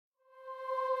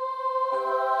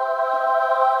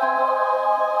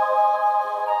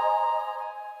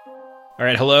All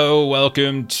right, hello,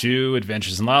 welcome to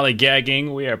Adventures in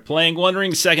Lollygagging. We are playing One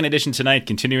Ring 2nd Edition tonight,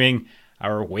 continuing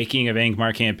our Waking of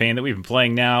Angmar campaign that we've been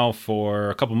playing now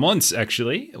for a couple months,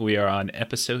 actually. We are on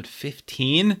episode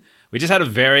 15. We just had a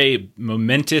very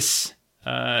momentous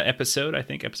episode, I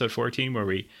think, episode 14, where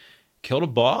we killed a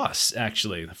boss,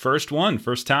 actually. The first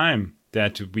time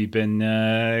that we've been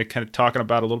kind of talking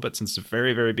about a little bit since the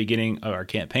very, very beginning of our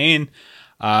campaign.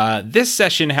 This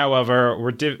session, however,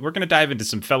 we're going to dive into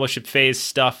some fellowship phase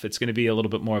stuff. It's going to be a little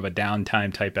bit more of a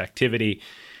downtime type activity.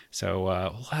 So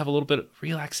we'll have a little bit of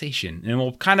relaxation, and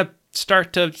we'll kind of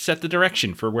start to set the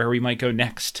direction for where we might go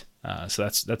next. So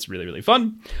that's really, really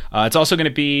fun. It's also going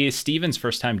to be Steven's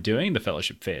first time doing the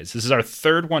fellowship phase. This is our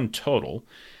third one total.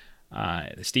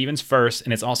 Steven's first,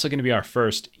 and it's also going to be our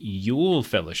first Yule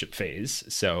fellowship phase.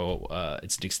 So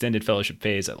it's an extended fellowship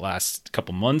phase that lasts a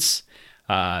couple months.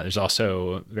 There's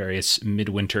also various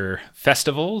midwinter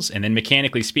festivals, and then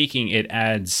mechanically speaking, it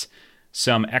adds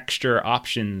some extra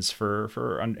options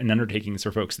for undertakings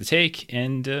for folks to take,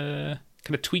 and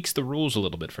kind of tweaks the rules a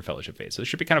little bit for fellowship phase. So it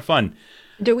should be kind of fun.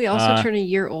 Do we also turn a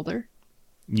year older?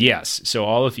 Yes. So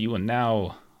all of you are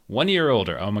now 1 year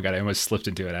older. Oh my god, I almost slipped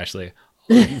into it, actually.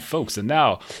 All of you folks are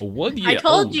now 1 year older. I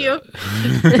told you.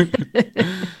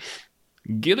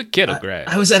 Get a kettle grass.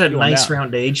 I was at a nice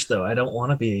round age, though. I don't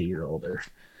want to be a year older.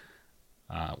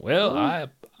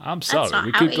 I'm sorry.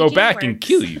 We could go back and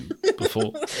kill you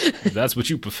before. If that's what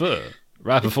you prefer.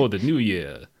 Right before the new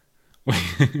year.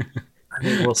 I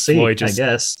mean, we'll see, I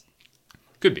guess.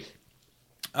 Could be.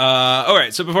 All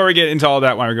right, so before we get into all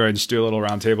that, why don't we go ahead and just do a little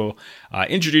round table.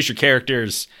 Introduce your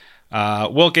characters.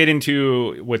 We'll get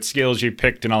into what skills you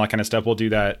picked and all that kind of stuff. We'll do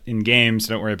that in games.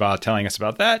 Don't worry about telling us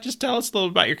about that. Just tell us a little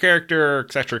about your character,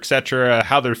 etc.,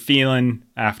 how they're feeling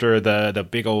after the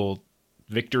big old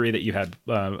victory that you had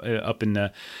up in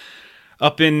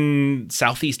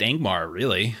Southeast Angmar,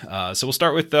 really. So we'll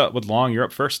start with Long. You're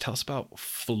up first. Tell us about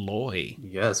Floy.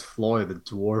 Yes, Floy, the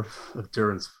dwarf of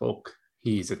Durin's folk.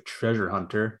 He's a treasure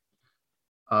hunter.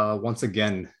 Once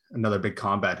again, another big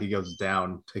combat. He goes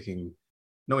down, taking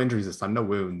no injuries this time, no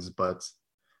wounds, but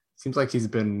seems like he's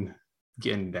been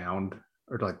getting downed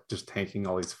or like just tanking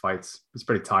all these fights. He's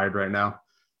pretty tired right now.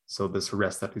 So this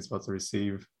rest that he's about to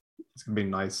receive, it's gonna be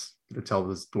nice to tell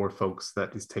his dwarf folks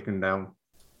that he's taken down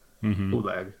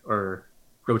Ulag or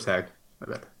Rotag,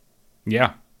 I bet.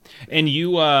 Yeah. And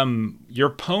you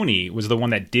your pony was the one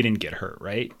that didn't get hurt,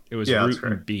 right? It was Root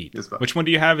and Beat. Which one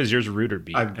do you have? Is yours Root or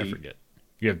Beat? I forget.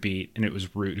 You have Beat, and it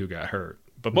was Root who got hurt.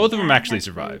 But both of them actually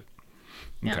survived.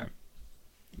 Yeah. Okay.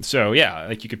 So yeah,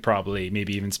 like you could probably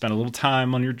maybe even spend a little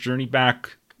time on your journey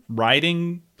back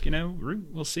riding, Root.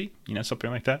 We'll see,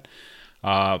 something like that.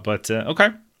 But okay.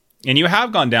 And you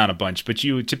have gone down a bunch, but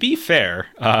to be fair,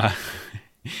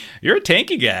 you're a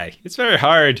tanky guy. It's very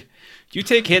hard. You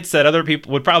take hits that other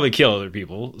people would probably kill other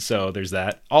people. So there's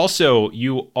that. Also,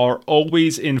 you are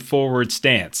always in forward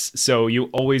stance. So you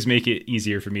always make it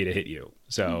easier for me to hit you.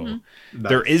 So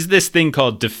there is this thing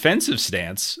called defensive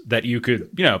stance that you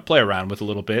could, play around with a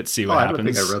little bit, see what happens. I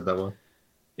don't think I read that one.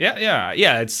 Yeah.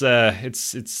 It's As you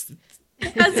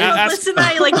listen,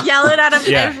 I yell it at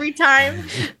him every time.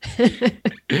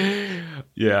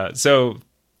 Yeah. So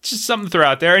just something to throw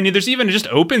out there. And there's even just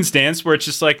open stance where it's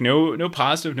just no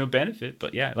positive, no benefit.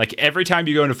 But yeah, every time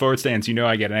you go into forward stance,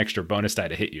 I get an extra bonus die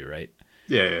to hit you, right?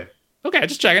 Yeah. Okay,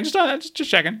 just checking. Just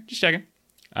checking.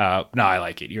 No, I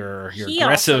like it. You're he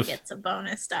aggressive. Also gets a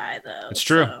bonus die though. It's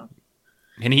true. So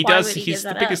and he's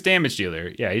the biggest damage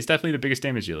dealer. Yeah, he's definitely the biggest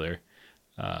damage dealer.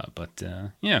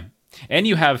 Yeah. And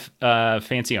you have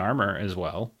fancy armor as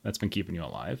well. That's been keeping you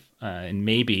alive. And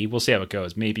maybe, we'll see how it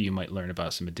goes. Maybe you might learn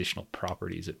about some additional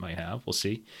properties it might have. We'll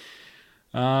see.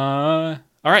 All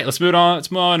right, let's move on. Let's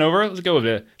move on over. Let's go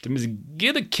with to Miss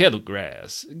Gilly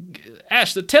Kettlegrass.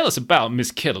 Ashley, tell us about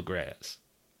Miss Kettlegrass.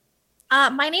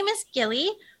 My name is Gilly.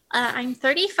 I'm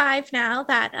 35 now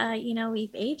that,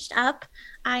 we've aged up.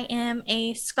 I am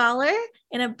a scholar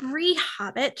and a Bree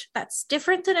hobbit. That's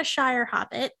different than a Shire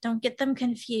hobbit. Don't get them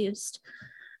confused.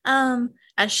 As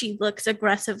she looks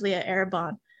aggressively at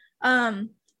Erebon.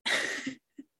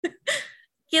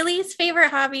 Gilly's favorite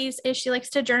hobbies is she likes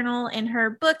to journal. In her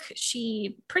book,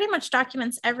 she pretty much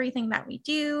documents everything that we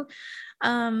do.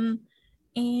 And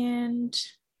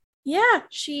yeah,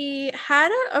 she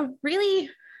had a really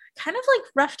kind of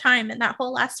rough time in that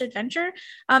whole last adventure.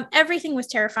 Everything was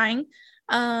terrifying.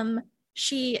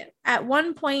 She at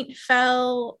one point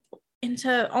fell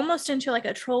almost into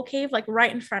a troll cave,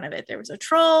 right in front of it. There was a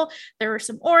troll, there were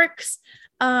some orcs,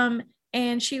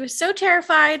 and she was so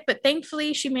terrified, but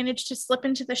thankfully she managed to slip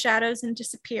into the shadows and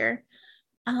disappear.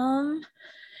 And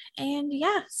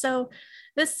yeah, so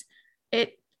this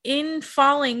in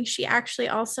falling, she actually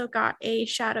also got a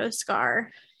shadow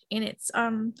scar in its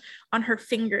on her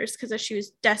fingers, because as she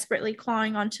was desperately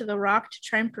clawing onto the rock to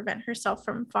try and prevent herself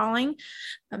from falling,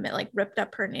 it like ripped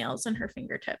up her nails and her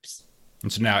fingertips.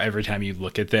 And so now every time you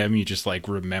look at them, you just like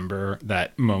remember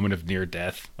that moment of near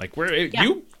death, like where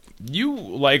you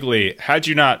likely, had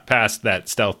you not passed that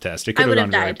stealth test, it could have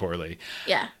gone very poorly.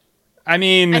 Yeah. I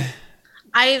mean,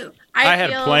 I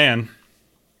had a plan.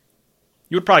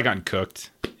 You would probably gotten cooked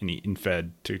and eaten,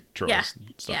 fed to trolls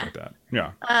and stuff like that.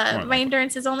 Yeah. My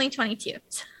endurance is only 22.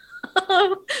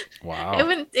 So wow.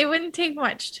 It wouldn't take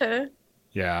much to.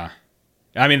 Yeah.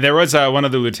 I mean, there was one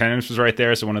of the lieutenants was right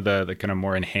there, so one of the kind of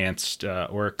more enhanced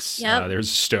orcs. Yep. There's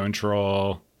a stone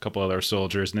troll, a couple other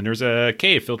soldiers, and then there's a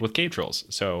cave filled with cave trolls.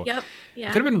 So it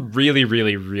could have been really,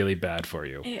 really, really bad for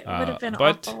you. It would have been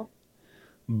awful.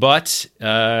 But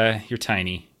you're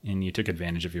tiny, and you took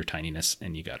advantage of your tininess,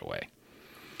 and you got away.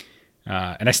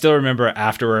 And I still remember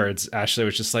afterwards, Ashley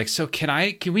was just like, so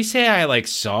can we say I like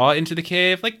saw into the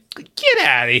cave? Like, get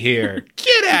out of here.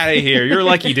 Get out of here. You're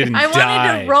lucky you didn't die. I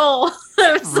wanted to roll.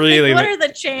 I was really? Like, what are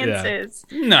the chances?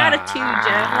 Yeah. Nah. Out of 2,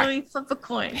 Jen. Let me flip a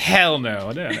coin. Hell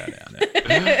no. No.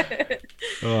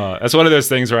 That's one of those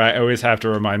things where I always have to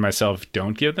remind myself,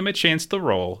 don't give them a chance to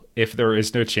roll if there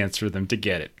is no chance for them to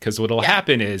get it. Because what'll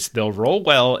happen is they'll roll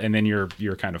well, and then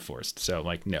you're kind of forced. So,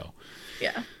 like, no.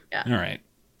 Yeah. All right.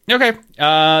 Okay,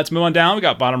 let's move on down. We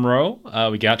got bottom row.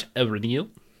 We got Aureniel.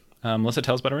 Melissa,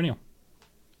 tell us about Aureniel.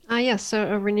 Yes, so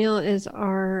Aureniel is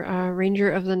our Ranger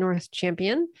of the North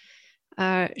champion.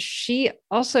 She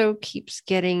also keeps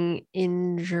getting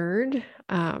injured.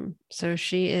 So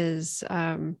she is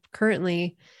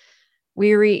currently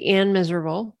weary and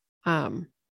miserable.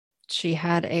 She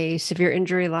had a severe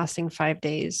injury lasting 5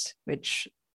 days, which,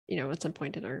 at some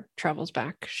point in our travels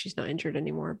back, she's not injured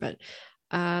anymore, but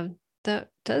that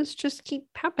does just keep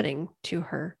happening to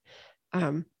her.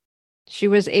 She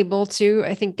was able to,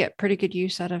 I think, get pretty good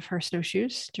use out of her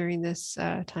snowshoes during this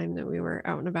time that we were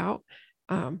out and about.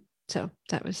 So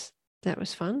that was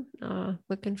fun.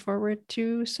 Looking forward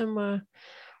to some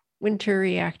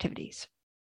wintry activities.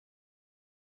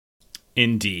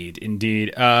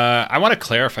 Indeed. I want to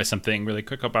clarify something really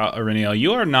quick about Aureniel.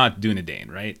 You are not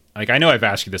Dunedain, right? Like, I know I've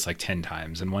asked you this like 10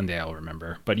 times, and one day I'll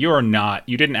remember. But you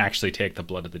didn't actually take the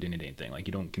blood of the Dunedain thing. Like,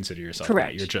 you don't consider yourself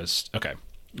correct. That. You're just, okay.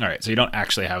 All right, so you don't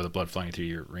actually have the blood flowing through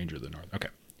your Ranger of the North. Okay,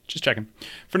 just checking.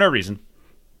 For no reason.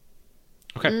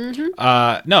 Okay.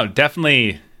 Mm-hmm. No,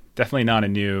 definitely not a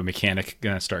new mechanic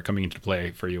going to start coming into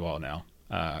play for you all now,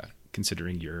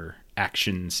 considering your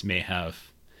actions may have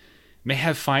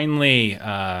finally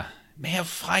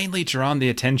drawn the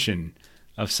attention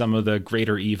of some of the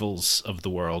greater evils of the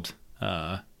world.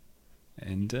 We'll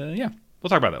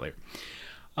talk about that later.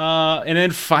 And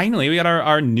then finally, we got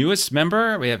our newest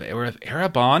member. We have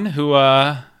Erebon,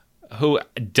 who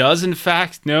does in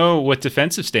fact know what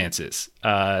defensive stance is.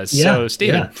 So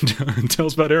Steven, tell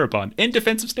us about Erebon in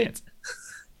defensive stance.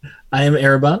 I am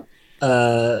Erebon,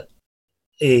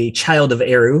 a child of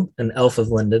Eru, an elf of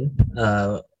Linden,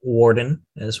 warden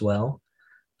as well.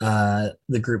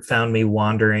 The group found me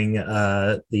wandering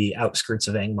the outskirts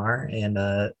of Angmar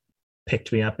and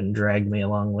picked me up and dragged me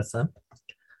along with them.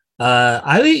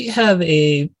 I have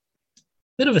a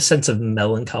bit of a sense of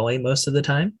melancholy most of the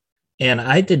time, and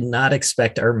I did not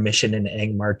expect our mission in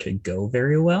Angmar to go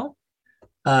very well.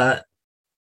 The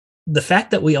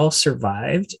fact that we all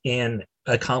survived and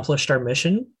accomplished our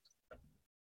mission,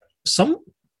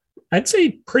 I'd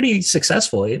say pretty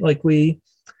successfully. Like we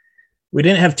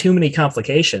didn't have too many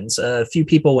complications. A few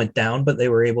people went down, but they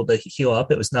were able to heal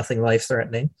up. It was nothing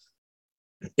life-threatening.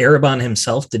 Erebon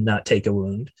himself did not take a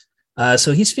wound.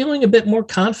 So he's feeling a bit more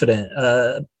confident.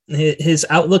 His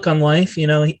outlook on life,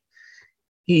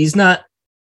 he's not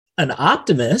an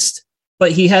optimist,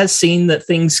 but he has seen that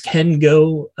things can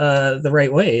go the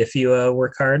right way if you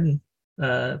work hard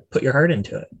and put your heart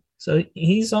into it. So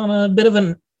he's on a bit of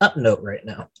an up note right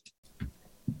now.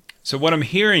 So what I'm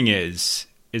hearing is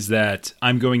that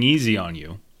I'm going easy on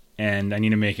you, and I need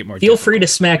to make it more Feel free to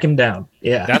smack him down.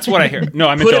 Yeah. That's what I hear. No,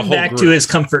 I meant Put the him whole back group. to his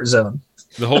comfort zone.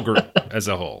 The whole group as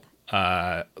a whole.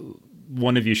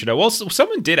 One of you should have. Well,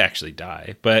 someone did actually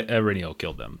die, but Aureniel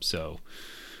killed them, so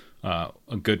a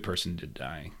good person did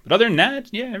die. But other than that,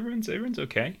 yeah, everyone's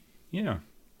okay. Yeah.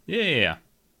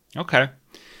 Okay.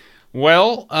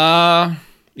 Well,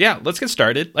 let's get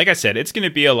started. Like I said, it's going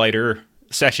to be a lighter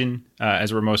session,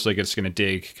 as we're mostly just going to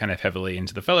dig kind of heavily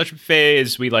into the fellowship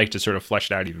phase. We like to sort of flesh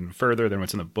it out even further than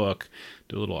what's in the book,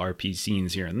 do little RP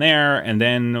scenes here and there, and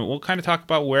then we'll kind of talk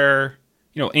about where,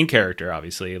 in character,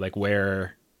 obviously, like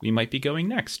where we might be going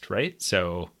next, right?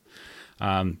 So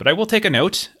But I will take a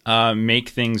note, make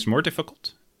things more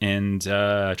difficult, and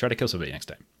try to kill somebody next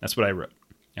time. That's what I wrote.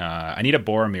 I need a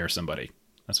Boromir somebody.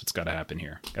 That's what's got to happen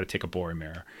here. Got to take a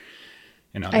Boromir.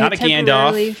 Not a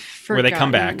Gandalf where they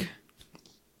come back.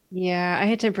 Yeah, I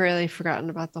had temporarily forgotten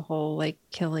about the whole like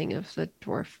killing of the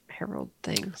dwarf herald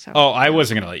thing. So I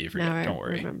wasn't going to let you forget. now Don't I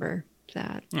worry. remember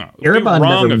that. Erebon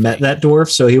never met that dwarf,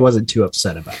 so he wasn't too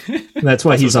upset about it. And that's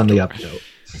why he's on the up note.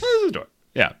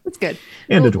 Yeah, that's good.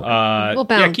 And a dwarf. We'll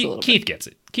bounce a little Keith gets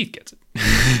it. Keith gets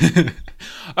it.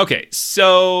 Okay,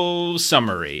 so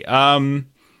summary.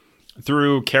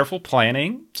 Through careful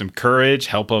planning, some courage,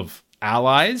 help of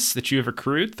allies that you have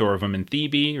accrued, Thorvum and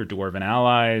Thebe, your dwarven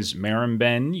allies,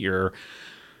 Marimben,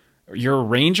 your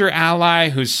ranger ally,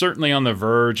 who's certainly on the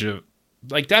verge of,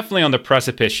 like, definitely on the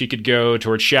precipice. She could go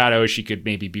towards shadow. She could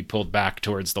maybe be pulled back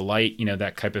towards the light,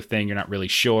 that type of thing. You're not really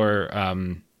sure.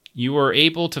 You were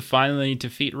able to finally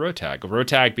defeat Rotag.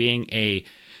 Rotag being a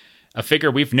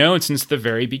figure we've known since the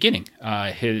very beginning.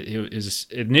 His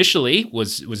initially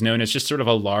was known as just sort of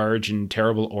a large and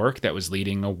terrible orc that was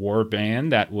leading a war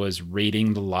band that was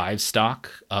raiding the livestock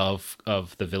of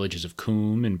the villages of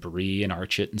Coombe and Bree and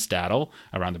Archit and Staddle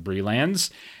around the Bree lands.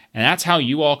 And that's how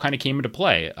you all kind of came into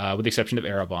play, with the exception of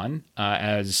Erebon,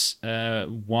 as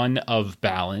one of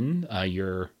Balin,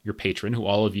 your patron, who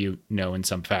all of you know in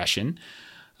some fashion.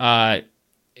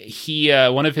 He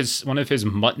one of his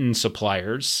mutton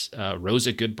suppliers,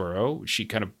 Rosa Goodborough, she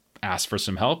kind of asked for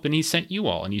some help, and he sent you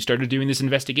all, and you started doing this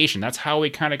investigation. That's how we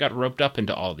kind of got roped up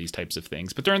into all these types of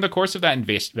things. But during the course of that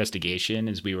investigation,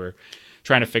 as we were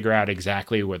trying to figure out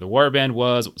exactly where the warband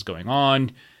was, what was going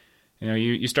on,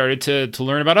 you started to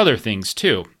learn about other things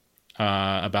too,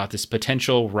 about this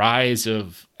potential rise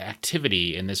of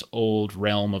activity in this old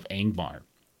realm of Angmar.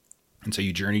 And so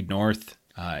you journeyed north.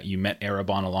 You met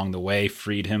Erebon along the way,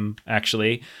 freed him,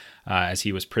 actually, as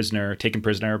he was taken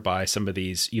prisoner by some of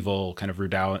these evil kind of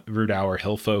Rudour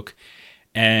hill folk.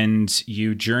 And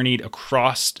you journeyed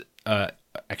across,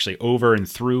 actually over and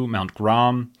through Mount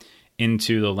Grom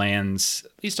into the lands,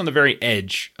 at least on the very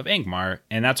edge of Angmar.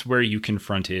 And that's where you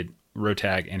confronted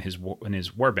Rotag and his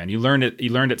warband. You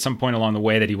learned at some point along the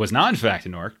way that he was not, in fact,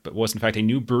 an orc, but was, in fact, a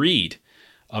new breed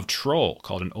of troll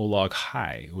called an Olog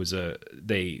High. It was a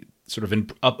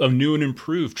new and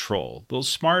improved troll, a little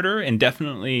smarter and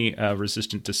definitely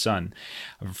resistant to sun,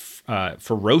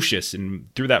 ferocious, and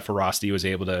through that ferocity he was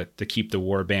able to keep the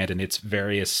warband and its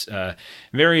various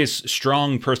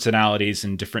strong personalities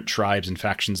and different tribes and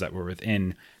factions that were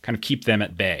within, kind of keep them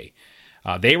at bay.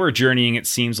 They were journeying, it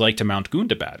seems like, to Mount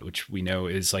Gundabad, which we know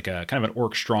is like a kind of an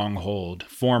orc stronghold,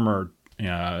 former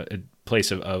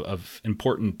place of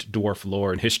important dwarf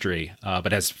lore and history,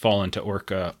 but has fallen to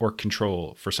orc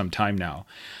control for some time now.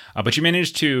 But you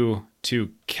managed to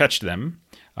catch them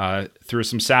through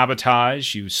some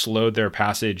sabotage. You slowed their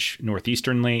passage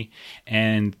northeasternly,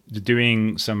 and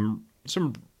doing some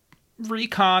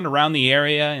recon around the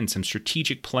area and some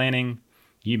strategic planning,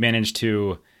 you managed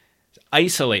to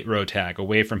isolate Rotag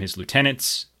away from his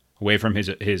lieutenants, away from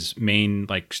his main,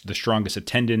 like the strongest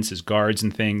attendants, his guards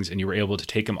and things, and you were able to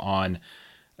take him on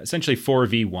essentially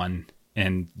 4v1,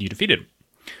 and you defeated him.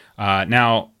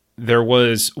 Now, there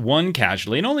was one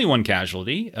casualty, and only one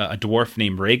casualty, a dwarf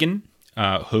named Reagan,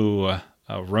 who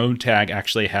Rotag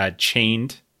actually had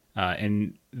chained,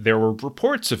 and there were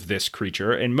reports of this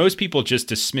creature, and most people just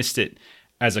dismissed it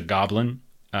as a goblin,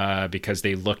 because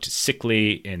they looked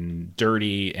sickly and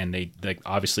dirty, and they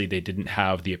obviously they didn't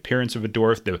have the appearance of a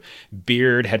dwarf. The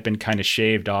beard had been kind of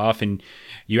shaved off, and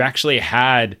you actually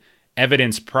had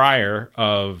evidence prior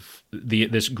of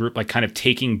this group like kind of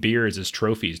taking beards as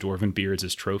trophies, dwarven beards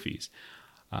as trophies.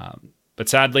 But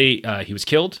sadly, he was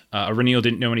killed. Aurenial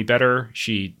didn't know any better.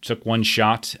 She took one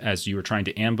shot as you were trying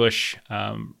to ambush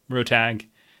Rotag,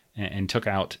 and took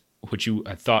out what you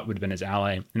thought would have been his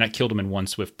ally, and that killed him in one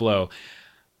swift blow.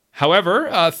 However,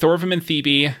 Thorvum and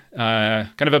Thebe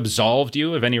kind of absolved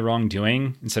you of any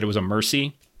wrongdoing and said it was a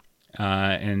mercy,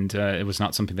 and it was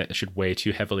not something that should weigh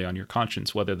too heavily on your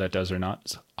conscience. Whether that does or not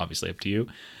is obviously up to you.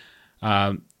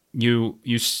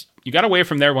 You got away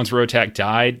from there once Rotag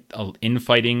died.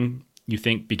 Infighting, you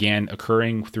think, began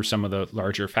occurring through some of the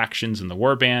larger factions in the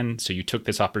warband, so you took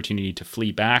this opportunity to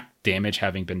flee back, damage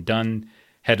having been done,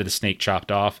 head of the snake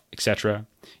chopped off, etc.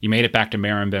 You made it back to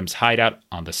Marimbem's hideout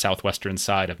on the southwestern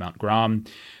side of Mount Grom.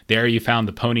 There you found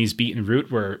the ponies Beat and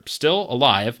Root were still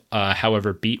alive.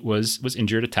 However, Beat was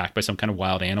injured, attacked by some kind of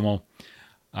wild animal.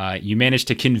 You managed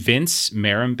to convince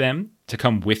Marimbem to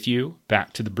come with you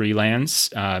back to the Bree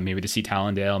lands, maybe to see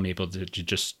Talendale, maybe to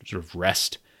just sort of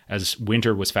rest as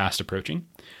winter was fast approaching.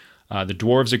 The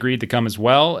dwarves agreed to come as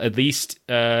well, at least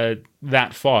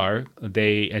that far.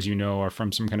 They, as you know, are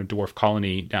from some kind of dwarf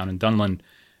colony down in Dunland,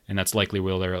 and that's likely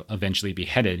where they'll eventually be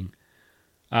heading.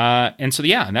 And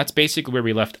that's basically where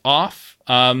we left off.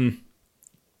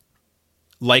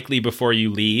 Likely before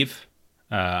you leave,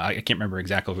 I can't remember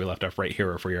exactly if we left off right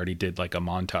here or if we already did like a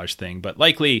montage thing, but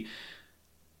likely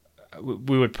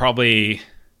we would probably...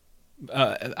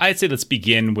 I'd say let's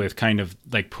begin with kind of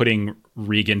like putting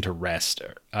Regan to rest,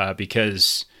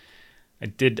 because I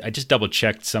just double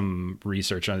checked some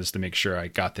research on this to make sure I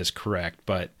got this correct.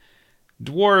 But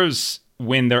dwarves,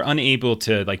 when they're unable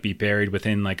to like be buried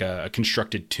within like a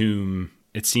constructed tomb,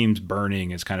 it seems burning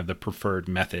is kind of the preferred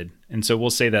method. And so we'll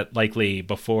say that likely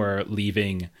before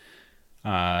leaving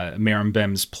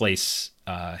Marimbem's place,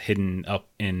 hidden up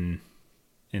in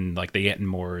like the Yetton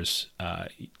Moors,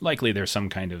 likely there's some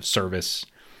kind of service.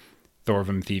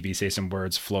 Thorvim, Thebe say some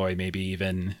words, Floy maybe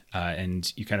even,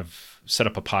 and you kind of set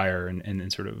up a pyre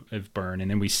and sort of burn,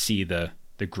 and then we see the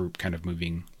group kind of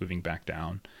moving back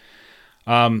down.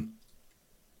 The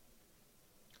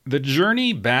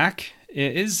journey back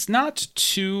is not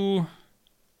too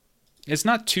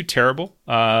terrible.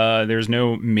 There's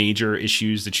no major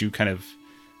issues that you kind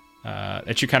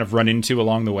of run into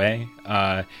along the way.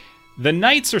 The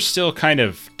nights are still kind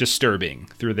of disturbing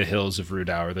through the hills of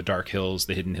Rudour, the dark hills,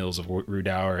 the hidden hills of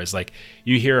Rudour, as like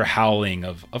you hear howling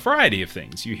of a variety of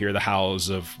things. You hear the howls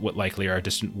of what likely are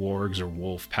distant wargs or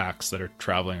wolf packs that are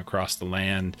traveling across the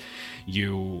land.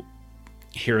 You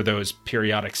hear those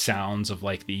periodic sounds of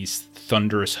like these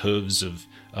thunderous hooves of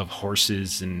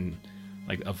horses and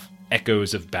like of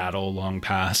echoes of battle long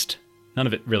past. None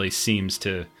of it really seems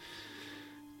to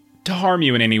harm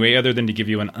you in any way other than to give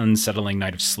you an unsettling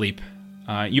night of sleep.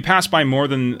 You pass by more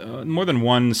than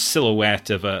one silhouette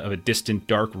of a distant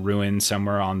dark ruin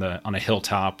somewhere on a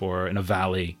hilltop or in a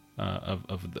valley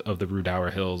of the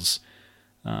Rudour Hills.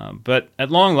 But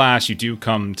at long last, you do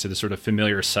come to the sort of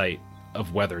familiar site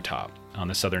of Weathertop on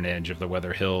the southern edge of the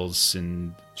Weather Hills,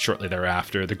 and shortly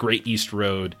thereafter, the Great East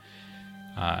Road,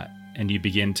 and you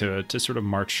begin to sort of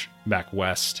march back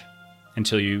west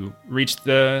until you reach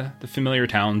the familiar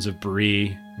towns of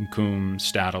Bree, Coombe,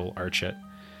 Staddle, Archet.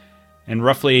 And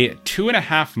roughly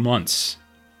 2.5 months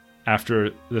after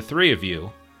the three of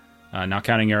you, not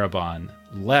counting Erebon,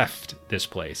 left this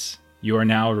place, you are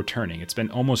now returning. It's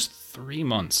been almost 3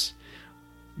 months.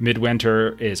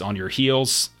 Midwinter is on your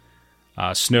heels.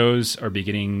 Snows are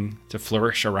beginning to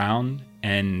flourish around,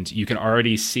 and you can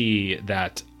already see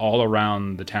that all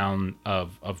around the town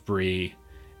of Bree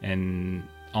and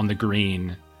on the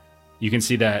green, you can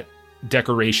see that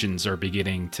decorations are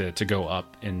beginning to go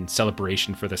up in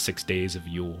celebration for the 6 days of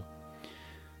Yule.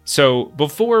 So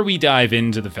before we dive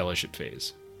into the fellowship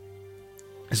phase,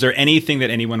 is there anything that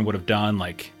anyone would have done,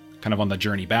 like kind of on the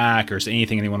journey back, or is there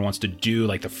anything anyone wants to do,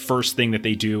 like the first thing that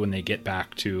they do when they get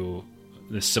back to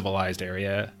this civilized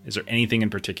area? Is there anything in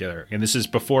particular? And this is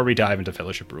before we dive into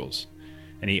fellowship rules.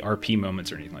 Any RP moments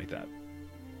or anything like that?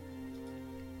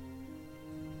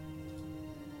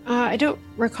 I don't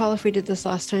recall if we did this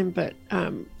last time, but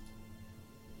I'm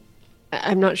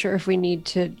not sure if we need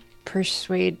to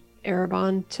persuade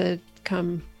Erebon to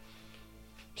come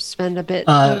spend a bit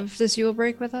of this Yule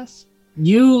break with us.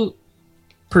 You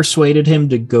persuaded him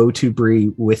to go to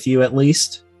Bree with you, at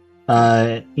least.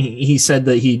 He said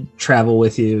that he'd travel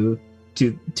with you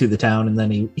to the town, and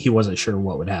then he wasn't sure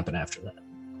what would happen after that.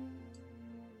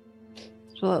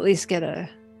 So we'll at least get a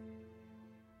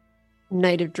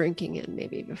night of drinking in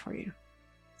maybe before you.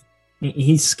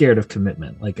 He's scared of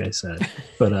commitment, like I said,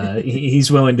 but he's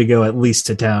willing to go at least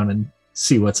to town and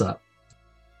see what's up.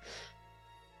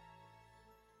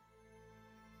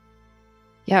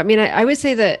 Yeah, I mean, I would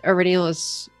say that Aurenial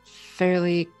is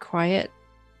fairly quiet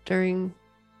during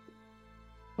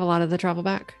a lot of the travel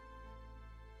back.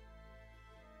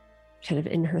 Kind of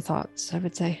in her thoughts, I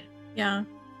would say. Yeah,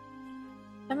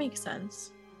 that makes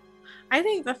sense. I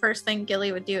think the first thing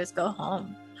Gilly would do is go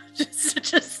home.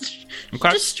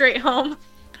 just straight home.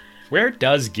 Where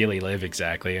does Gilly live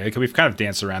exactly? We've kind of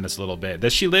danced around this a little bit.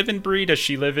 Does she live in Bree? Does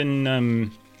she live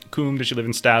in Coombe? Does she live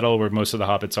in Staddle, where most of the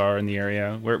hobbits are in the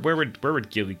area? Where would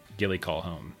Gilly call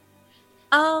home?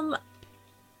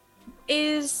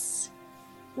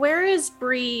 Where is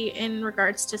Bree in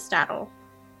regards to Staddle?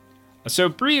 So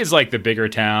Bree is like the bigger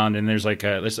town, and there's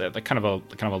kind of a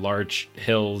large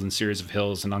hills and series of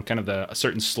hills, and on kind of the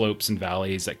certain slopes and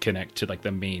valleys that connect to like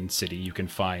the main city, you can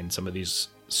find some of these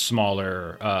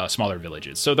smaller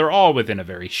villages. So they're all within a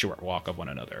very short walk of one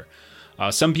another.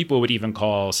 Some people would even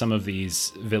call some of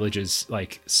these villages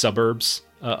like suburbs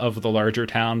of the larger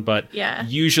town, but Yeah.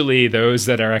 usually those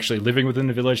that are actually living within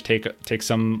the village take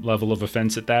some level of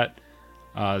offense at that.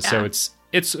 So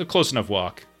it's a close enough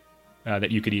walk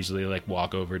that you could easily like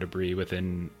walk over to Bree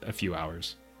within a few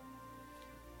hours.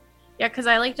 Yeah, because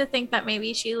I like to think that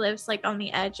maybe she lives like on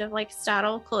the edge of like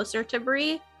Staddle, closer to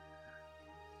Bree.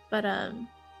 But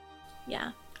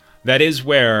yeah. That is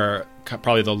where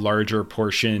probably the larger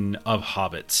portion of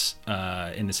hobbits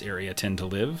in this area tend to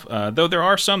live. Though there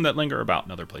are some that linger about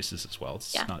in other places as well.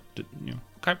 It's not,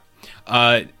 okay.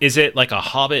 Is it like a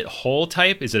hobbit hole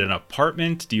type? Is it an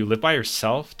apartment? Do you live by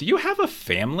yourself? Do you have a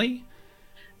family?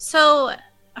 So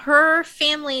her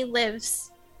family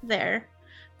lives there,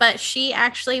 but she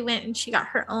actually went and she got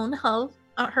her own home.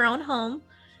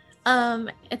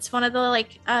 It's one of the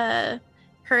like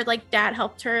her like dad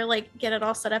helped her like get it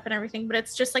all set up and everything, but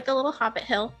it's just like a little Hobbit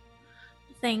Hill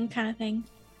kind of thing.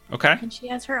 Okay. And she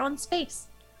has her own space.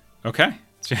 Okay.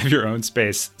 So you have your own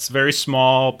space. It's very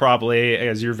small, probably,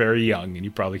 as you're very young and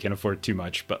you probably can't afford too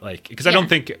much. But like, because I don't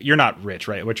think you're not rich,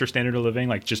 right? What's your standard of living?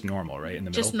 Like just normal, right? In the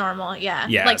middle. Just normal, yeah.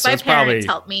 Yeah. Like so my it's parents probably,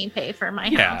 helped me pay for my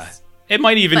yeah. house. It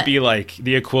might even But- be like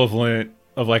the equivalent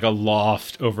of like a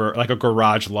loft over, like a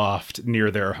garage loft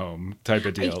near their home type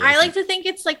of deal. I like to think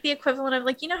it's like the equivalent of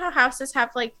like, you know how houses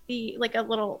have like the like a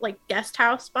little like guest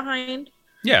house behind?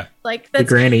 Yeah. Like The that's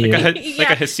granny Like unit. a, like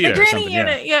a Hesita the or granny something.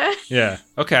 unit, yeah. Yeah.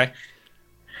 Okay.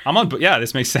 I'm on, but yeah,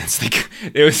 this makes sense. Like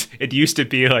it used to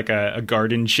be like a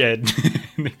garden shed.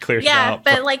 And they cleared it Yeah, out.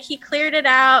 but like he cleared it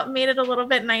out, made it a little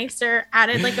bit nicer,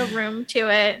 added like a room to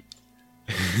it.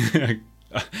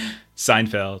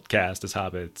 Seinfeld cast as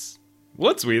hobbits.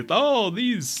 What's with all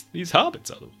these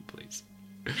hobbits all over the place?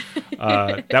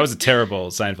 That was a terrible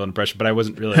Seinfeld impression, but I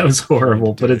wasn't really. That was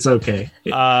horrible, but it's okay.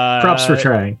 Props for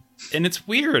trying. And it's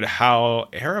weird how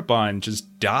Erebon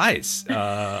just dies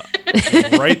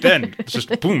right then. It's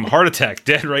just boom, heart attack,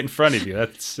 dead right in front of you.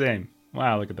 That's the same.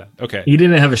 Wow, look at that. Okay. You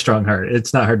didn't have a strong heart.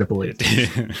 It's not hard to believe.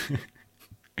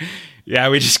 Yeah,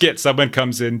 we just get someone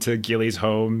comes into Gilly's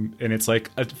home, and it's like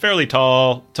a fairly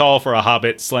tall for a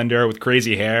hobbit, slender with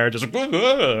crazy hair, just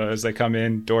as they come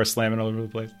in, door slamming all over the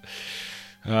place.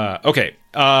 Okay,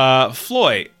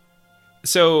 Floy.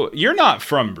 So you're not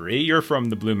from Bree. You're from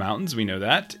the Blue Mountains. We know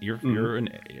that. You're in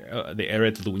the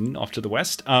Ered Luin off to the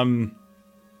west.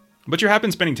 But you have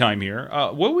been spending time here.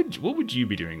 What would you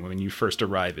be doing when you first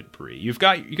arrive at Bree? You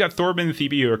got Thorben and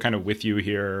Phoebe who are kind of with you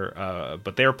here,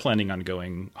 but they're planning on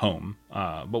going home.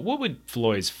 But what would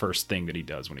Floyd's first thing that he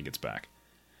does when he gets back?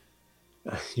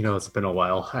 You know, it's been a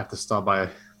while. I have to stop by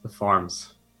the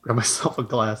farms, grab myself a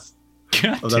glass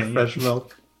God of that dang fresh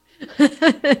milk.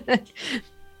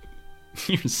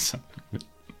 You're so...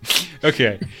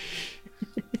 Okay.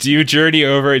 Do you journey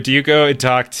over? Do you go and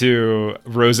talk to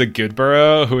Rosa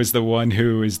Goodborough, who is the one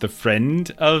who is the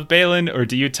friend of Balin, or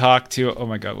do you talk to? Oh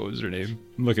my God, what was her name?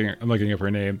 I'm looking up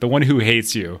her name. The one who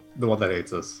hates you. The one that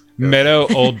hates us. Yes. Meadow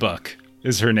Oldbuck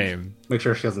is her name. Make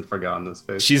sure she hasn't forgotten this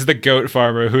face. She's the goat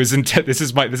farmer who is in. This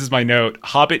is my note.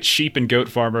 Hobbit, sheep, and goat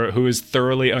farmer who is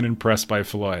thoroughly unimpressed by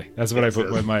Floy. That's what I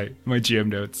put in my GM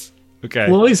notes. Okay.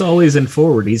 Floyd's always in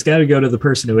forward. He's got to go to the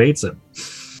person who hates him.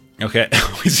 Okay,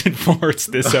 always enforce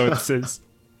this how it says.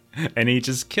 And he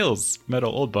just kills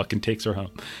Meadow Oldbuck and takes her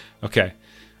home. Okay.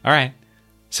 All right.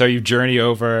 So you journey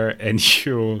over and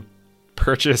you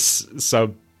purchase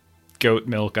some goat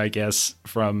milk, I guess,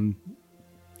 from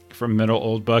Meadow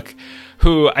Oldbuck,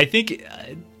 who I think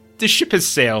the ship has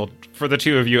sailed for the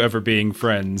two of you ever being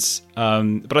friends.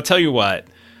 But I'll tell you what.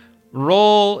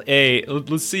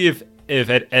 Let's see if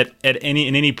at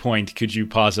any point could you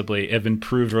possibly have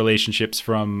improved relationships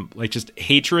from like just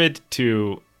hatred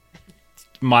to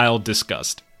mild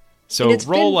disgust. So and it's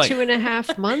roll been like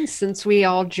 2.5 months since we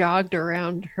all jogged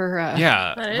around her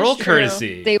That is roll true.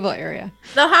 courtesy. stable area.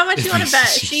 Though how much you want to bet?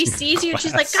 She sees you,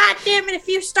 she's like, God damn it, if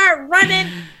you start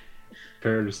running.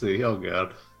 Courtesy. Oh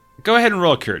god. Go ahead and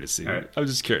roll courtesy. All right. I'm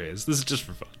just curious. This is just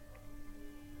for fun.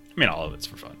 I mean, all of it's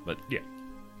for fun, but yeah.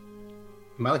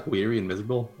 Am I like weary and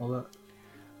miserable? All that.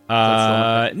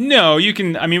 No, you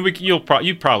can. I mean, you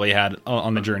probably had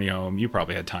on the journey home. You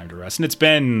probably had time to rest, and it's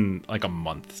been like a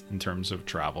month in terms of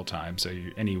travel time. So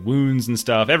any wounds and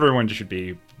stuff, everyone should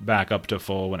be back up to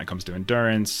full when it comes to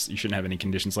endurance. You shouldn't have any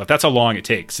conditions left. That's how long it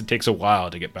takes. It takes a while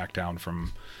to get back down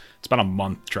from. It's about a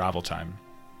month travel time,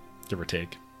 give or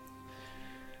take.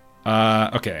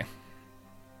 Okay.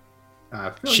 I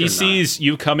feel like She you're sees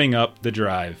you coming up the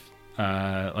drive,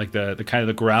 like the kind of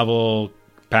the gravel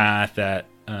path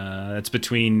that's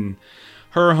between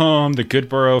her home, the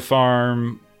Goodborough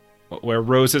farm, where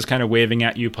Rose is kind of waving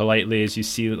at you politely as you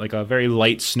see like a very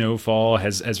light snowfall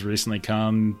has recently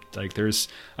come. Like there's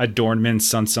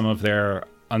adornments on some of their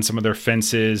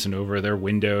fences and over their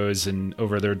windows and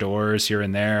over their doors here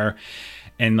and there.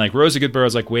 And like Rosa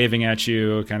Goodborough's like waving at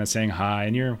you, kind of saying hi,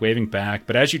 and you're waving back.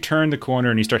 But as you turn the corner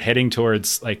and you start heading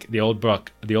towards like the old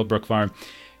Brook farm,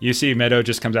 you see Meadow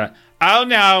just comes out. Oh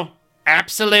no,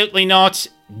 absolutely not.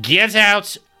 Get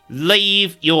out,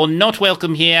 leave. You're not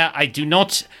welcome here. I do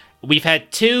not. We've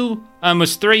had 2,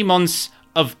 almost 3 months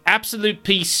of absolute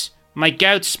peace. My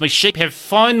goats, my sheep have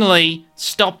finally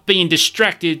stopped being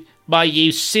distracted by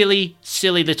you silly,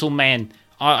 silly little man.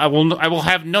 I will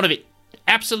have none of it.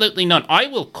 Absolutely none. I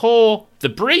will call the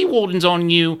Bree Wardens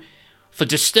on you for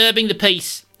disturbing the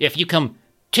peace if you come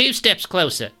 2 steps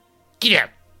closer. Get out.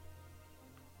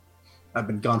 I've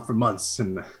been gone for months,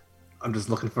 and I'm just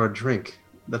looking for a drink.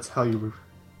 That's how you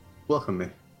welcome me.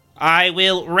 I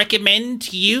will recommend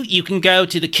to you, you can go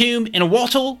to the Coombe and a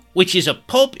Wattle, which is a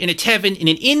pub and a tavern and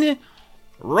an inn,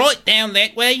 right down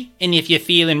that way. And if you're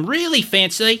feeling really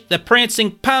fancy, the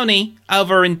Prancing Pony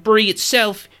over in Bree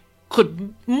itself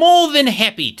could more than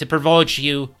happy to provide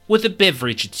you with a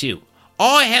beverage or 2.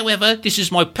 I, however, this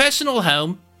is my personal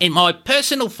home and my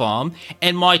personal farm,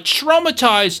 and my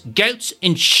traumatized goats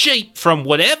and sheep from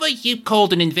whatever you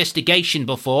called an investigation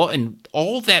before and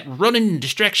all that running and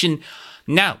distraction.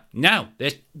 No,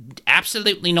 there's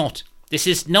absolutely not. This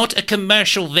is not a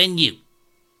commercial venue.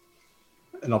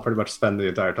 And I'll pretty much spend the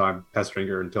entire time pestering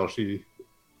her until she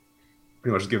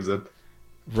pretty much gives up.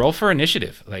 Roll for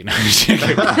initiative. Like, no,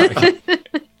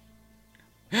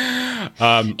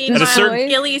 Meanwhile,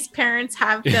 Gilly's parents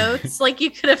have goats. Like,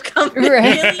 you could have come with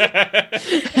Right.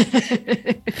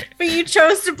 Gilly. But you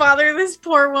chose to bother this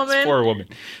poor woman.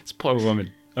 This poor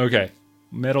woman. Okay.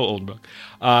 Metal old book.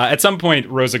 At some point,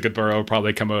 Rosa Goodborough will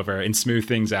probably come over and smooth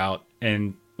things out,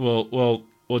 and we'll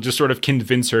just sort of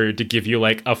convince her to give you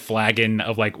like a flagon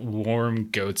of like warm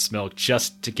goat's milk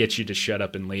just to get you to shut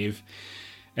up and leave.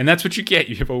 And that's what you get.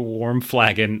 You have a warm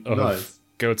flagon of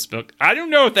goat's milk. I don't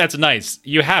know if that's nice.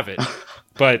 You have it,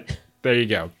 but there you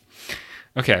go.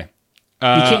 Okay. You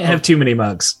can't have too many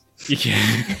mugs. You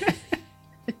can't.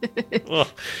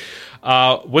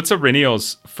 What's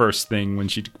Auriniel's first thing when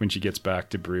she gets back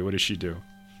to Bree? What does she do?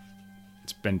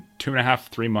 It's been 2.5,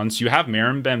 3 months. You have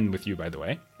Mirren with you, by the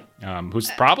way,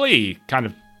 who's probably kind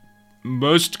of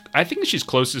I think she's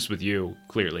closest with you,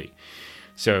 clearly.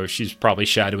 So she's probably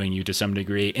shadowing you to some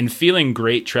degree and feeling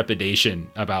great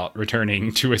trepidation about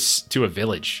returning to a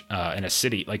village in a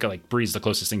city. Like Bree's the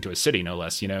closest thing to a city, no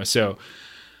less, you know? So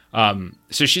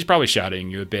she's probably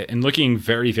shadowing you a bit and looking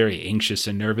very, very anxious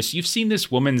and nervous. You've seen this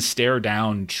woman stare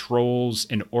down trolls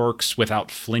and orcs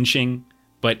without flinching,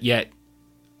 but yet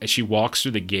as she walks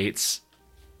through the gates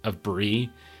of Bree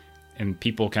and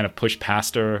people kind of push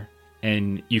past her,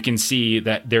 and you can see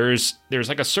that there's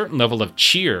like a certain level of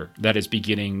cheer that is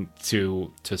beginning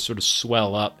to sort of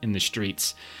swell up in the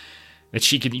streets,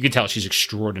 that you can tell she's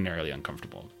extraordinarily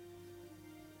uncomfortable.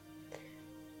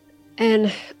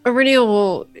 And Auriniel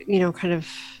will, kind of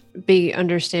be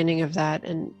understanding of that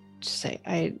and say,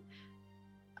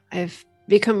 I've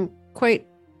become quite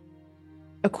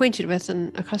acquainted with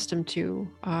and accustomed to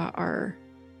our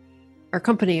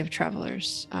company of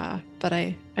travelers, but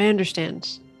I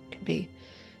understand it can be,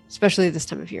 especially this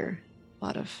time of year, a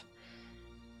lot of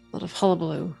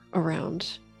hullabaloo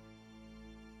around.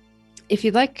 If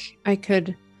you'd like, I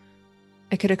could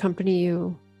accompany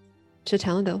you to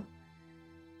Talendale.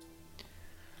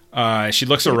 She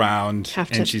looks around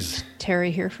and she's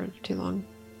tarry here for too long.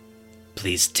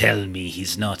 Please tell me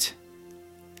he's not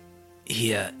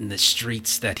here in the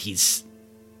streets, that he's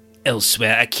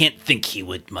elsewhere. I can't think he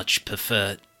would much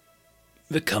prefer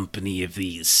the company of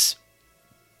these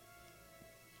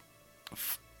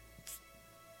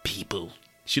people.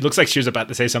 She looks like she was about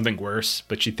to say something worse,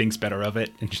 but she thinks better of it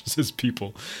and she says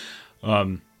people.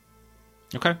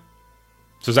 Okay.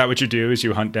 So is that what you do? Is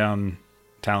you hunt down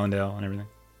Talendale and everything?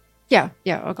 Yeah,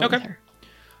 I'll go with her.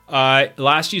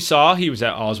 Last you saw, he was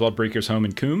at Oswald Breaker's home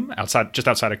in Coombe, just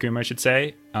outside of Coombe, I should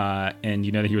say. And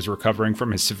you know that he was recovering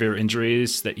from his severe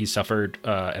injuries that he suffered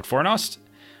at Fornost.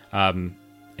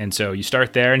 And so you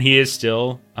start there, and he is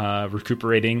still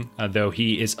recuperating, though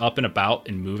he is up and about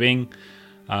and moving.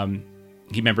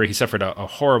 He suffered a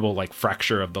horrible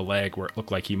fracture of the leg where it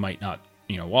looked like he might not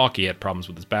walk. He had problems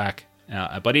with his back,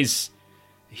 but he's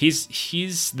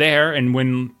there. And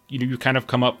when you kind of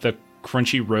come up the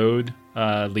crunchy road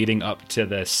leading up to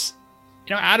this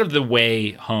out of the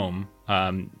way home,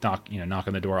 knock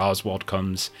on the door, Oswald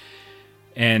comes,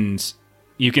 and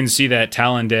you can see that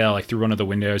Talendale through one of the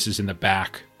windows is in the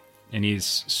back and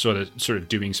he's sort of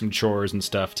doing some chores and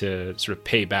stuff to sort of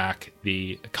pay back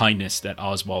the kindness that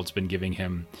Oswald's been giving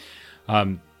him.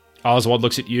 Oswald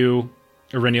looks at you,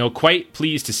 Ireniel, quite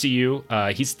pleased to see you.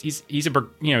 He's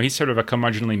sort of a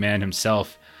curmudgeonly man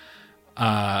himself,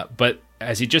 but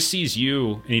as he just sees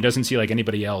you, and he doesn't see like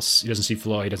anybody else, he doesn't see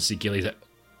Flo, he doesn't see Gilly.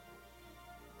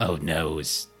 Oh no!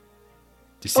 Is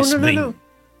Oh this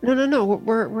no.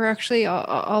 We're actually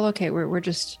all okay. We're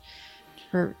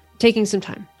taking some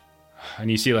time. And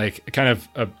you see like kind of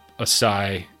a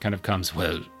sigh kind of comes.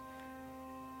 Well,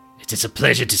 it is a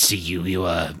pleasure to see you. You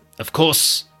are, of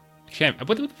course.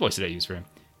 What voice did I use for him?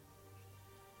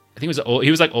 I think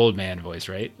he was like old man voice,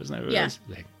 right? Wasn't that what it was?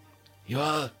 Like, you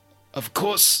are, of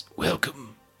course,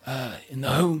 welcome in the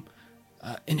home.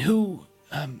 And who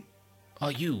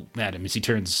are you, madam? As he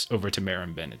turns over to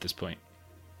Marimben at this point.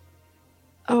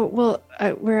 Oh, well,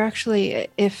 we're actually,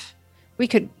 if we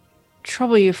could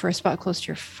trouble you for a spot close to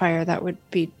your fire, that would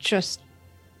be just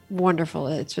wonderful.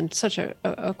 It's been such a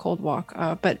cold walk.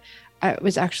 But I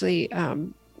was actually,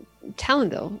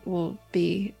 Talendil will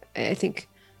be, I think,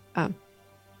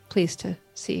 pleased to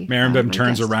see. Marimben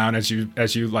turns around as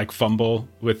you like fumble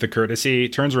with the courtesy,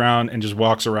 turns around and just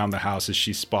walks around the house as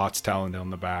she spots Talendil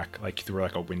in the back, like through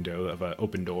like a window of an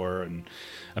open door and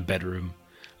a bedroom.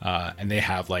 And they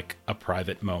have like a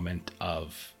private moment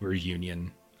of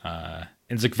reunion. And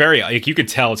it's like very, like you could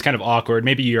tell it's kind of awkward.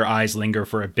 Maybe your eyes linger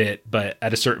for a bit, but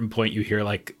at a certain point you hear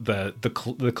like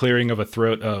the clearing of a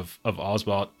throat of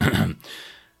Oswald.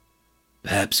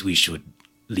 Perhaps we should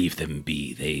leave them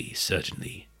be. They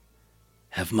certainly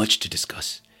have much to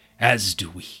discuss, as do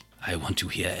we. I want to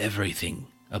hear everything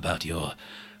about your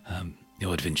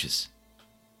adventures.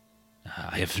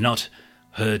 I have not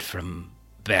heard from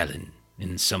Balin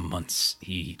in some months.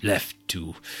 He left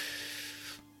to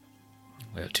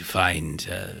find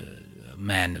a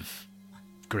man of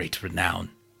great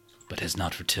renown, but has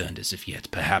not returned as of yet,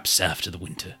 perhaps after the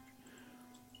winter.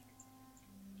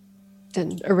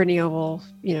 Then Ireniel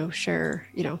will, share,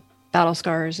 battle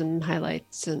scars and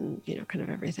highlights and, kind of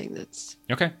everything that's...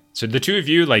 Okay. So the two of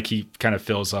you, like he kind of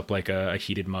fills up like a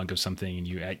heated mug of something, and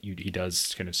he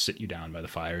does kind of sit you down by the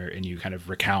fire, and you kind of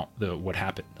recount what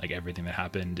happened, like everything that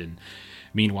happened. And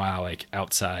meanwhile, like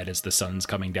outside as the sun's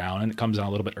coming down, and it comes on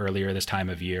a little bit earlier this time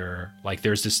of year, like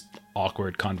there's this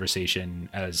awkward conversation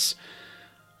as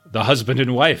the husband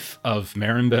and wife of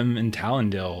Marimben and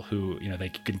Talendil, who, they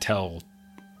can tell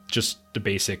just the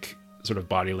basic sort of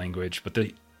body language, but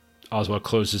Oswald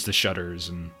closes the shutters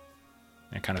and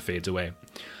it kind of fades away.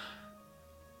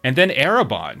 And then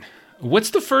Erebon, what's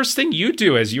the first thing you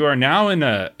do as you are now in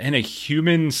a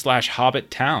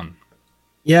human/hobbit town?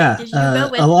 Yeah, Did you go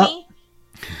with me?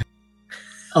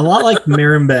 A lot like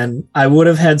Marimben, I would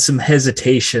have had some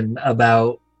hesitation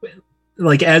about,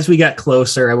 like, as we got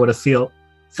closer, I would have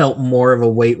felt more of a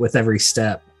weight with every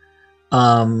step.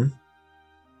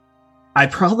 I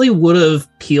probably would have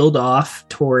peeled off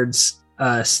towards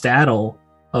Staddle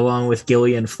along with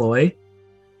Gilly and Floy,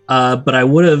 but I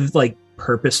would have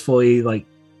purposefully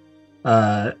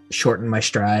shortened my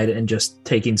stride and just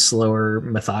taking slower,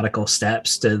 methodical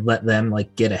steps to let them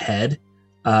get ahead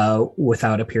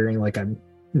without appearing like I'm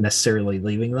necessarily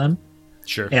leaving them.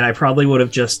 Sure. And I probably would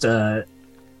have just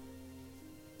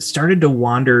started to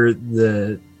wander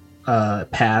the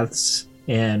paths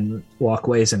and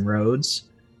walkways and roads.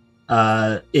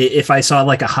 If I saw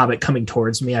a hobbit coming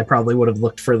towards me, I probably would have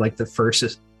looked for the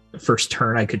first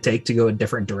turn I could take to go a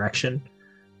different direction.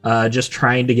 Just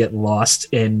trying to get lost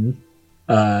in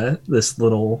this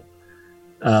little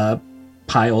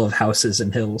pile of houses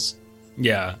and hills.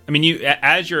 Yeah, I mean, you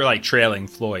as you're trailing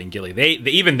Floy and Gilly,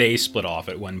 they split off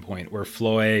at one point where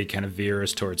Floy kind of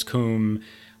veers towards Coombe.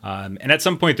 And at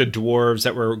some point, the dwarves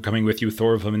that were coming with you,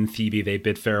 Thorvald and Phoebe, they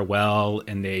bid farewell,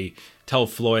 and they tell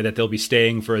Floy that they'll be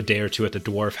staying for a day or two at the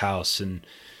dwarf house, and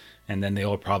then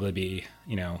they'll probably be,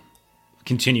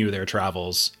 continue their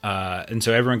travels. And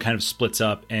so everyone kind of splits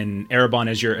up, and Erebon,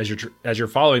 as you're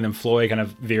following them, Floy kind of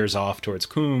veers off towards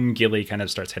Coombe. Gilly kind of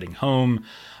starts heading home.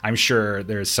 I'm sure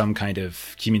there's some kind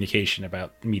of communication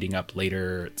about meeting up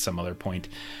later at some other point.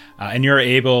 And you're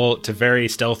able to very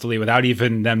stealthily, without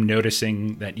even them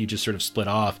noticing that you just sort of split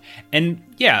off. And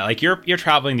yeah, you're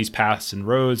traveling these paths and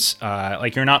roads.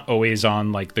 You're not always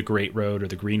on the Great Road or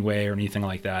the Greenway or anything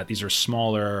like that. These are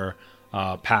smaller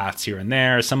paths here and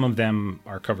there. Some of them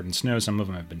are covered in snow. Some of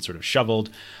them have been sort of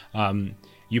shoveled.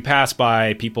 You pass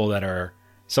by people that are,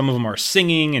 some of them are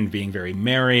singing and being very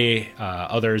merry.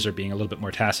 Others are being a little bit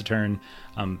more taciturn.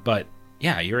 But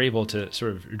yeah, you're able to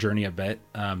sort of journey a bit.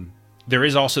 There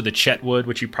is also the Chetwood,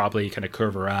 which you probably kind of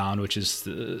curve around, which is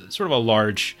sort of a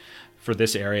large for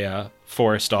this area,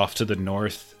 forest off to the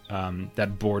north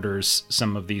that borders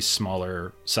some of these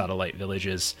smaller satellite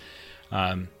villages.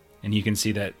 And you can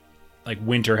see that like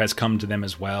winter has come to them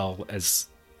as well, as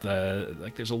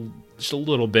there's just a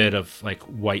little bit of like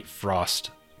white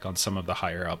frost on some of the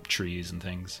higher up trees and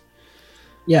things.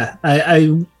 Yeah,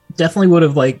 I definitely would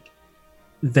have like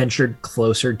ventured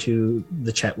closer to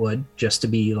the Chetwood just to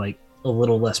be like a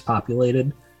little less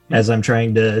populated as I'm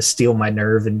trying to steel my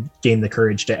nerve and gain the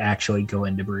courage to actually go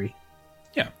into Bree.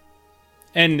 Yeah.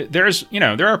 And there's,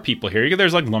 there are people here.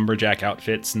 There's like lumberjack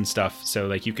outfits and stuff. So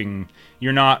like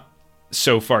you're not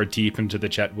so far deep into the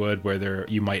Chetwood where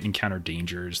you might encounter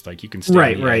dangers. Like you can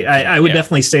stay. Right. I would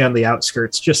definitely stay on the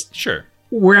outskirts. Just sure.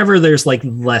 Wherever there's like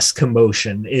less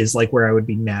commotion is like where I would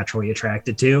be naturally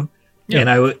attracted to. Yeah. And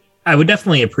I would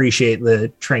definitely appreciate the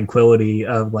tranquility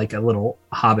of like a little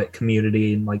hobbit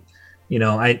community. And like,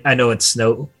 I know it's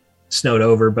snowed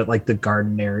over, but like the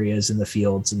garden areas and the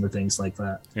fields and the things like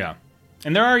that. Yeah.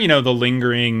 And there are, the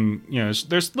lingering,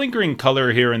 there's lingering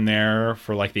color here and there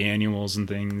for like the annuals and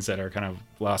things that are kind of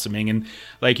blossoming. And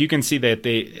like, you can see that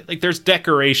there's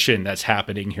decoration that's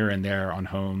happening here and there on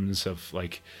homes of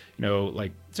like,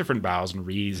 like different boughs and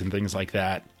wreaths and things like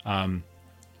that. And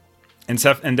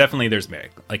definitely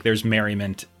there's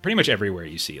merriment pretty much everywhere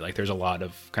you see. Like there's a lot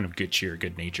of kind of good cheer,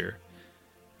 good nature.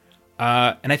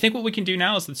 And I think what we can do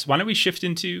now is why don't we shift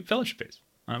into Fellowship phase?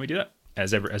 Why don't we do that?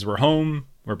 As we're home,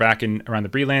 we're back around the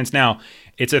Bree lands now.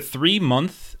 It's a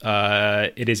 3-month.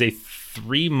 It is a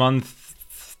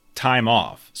 3-month time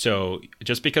off. So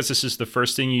just because this is the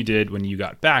first thing you did when you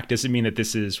got back doesn't mean that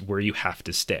this is where you have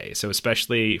to stay. So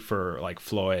especially for like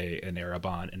Floy and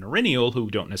Erebon and Eriniel, who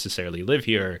don't necessarily live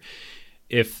here,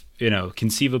 if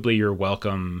conceivably you're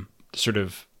welcome to sort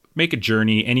of make a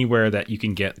journey anywhere that you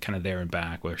can get kind of there and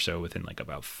back, or so within like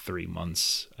about 3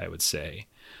 months, I would say.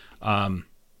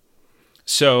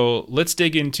 So let's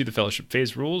dig into the Fellowship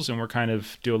phase rules, and we'll kind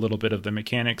of do a little bit of the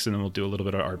mechanics, and then we'll do a little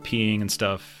bit of RPing and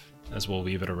stuff as we'll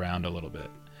weave it around a little bit.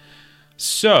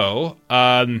 So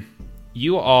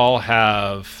you all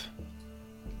have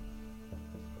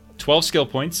 12 skill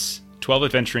points, 12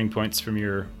 adventuring points from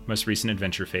your most recent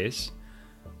adventure phase.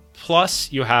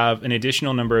 Plus, you have an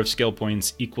additional number of skill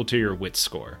points equal to your wit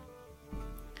score.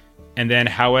 And then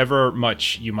however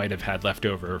much you might have had left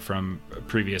over from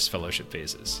previous Fellowship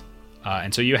phases.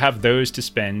 And so you have those to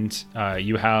spend.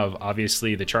 You have,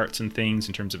 obviously, the charts and things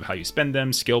in terms of how you spend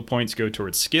them. Skill points go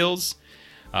towards skills.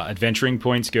 Adventuring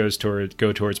points go towards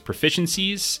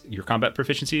proficiencies, your combat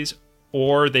proficiencies,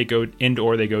 or they go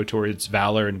towards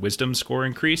valor and wisdom score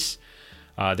increase.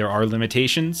 There are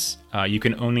limitations. You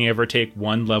can only ever take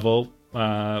one level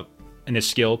in a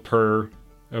skill per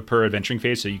adventuring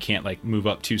phase, so you can't like move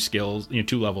up 2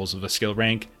 levels of a skill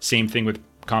rank. Same thing with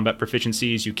combat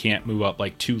proficiencies. You can't move up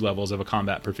like 2 levels of a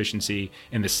combat proficiency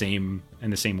in the same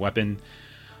weapon.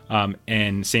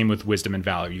 And same with wisdom and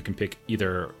valor. You can pick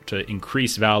either to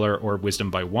increase valor or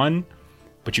wisdom by 1,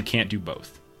 but you can't do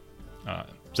both.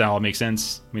 Does that all make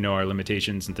sense? We know our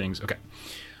limitations and things. Okay.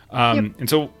 Yep. And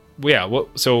so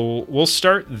so we'll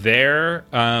start there.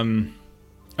 The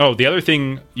other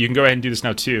thing, you can go ahead and do this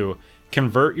now too.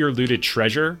 Convert your looted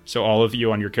treasure. So all of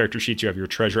you on your character sheets, you have your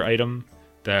treasure item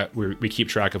that we keep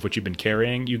track of what you've been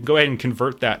carrying. You can go ahead and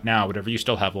convert that now, whatever you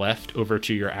still have left, over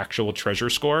to your actual treasure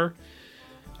score.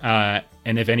 And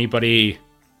if anybody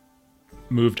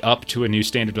moved up to a new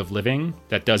standard of living,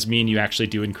 that does mean you actually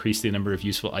do increase the number of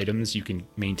useful items you can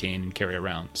maintain and carry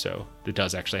around. So it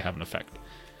does actually have an effect.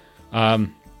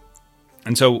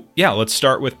 And so, let's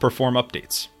start with perform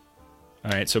updates.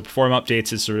 All right, so perform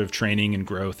updates is sort of training and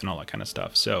growth and all that kind of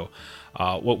stuff. So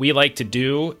what we like to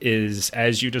do is,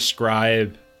 as you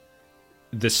describe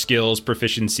the skills,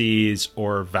 proficiencies,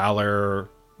 or valor,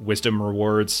 wisdom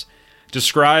rewards,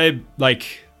 describe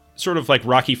sort of like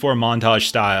Rocky IV montage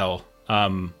style.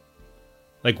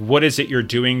 Like, what is it you're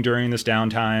doing during this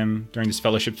downtime, during this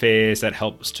Fellowship phase that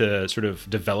helps to sort of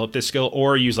develop this skill,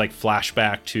 or use like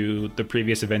flashback to the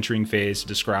previous adventuring phase to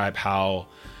describe how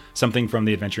something from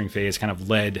the adventuring phase kind of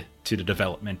led to the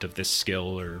development of this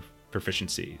skill or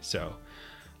proficiency. So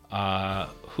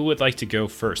who would like to go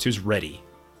first? Who's ready?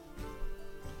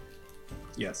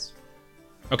 Yes.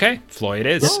 Okay, Floy it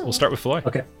is. We'll start with Floy.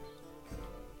 Okay.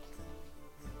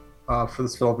 For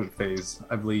this development phase,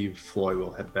 I believe Floy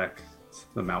will head back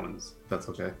to the mountains, if that's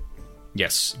okay.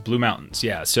 Yes, Blue Mountains.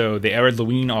 Yeah, so the Arid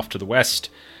Luin off to the west.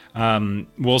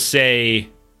 We'll say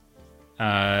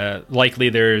likely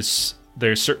there's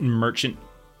certain merchant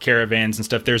caravans and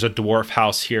stuff. There's a dwarf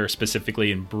house here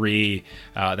specifically in Bree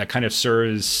that kind of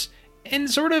serves in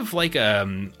sort of like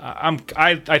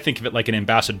I think of it like an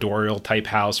ambassadorial type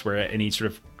house where any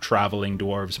sort of traveling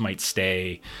dwarves might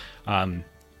stay, and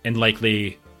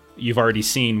likely you've already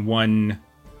seen one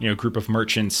group of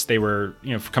merchants. They were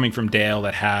coming from Dale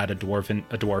that had a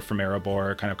dwarf from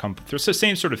Erebor kind of come through. So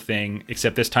same sort of thing,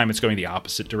 except this time it's going the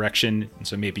opposite direction, and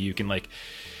so maybe you can like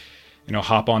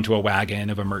hop onto a wagon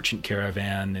of a merchant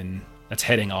caravan and that's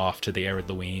heading off to the Ered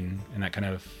Luin, and that kind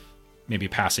of maybe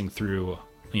passing through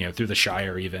through the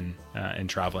Shire even, and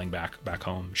traveling back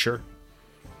home. Sure.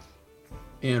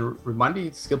 And remind me,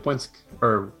 skill points,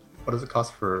 or what does it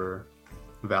cost for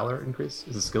Valor increase?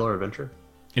 Is it skill or adventure?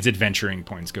 It's adventuring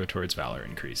points go towards Valor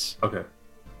increase. Okay.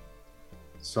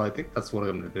 So I think that's what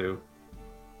I'm going to do.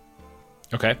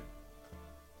 Okay.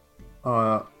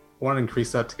 I want to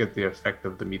increase that to get the effect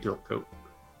of the mithril coat.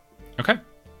 Okay.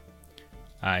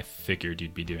 I figured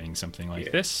you'd be doing something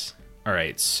like this. All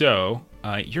right, so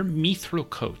your mithril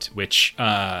coat, which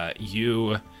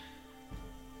you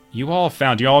all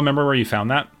found. Do you all remember where you found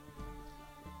that?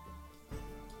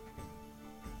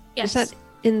 Yes. Is that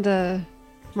in the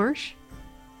marsh?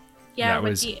 Yeah, that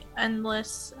with was... the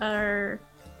endless, or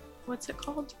what's it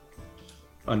called?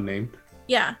 Unnamed?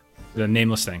 Yeah. The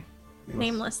nameless thing.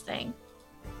 Nameless thing.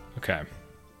 Okay.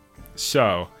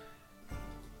 So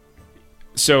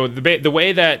the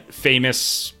way that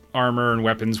famous armor and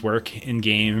weapons work in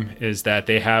game is that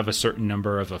they have a certain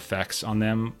number of effects on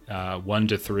them. 1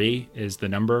 to 3 is the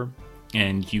number,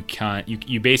 and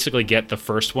you basically get the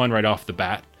first one right off the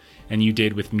bat, and you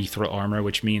did with mithril armor,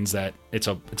 which means that it's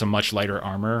a much lighter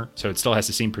armor, so it still has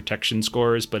the same protection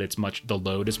scores, but the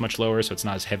load is much lower, so it's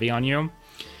not as heavy on you.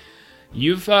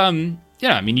 You've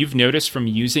you've noticed from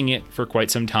using it for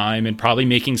quite some time and probably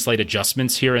making slight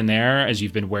adjustments here and there as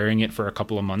you've been wearing it for a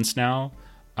couple of months now.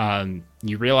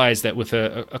 You realize that with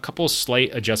a couple slight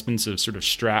adjustments of sort of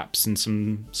straps and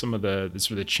some of the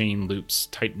sort of the chain loops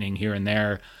tightening here and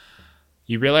there,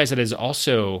 you realize that it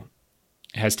also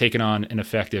has taken on an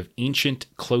effect of ancient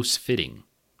close fitting,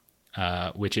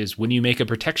 which is when you make a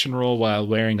protection roll while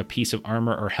wearing a piece of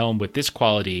armor or helm with this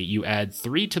quality, you add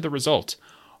 3 to the result,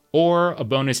 or a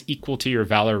bonus equal to your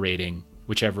valor rating,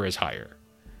 whichever is higher.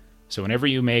 So whenever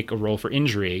you make a roll for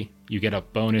injury, you get a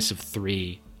bonus of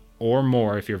 3 or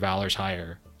more if your valor's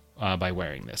higher by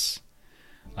wearing this.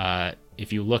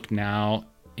 If you look now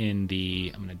in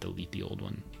the... I'm going to delete the old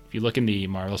one. If you look in the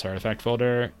Marvelous Artifact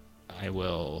folder, I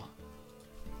will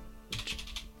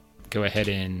go ahead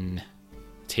and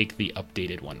take the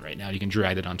updated one right now. You can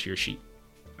drag it onto your sheet.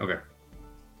 Okay.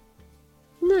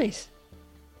 Nice.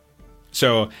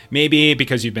 So maybe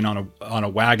because you've been on a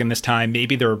wagon this time,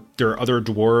 maybe there are other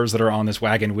dwarves that are on this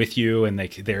wagon with you, and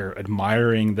they're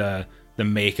admiring the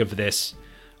make of this.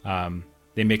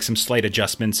 They make some slight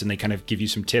adjustments, and they kind of give you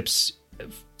some tips.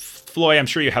 Floy, I'm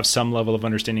sure you have some level of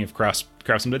understanding of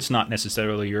craftsmanship, but it's not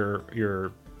necessarily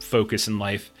your focus in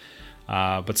life.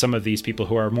 But some of these people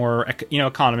who are more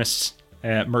economists,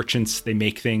 merchants, they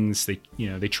make things,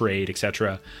 they trade,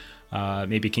 etc.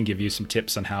 Maybe can give you some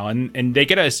tips on how, and you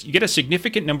get a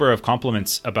significant number of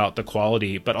compliments about the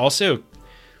quality, but also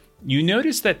you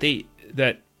notice that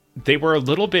they were a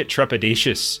little bit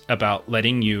trepidatious about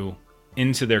letting you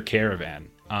into their caravan,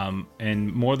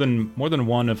 and more than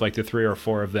one of like the 3 or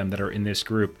 4 of them that are in this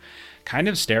group kind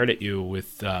of stared at you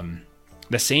with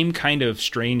the same kind of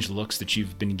strange looks that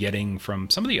you've been getting from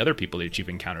some of the other people that you've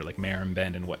encountered, like Mare and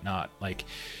Ben and whatnot.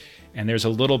 And there's a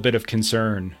little bit of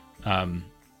concern.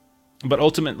 But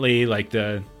ultimately, like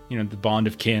the bond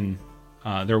of kin,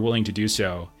 they're willing to do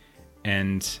so,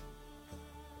 and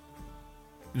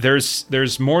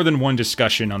there's more than one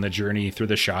discussion on the journey through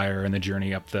the Shire and the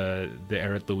journey up the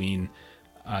Ered Luin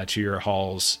to your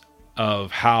halls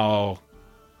of how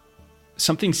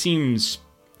something seems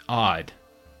odd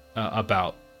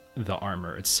about the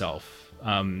armor itself.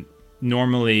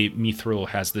 Normally, mithril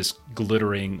has this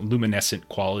glittering, luminescent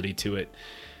quality to it.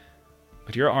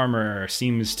 But your armor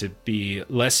seems to be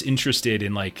less interested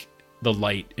in like the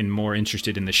light and more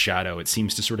interested in the shadow. It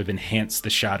seems to sort of enhance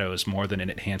the shadows more than it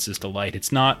enhances the light.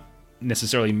 It's not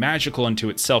necessarily magical unto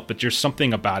itself, but there's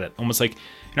something about it. Almost like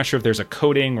you're not sure if there's a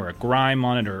coating or a grime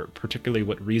on it or particularly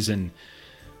what reason.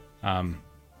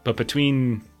 But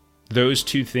between those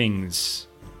two things,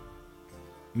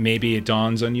 maybe it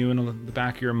dawns on you in the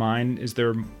back of your mind. Is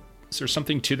there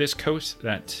something to this coat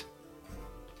that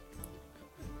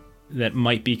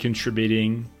might be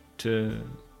contributing to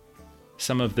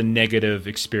some of the negative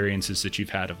experiences that you've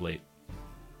had of late?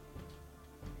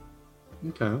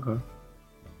 Okay. All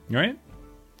right.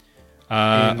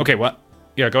 Okay, what?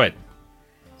 Yeah, go ahead.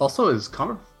 Also, is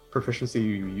combat proficiency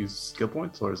you use skill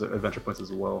points, or is it adventure points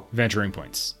as well? Venturing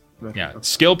points. Yeah,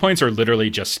 skill points are literally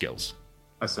just skills.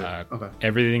 I see. Okay.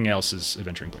 Everything else is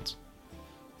adventuring points.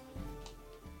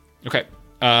 Okay.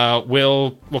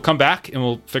 We'll come back and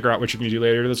we'll figure out what you're going to do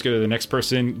later. Let's go to the next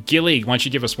person. Gilly, why don't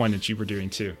you give us one that you were doing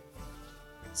too?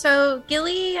 So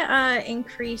Gilly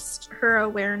increased her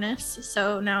awareness.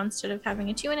 So now instead of having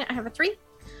a 2 in it, I have a 3.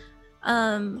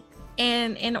 And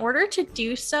in order to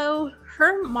do so,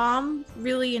 her mom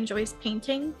really enjoys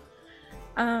painting.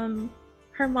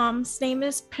 Her mom's name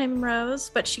is Primrose,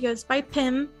 but she goes by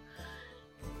Pim.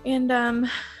 And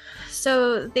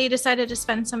so they decided to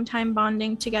spend some time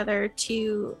bonding together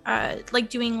to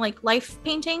doing life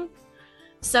painting.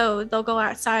 So they'll go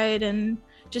outside and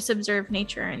just observe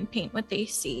nature and paint what they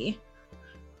see.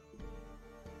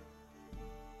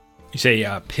 You say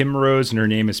Primrose and her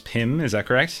name is Pim, is that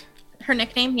correct? Her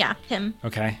nickname, yeah, Pim.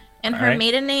 Okay. And her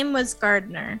maiden name was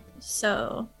Gardner.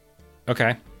 So.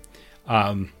 Okay.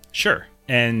 Sure.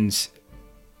 And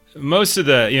most of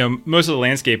the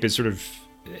landscape is sort of,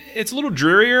 it's a little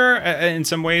drearier in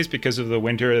some ways because of the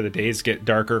winter. The days get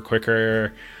darker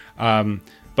quicker.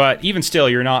 But even still,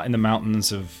 you're not in the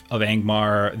mountains of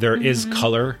Angmar. There is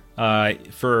color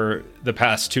for the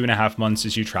past 2.5 months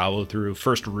as you travel through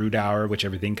first Root Hour, which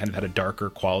everything kind of had a darker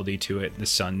quality to it. The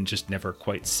sun just never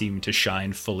quite seemed to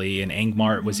shine fully. And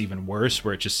Angmar, it was even worse,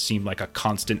 where it just seemed like a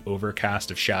constant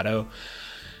overcast of shadow.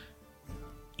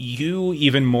 You,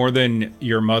 even more than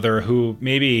your mother, who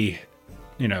maybe,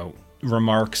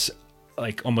 remarks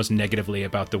like almost negatively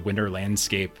about the winter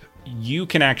landscape, you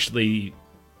can actually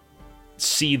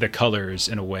see the colors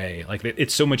in a way. Like,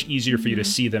 it's so much easier for you to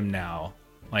see them now,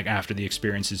 like after the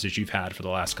experiences that you've had for the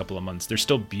last couple of months. There's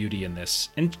still beauty in this,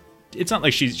 and it's not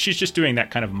like she's just doing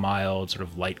that kind of mild sort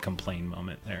of light complain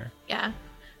moment there. Yeah,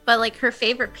 but like her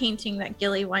favorite painting that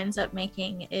Gilly winds up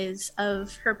making is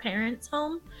of her parents'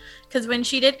 home, because when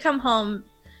she did come home,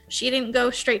 she didn't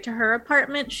go straight to her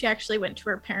apartment. She actually went to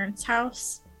her parents'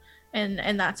 house,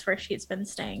 and that's where she's been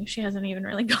staying. She hasn't even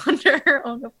really gone to her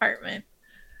own apartment.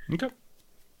 Okay.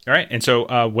 All right. And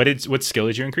so what skill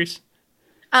did you increase?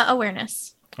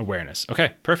 Awareness. Awareness.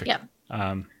 Okay, perfect.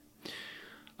 Yeah.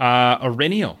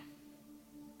 Aurenial,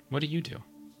 what do you do?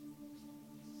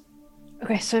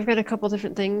 Okay, so I've got a couple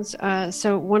different things.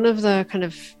 So one of the kind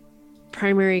of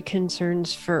primary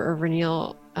concerns for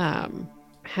Aurenial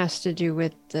has to do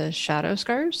with the shadow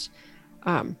scars.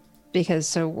 Because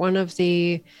so one of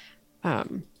the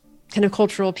kind of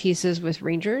cultural pieces with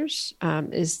rangers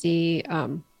is the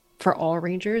for all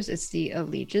rangers, it's the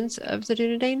allegiance of the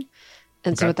Dunedain.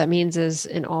 And so what that means is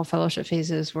in all fellowship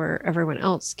phases where everyone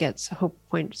else gets hope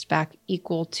points back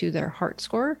equal to their heart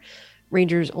score,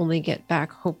 rangers only get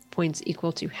back hope points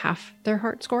equal to half their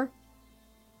heart score.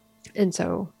 And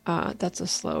so that's a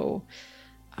slow...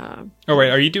 wait,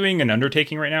 are you doing an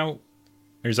undertaking right now?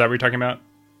 Or is that what you're talking about?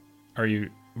 Are you...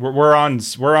 We're on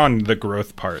the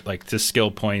growth part, like the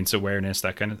skill points, awareness,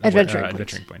 that kind of...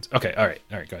 Adventuring points. Okay, all right,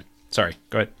 go ahead. Sorry,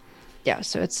 go ahead. Yeah,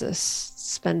 so it's a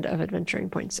spend of adventuring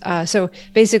points. So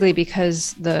basically,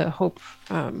 because the hope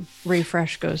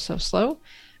refresh goes so slow,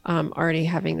 already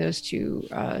having those 2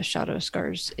 shadow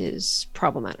scars is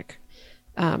problematic.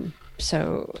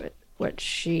 So what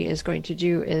she is going to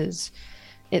do is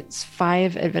it's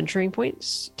 5 adventuring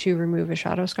points to remove a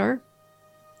shadow scar.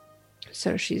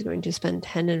 So she's going to spend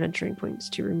 10 adventuring points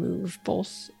to remove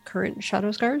both current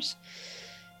shadow scars.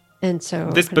 And so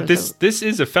this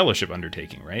is a fellowship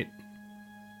undertaking, right?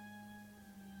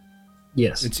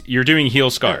 Yes. You're doing heal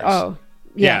scars.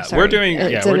 Yeah, we're doing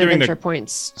adventure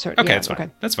points. Okay, that's fine.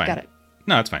 Okay. That's fine. Got it.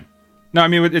 No, that's fine. No, I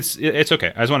mean it's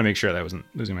okay. I just want to make sure that I wasn't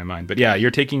losing my mind. But yeah, you're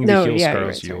taking the heal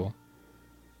scars, Yule.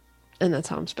 And that's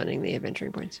how I'm spending the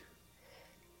adventuring points.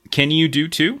 Can you do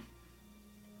 2?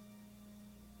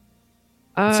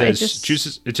 It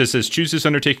just says choose this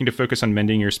undertaking to focus on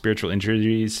mending your spiritual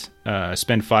injuries.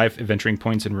 Spend 5 adventuring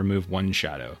points and remove 1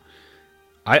 shadow.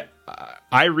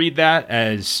 I read that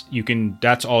as you can.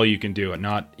 That's all you can do, and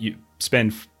not you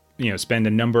spend a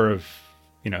number of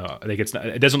Like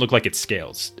it doesn't look like it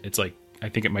scales. It's like I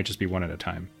think it might just be 1 at a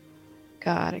time.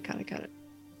 Got it.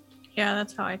 Yeah,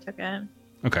 that's how I took it.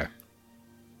 Okay.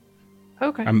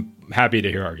 I'm happy to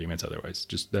hear arguments otherwise.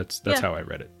 Just that's how I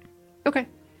read it. Okay.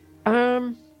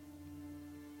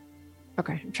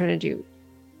 Okay, I'm trying to do...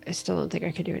 I still don't think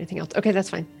I could do anything else. Okay, that's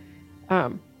fine.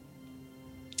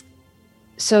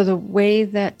 So the way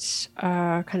that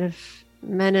kind of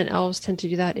men and elves tend to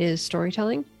do that is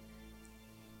storytelling.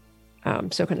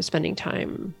 So kind of spending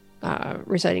time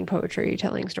reciting poetry,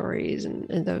 telling stories,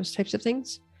 and those types of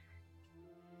things.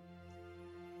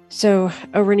 So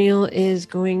Aurenial is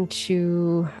going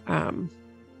to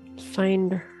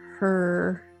find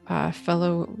her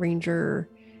fellow ranger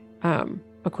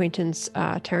acquaintance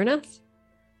Taraneth.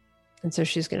 And so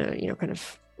she's going to, kind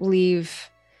of leave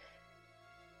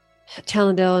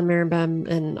Talendale and Maribem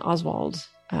and Oswald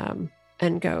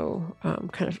and go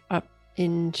kind of up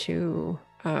into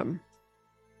kind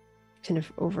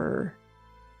of over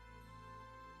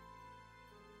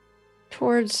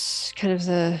towards kind of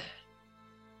the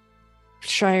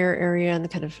Shire area and the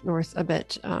kind of north a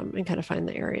bit and kind of find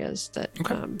the areas that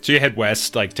so you head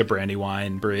west like to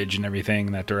Brandywine Bridge and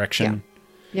everything that direction.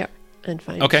 Yep. And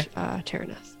find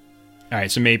Taraneth. All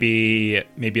right, so maybe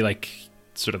like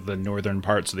sort of the northern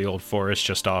parts of the Old Forest,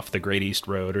 just off the Great East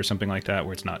Road or something like that,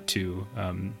 where it's not too.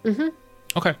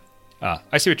 Okay,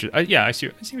 I see what you're. I see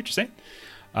what you're saying.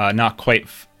 Not quite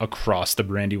across the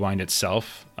Brandywine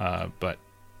itself, but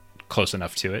close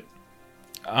enough to it.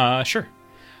 Sure.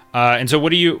 And so, what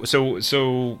do you?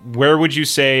 So where would you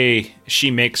say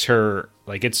she makes her?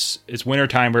 Like it's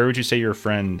wintertime. Where would you say your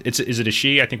friend? Is it a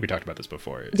she? I think we talked about this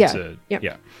before. Yeah.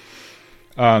 Yeah.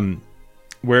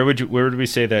 Where would we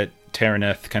say that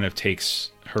Taraneth kind of takes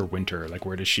her winter? Like,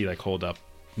 where does she like hold up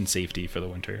in safety for the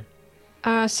winter?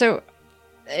 So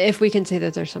if we can say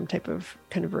that there's some type of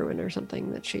kind of ruin or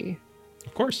something that she...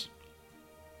 Of course.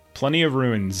 Plenty of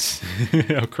ruins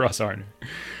across Arnor.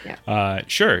 Yeah.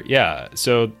 Sure, yeah.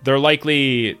 So they're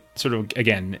likely sort of,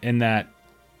 again, in that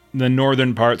the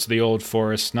northern parts of the Old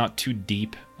Forest, not too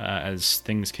deep, as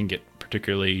things can get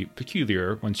particularly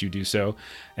peculiar once you do so,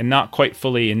 and not quite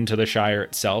fully into the Shire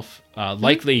itself.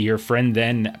 Likely your friend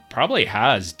then probably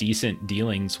has decent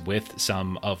dealings with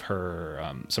some of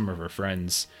her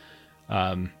friends.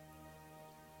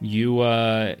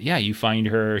 You find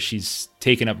her. She's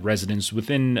taken up residence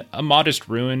within a modest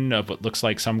ruin of what looks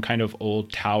like some kind of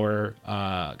old tower,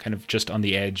 kind of just on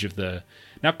the edge of the,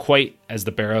 not quite as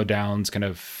the Barrow Downs kind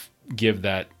of give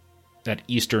that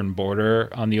eastern border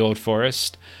on the Old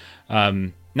Forest.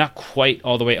 Not quite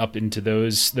all the way up into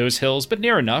those hills, but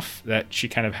near enough that she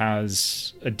kind of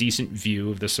has a decent view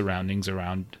of the surroundings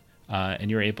around,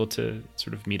 and you're able to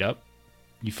sort of meet up.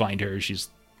 You find her. She's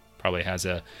probably has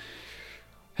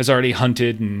already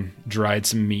hunted and dried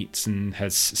some meats and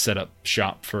has set up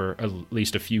shop for at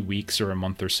least a few weeks or a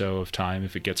month or so of time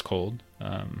if it gets cold.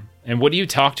 And what do you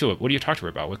talk to her? What do you talk to her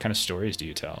about? What kind of stories do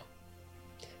you tell?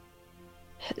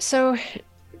 So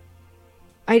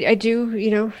I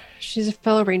do, she's a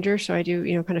fellow ranger, so I do,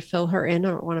 kind of fill her in.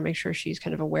 I want to make sure she's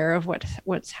kind of aware of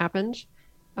what's happened,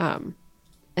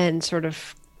 and sort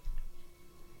of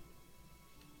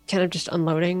kind of just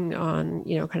unloading on,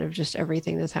 kind of just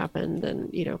everything that's happened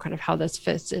and, kind of how this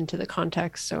fits into the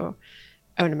context. So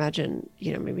I would imagine,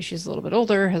 maybe she's a little bit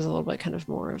older, has a little bit kind of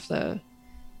more of the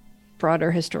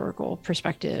broader historical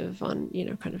perspective on,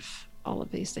 kind of all of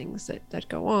these things that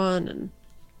go on. And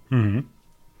mm-hmm.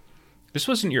 This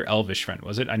wasn't your elvish friend,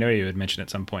 was it? I know you had mentioned at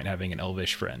some point having an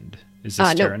elvish friend. Is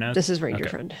this Taraneth? No, this is ranger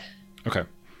friend. Okay.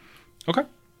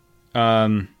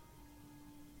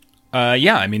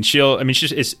 Yeah, I mean,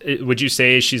 would you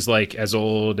say she's like as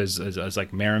old as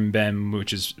like Maribem,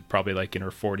 which is probably like in her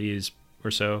 40s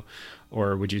or so?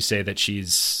 Or would you say that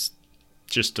she's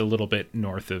just a little bit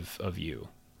north of you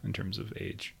in terms of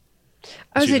age?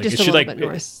 I would say just a little bit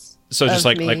north. So just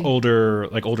like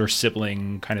older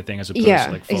sibling kind of thing as opposed to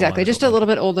like exactly. Just a little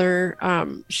bit older.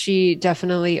 She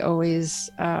definitely always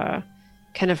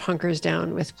kind of hunkers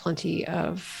down with plenty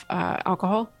of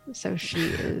alcohol. So she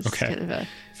is kind of a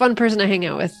fun person to hang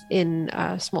out with in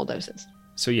small doses.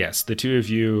 So yes, the two of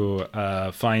you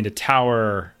find a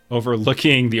tower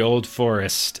overlooking the Old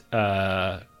Forest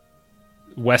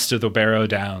west of the Barrow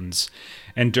Downs.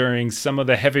 And during some of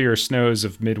the heavier snows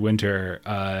of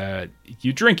midwinter,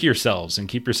 you drink yourselves and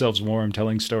keep yourselves warm,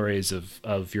 telling stories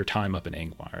of your time up in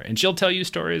Angmar. And she'll tell you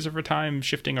stories of her time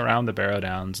shifting around the Barrow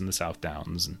Downs and the South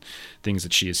Downs and things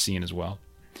that she has seen as well.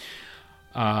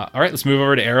 All right, let's move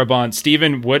over to Erebon.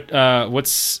 Stephen,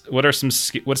 what's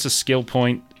a skill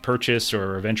point purchase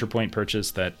or a venture point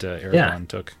purchase that Erebon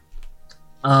took?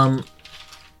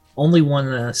 Only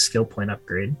one skill point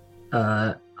upgrade.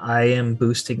 I am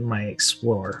boosting my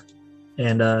Explore.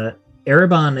 And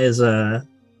Erebon is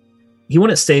he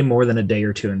wouldn't stay more than a day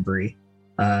or two in Bree.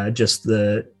 Just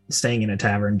the staying in a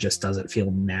tavern just doesn't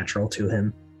feel natural to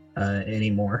him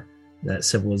anymore, that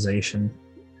civilization.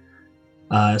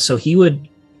 So he would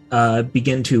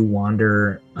begin to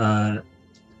wander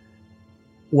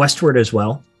westward as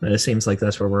well. It seems like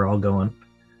that's where we're all going.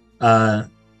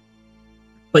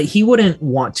 But he wouldn't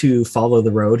want to follow the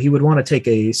road. He would want to take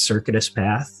a circuitous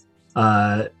path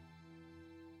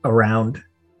around.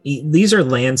 These are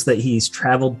lands that he's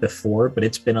traveled before, but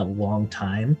it's been a long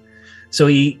time. So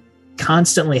he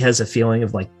constantly has a feeling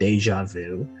of like deja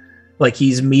vu. like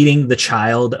he's meeting the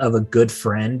child of a good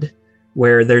friend,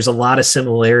 where there's a lot of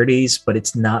similarities, but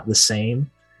it's not the same.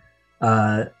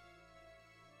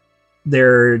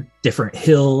 There are different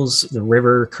hills. The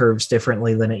river curves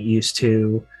differently than it used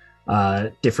to.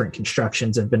 Different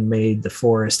constructions have been made. The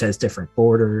forest has different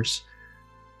borders,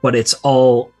 but it's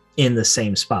all in the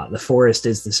same spot. The forest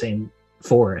is the same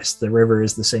forest. The river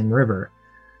is the same river.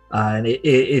 And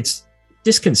it's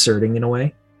disconcerting in a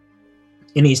way.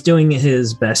 And he's doing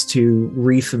his best to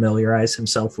refamiliarize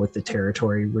himself with the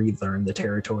territory, relearn the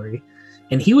territory.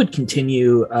 And he would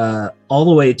continue all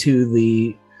the way to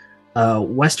the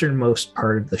westernmost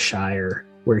part of the Shire,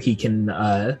 where he can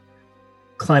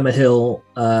climb a hill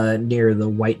near the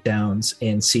White Downs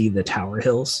and see the Tower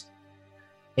Hills.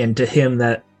 And to him,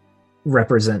 that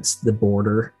represents the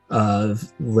border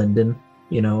of Linden,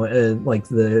 like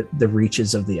the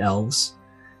reaches of the elves.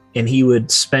 And he would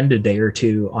spend a day or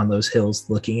two on those hills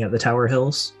looking at the Tower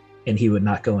Hills, and he would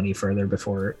not go any further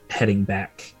before heading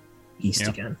back east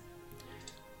again.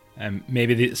 And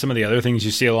maybe some of the other things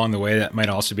you see along the way that might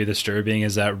also be disturbing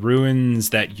is that ruins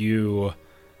that you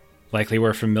likely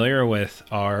were familiar with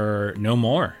are no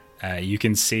more. You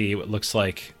can see what looks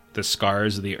like the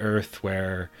scars of the earth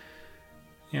where,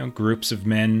 groups of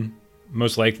men,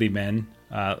 most likely men,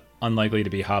 unlikely to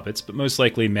be hobbits, but most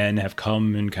likely men, have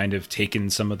come and kind of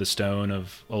taken some of the stone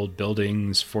of old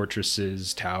buildings,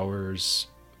 fortresses, towers,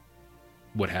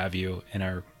 what have you, and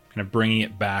are kind of bringing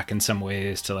it back in some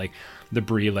ways to like the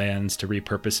Bree lands to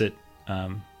repurpose it,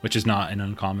 which is not an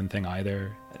uncommon thing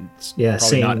either. It's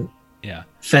seeing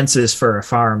fences for a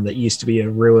farm that used to be a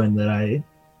ruin that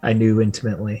I knew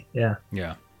intimately. Yeah.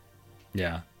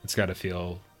 It's got to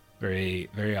feel very,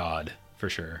 very odd for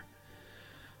sure.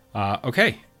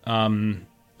 Okay.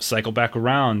 Cycle back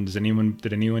around.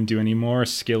 Did anyone do any more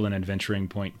skill and adventuring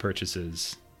point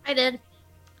purchases? I did.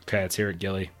 Okay, let's hear it,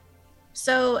 Gilly.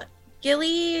 So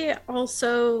Gilly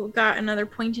also got another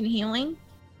point in healing.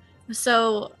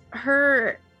 So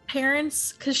her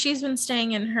parents, because she's been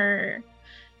staying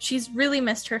she's really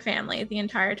missed her family the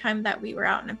entire time that we were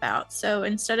out and about. So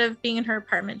instead of being in her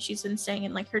apartment, she's been staying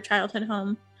in like her childhood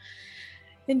home.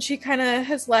 And she kind of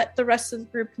has let the rest of the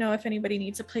group know if anybody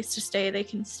needs a place to stay, they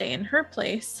can stay in her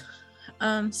place.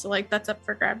 So like that's up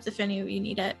for grabs if any of you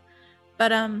need it.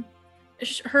 But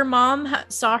her mom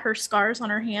saw her scars on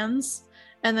her hands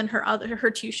and then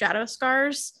her two shadow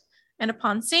scars. And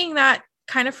upon seeing that,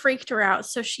 kind of freaked her out.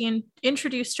 So she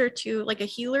introduced her to like a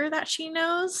healer that she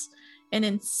knows and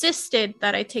insisted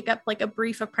that I take up like a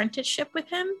brief apprenticeship with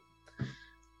him.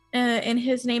 And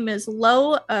his name is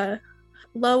Low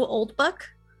Oldbuck.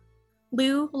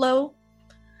 Low.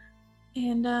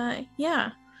 And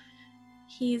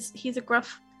he's a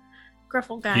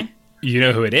gruffle guy. You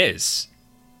know who it is?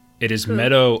 It is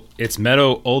Meadow. It's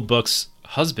Meadow Oldbuck's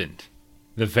husband,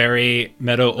 the very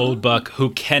Meadow Oldbuck who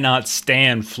cannot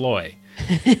stand Floy.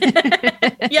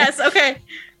 Yes, okay.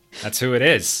 That's who it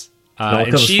is. It all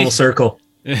comes full circle.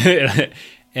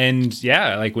 And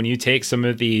yeah, like when you take some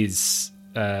of these,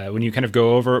 when you kind of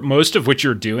go over, most of what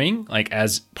you're doing, like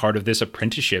as part of this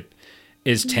apprenticeship,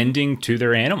 is tending to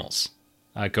their animals,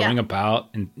 going about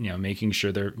and making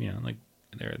sure they're like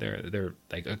they're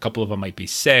like a couple of them might be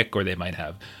sick or they might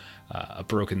have a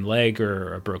broken leg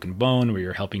or a broken bone where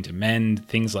you're helping to mend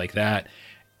things like that.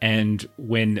 And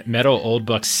when Meadow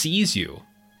Oldbuck sees you,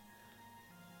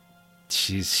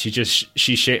 she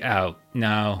shakes out.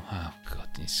 No, oh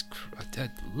goodness,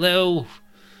 Lo,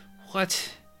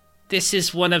 what? This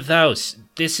is one of those.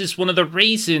 This is one of the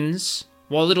reasons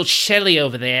why little Shelley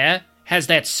over there has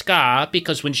that scar,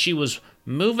 because when she was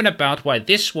moving about while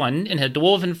this one and her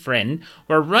dwarven friend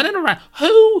were running around.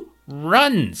 Who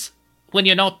runs when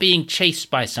you're not being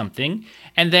chased by something?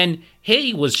 And then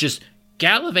he was just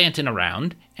gallivanting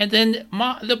around, and then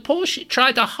the poor shit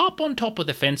tried to hop on top of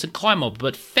the fence and climb up,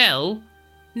 but fell,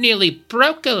 nearly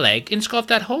broke a leg, and got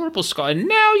that horrible scar, and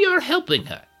now you're helping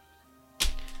her.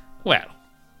 Well,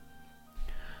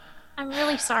 I'm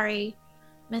really sorry,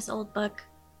 Miss Oldbuck.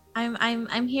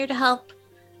 I'm here to help,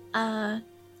 and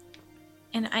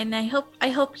I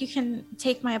hope you can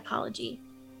take my apology.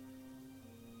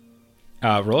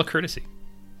 Roll a courtesy.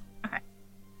 Okay.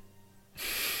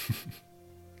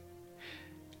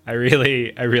 I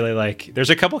really like. There's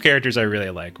a couple characters I really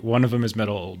like. One of them is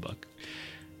Metal Oldbuck.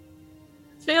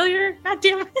 Failure. God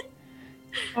damn it.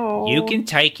 Oh. You can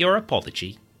take your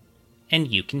apology, and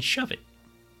you can shove it.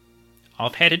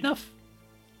 I've had enough.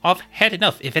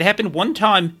 If it happened one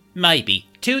time, maybe.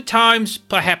 2 times,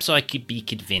 perhaps I could be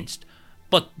convinced.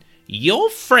 But your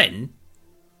friend,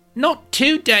 not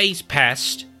 2 days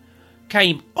past,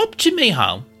 came up to me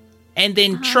home and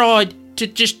then tried to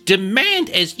just demand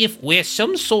as if we're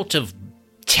some sort of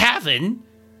tavern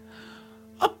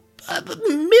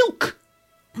milk.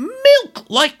 Milk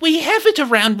like we have it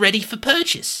around ready for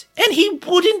purchase. And he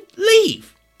wouldn't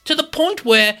leave. To the point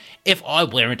where if I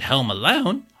weren't home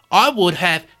alone, I would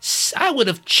have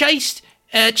chased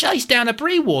down a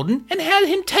Bree Warden and had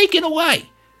him taken away.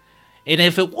 And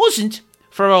if it wasn't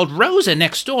for old Rosa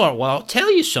next door, well, I'll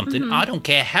tell you something. I don't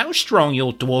care how strong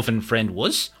your dwarven friend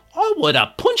was. I would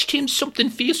have punched him something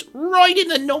fierce right in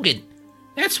the noggin.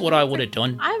 That's what I would have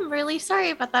done. I'm really sorry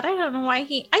about that. I don't know why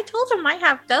I told him I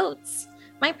have goats.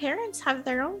 My parents have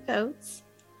their own goats.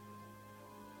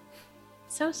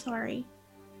 So sorry.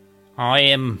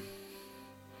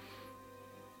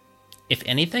 If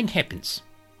anything happens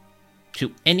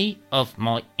to any of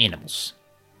my animals,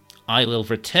 I will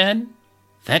return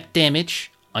that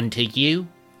damage unto you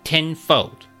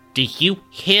tenfold. Do you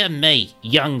hear me,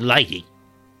 young lady?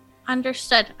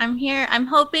 Understood. I'm here. I'm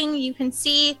hoping you can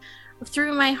see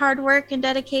through my hard work and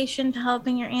dedication to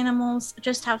helping your animals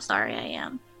just how sorry I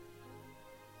am.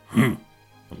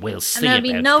 We'll see and there'll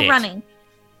be no that. running.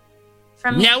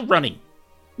 From me. No running.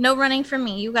 No running from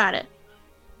me. You got it.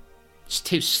 It's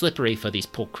too slippery for these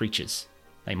poor creatures.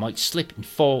 They might slip and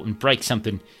fall and break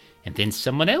something, and then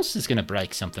someone else is going to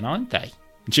break something, aren't they?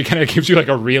 And she kind of gives you like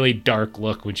a really dark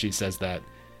look when she says that.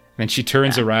 And then she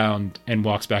turns around and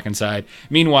walks back inside.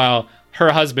 Meanwhile,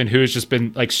 her husband, who has just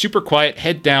been like super quiet,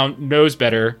 head down, knows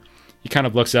better, he kind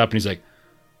of looks up and he's like,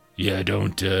 "Yeah,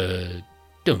 don't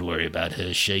worry about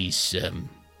her. She's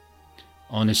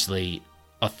honestly,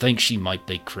 I think she might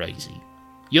be crazy.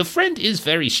 Your friend is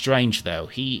very strange, though.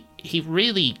 He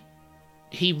really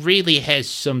has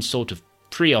some sort of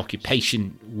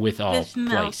preoccupation with our With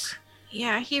milk. place.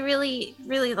 Yeah, he really,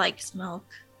 really likes milk.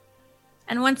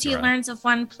 And once he Right. learns of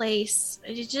one place,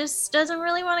 he just doesn't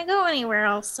really want to go anywhere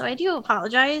else. So I do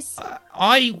apologize.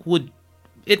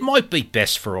 It might be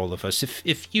best for all of us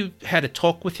if you had a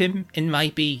talk with him and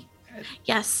maybe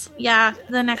Yes, yeah.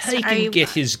 The next he time can get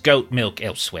his goat milk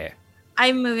elsewhere.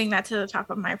 I'm moving that to the top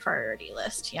of my priority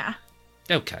list. Yeah.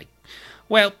 Okay.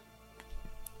 Well,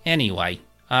 anyway,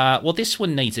 well, this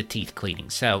one needs a teeth cleaning,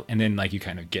 so... and then like you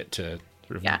kind of get to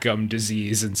sort of Yeah. gum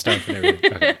disease and stuff and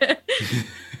everything. Okay.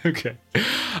 Okay.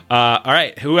 All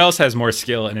right. Who else has more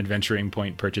skill in adventuring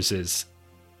point purchases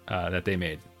that they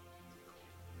made?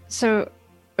 So,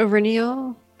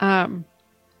 Aurenial,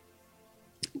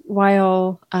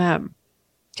 while kind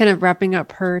of wrapping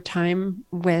up her time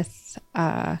with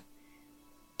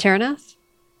Terranath,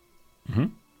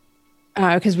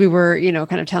 because we were,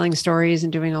 kind of telling stories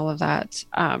and doing all of that.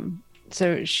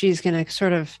 So she's going to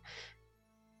sort of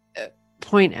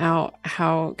point out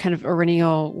how kind of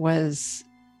Aurenial was,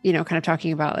 kind of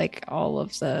talking about like all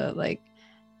of the like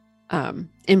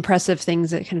impressive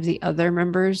things that kind of the other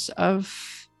members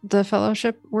of the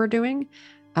fellowship were doing.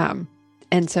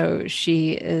 And so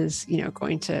she is,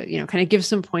 going to, kind of give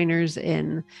some pointers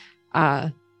in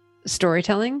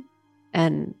storytelling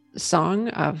and song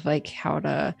of like how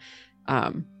to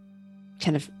kind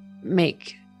of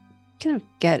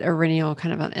get Aurenial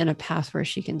kind of in a path where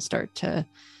she can start to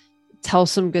tell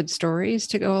some good stories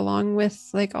to go along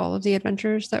with like all of the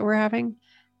adventures that we're having.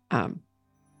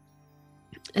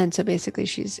 And so basically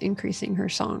she's increasing her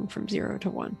song from 0 to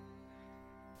 1.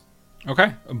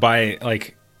 Okay.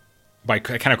 By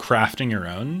kind of crafting your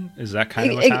own? Is that kind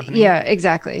of what's happening? Yeah,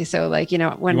 exactly. So like,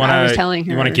 when I was telling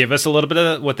her... You want to give us a little bit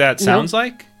of what that sounds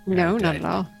like? No, not at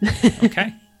all.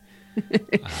 Okay.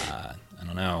 I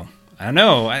don't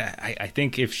know. I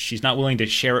think if she's not willing to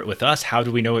share it with us, how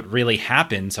do we know it really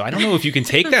happened? So I don't know if you can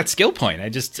take that skill point. I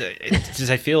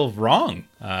feel wrong.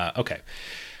 Okay.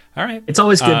 All right. It's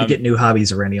always good to get new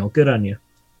hobbies, Aurenial. Good on you.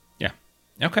 Yeah.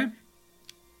 Okay.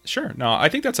 Sure. No, I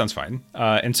think that sounds fine.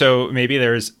 And so maybe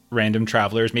there's random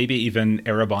travelers, maybe even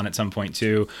Erebon at some point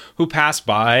too, who pass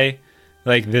by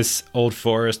like this old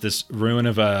forest, this ruin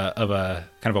of a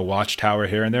kind of a watchtower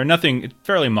here and there. Nothing,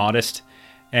 fairly modest.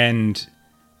 And,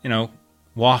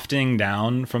 wafting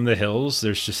down from the hills,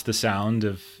 there's just the sound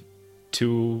of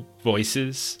two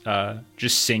voices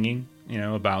just singing,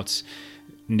 about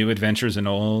new adventures and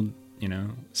old,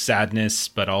 sadness,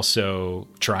 but also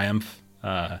triumph.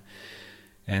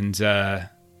 And a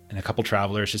couple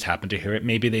travelers just happen to hear it.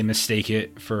 Maybe they mistake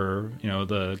it for,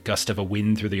 the gust of a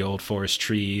wind through the old forest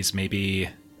trees. Maybe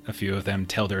a few of them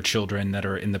tell their children that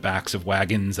are in the backs of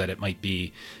wagons that it might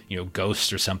be,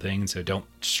 ghosts or something. So don't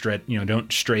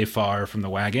stray far from the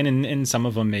wagon. And some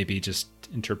of them maybe just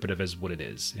interpretive as what it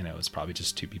is. It's probably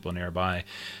just two people nearby.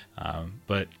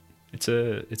 But it's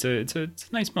a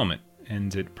nice moment,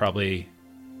 and it probably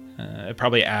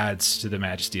adds to the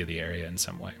majesty of the area in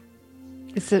some way.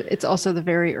 It's also the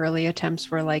very early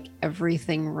attempts where like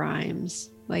everything rhymes,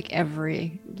 like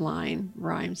every line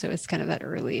rhymes. So it's kind of that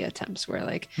early attempts where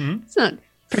like it's not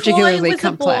particularly Floy was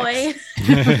complex.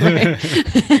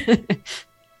 a boy.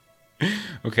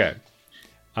 Okay.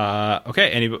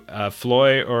 Okay. Any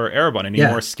Floy or Erebon? Any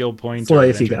more skill points? Floy,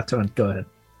 if you got to one, go ahead.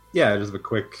 Yeah, just a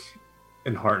quick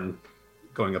Enhearten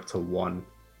going up to 1.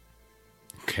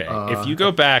 Okay. If you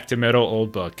go back to Middle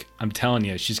Old Book, I'm telling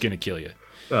you, she's gonna kill you.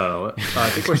 Oh, I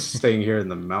think we're staying here in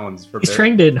the mountains for a He's bit.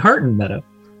 trained in Hearten Meadow.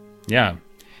 Yeah.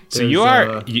 So There's, you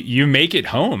are you make it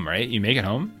home, right? You make it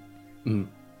home. Mhm.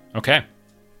 Okay.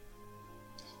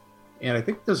 And I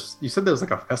think you said there was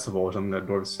like a festival or something that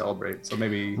dwarves celebrate. So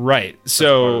maybe Right. that's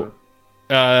So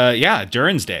part of yeah,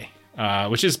 Durin's Day,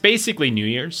 which is basically New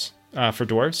Year's for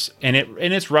dwarves, and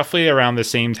it's roughly around the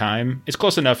same time. It's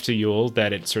close enough to Yule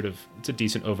that it's a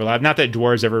decent overlap. Not that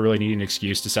dwarves ever really need an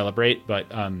excuse to celebrate, but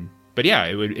yeah,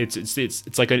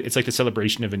 it's like the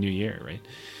celebration of a new year, right?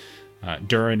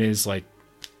 Durin is like,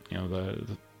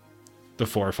 the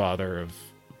forefather of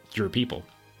your people.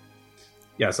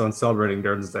 Yeah, so in celebrating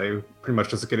Durin's Day, pretty much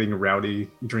just getting rowdy,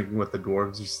 drinking with the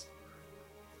dwarves, just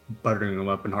buttering them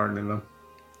up and hardening them.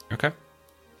 Okay.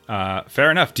 Fair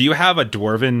enough. Do you have a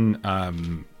dwarven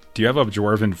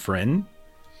friend?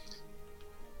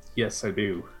 Yes, I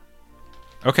do.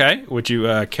 Okay. Would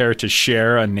you care to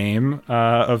share a name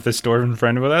of this dwarven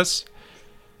friend with us?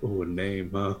 Oh, a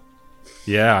name, huh?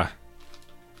 Yeah.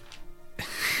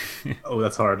 Oh,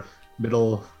 that's hard.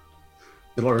 Middle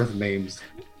Earth names.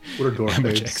 What are dwarf How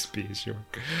much names? XP, sure.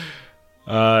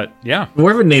 Yeah.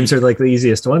 Dwarven names are like the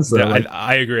easiest ones, though. Yeah, like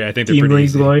I agree. I think they're pretty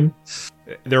easy. Gloin.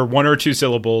 They're 1 or 2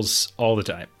 syllables all the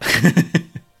time.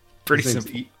 Pretty His name's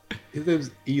simple. His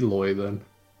name's Eloy, then.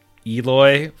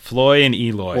 Eloy, Floy, and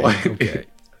Eloy. Floy. Okay.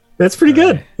 That's pretty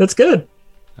good. That's good.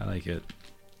 I like it.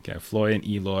 Okay, Floy and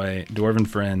Eloy, dwarven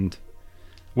friend.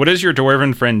 What does your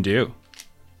dwarven friend do?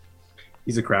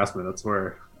 He's a craftsman. That's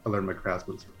where I learned my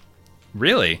craftsmanship.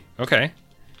 Really? Okay.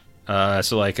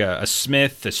 So like a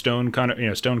smith, a stone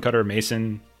cutter,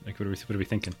 mason. Like what are we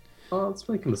thinking? Oh, let's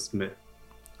make him a smith.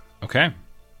 Okay.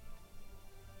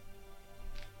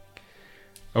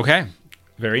 Okay.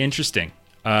 Very interesting.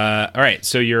 All right.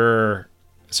 So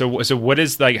what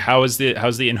is like? how's the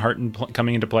Enhearten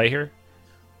coming into play here?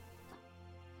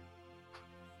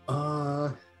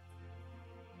 Let's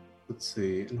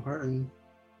see. Enhearten.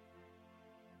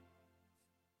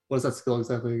 What is that skill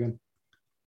exactly again?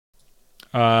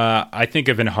 I think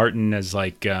of Enhearten as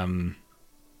like the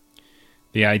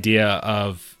idea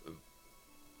of.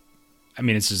 I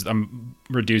mean, I'm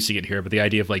reducing it here, but the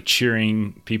idea of like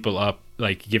cheering people up,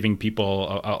 like giving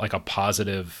people like a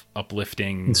positive,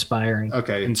 uplifting, Inspiring.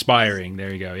 Okay. inspiring.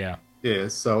 There you go. Yeah. Yeah,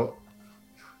 so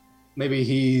maybe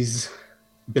he's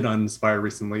been uninspired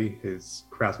recently. His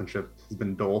craftsmanship has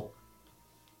been dull.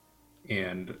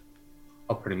 And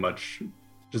I'll pretty much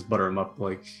just butter him up,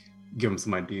 like give him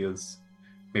some ideas.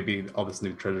 Maybe all this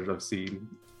new treasures I've seen,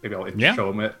 maybe I'll show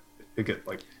him it. He'll get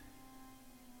like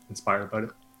inspired about it.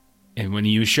 And when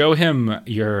you show him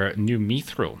your new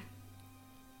mithril,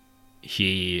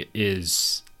 he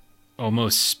is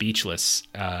almost speechless.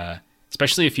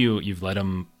 Especially if you've let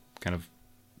him kind of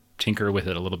tinker with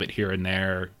it a little bit here and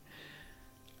there,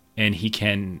 and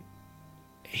he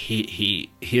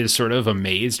is sort of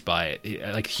amazed by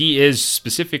it. Like he is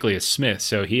specifically a smith,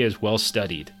 so he is well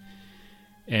studied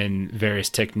in various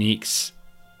techniques,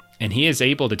 and he is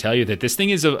able to tell you that this thing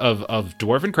is of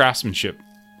dwarven craftsmanship,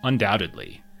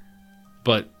 undoubtedly,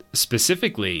 but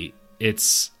specifically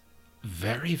it's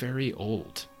very, very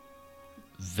old.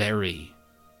 Very,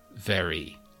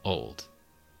 very old.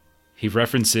 He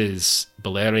references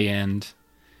Beleriand.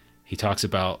 He talks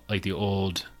about like the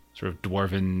old sort of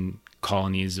dwarven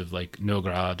colonies of like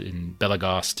Nograd and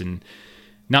Belagost, and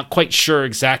not quite sure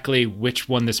exactly which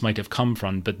one this might have come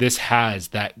from, but this has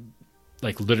that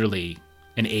like literally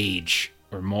an age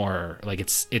or more. Like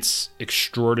it's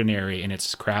extraordinary in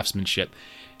its craftsmanship.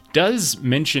 Does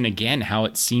mention again how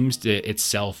it seems to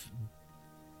itself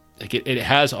like it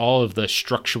has all of the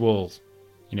structural,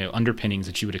 underpinnings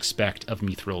that you would expect of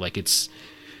mithril. Like it's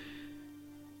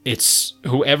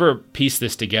whoever pieced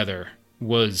this together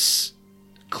was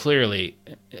clearly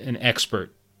an expert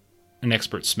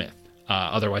smith.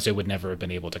 Otherwise, I would never have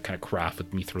been able to kind of craft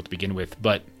with mithril to begin with.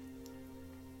 But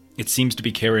it seems to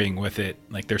be carrying with it,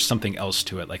 like there's something else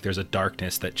to it. Like there's a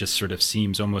darkness that just sort of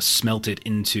seems almost smelted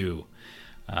into,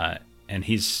 and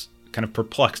he's kind of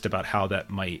perplexed about how that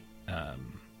might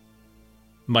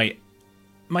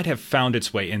have found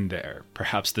its way in there.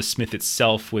 Perhaps the smith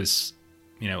itself was,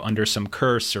 under some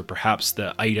curse, or perhaps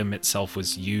the item itself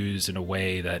was used in a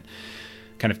way that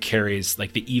kind of carries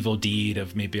like the evil deed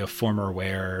of maybe a former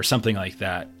wearer or something like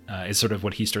that, is sort of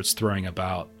what he starts throwing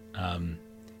about. And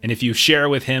if you share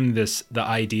with him the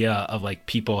idea of like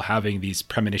people having these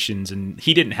premonitions, and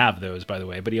he didn't have those, by the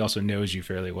way, but he also knows you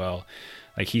fairly well.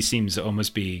 Like he seems to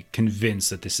almost be convinced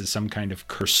that this is some kind of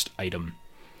cursed item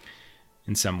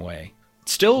in some way. It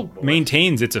still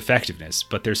maintains its effectiveness,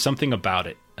 but there's something about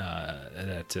it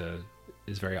that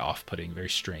is very off-putting, very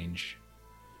strange.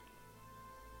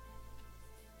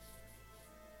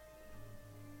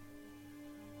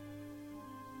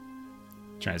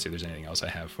 Trying to see if there's anything else I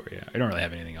have for you. I don't really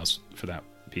have anything else for that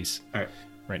piece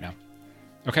right now.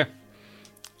 Okay.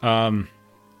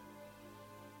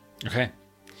 Okay.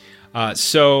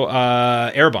 So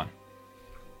Erebon.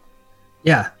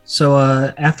 Yeah. So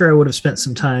after I would have spent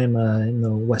some time in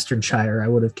the Western Shire, I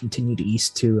would have continued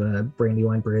east to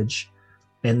Brandywine Bridge,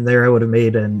 and there I would have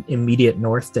made an immediate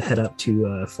north to head up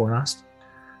to Fornost.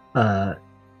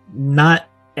 Not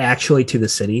actually to the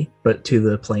city, but to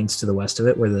the plains to the west of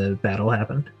it where the battle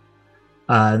happened.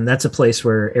 And that's a place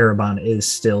where Erebon is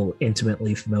still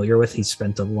intimately familiar with. He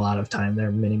spent a lot of time there,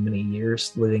 many, many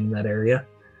years living in that area.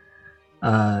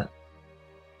 And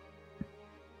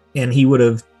he would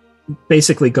have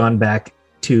basically gone back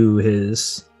to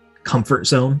his comfort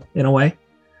zone in a way.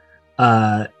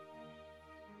 And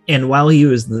while he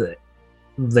was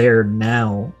there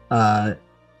now,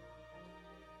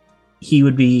 he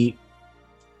would be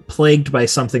plagued by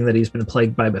something that he's been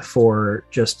plagued by before,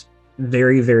 just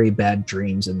very, very bad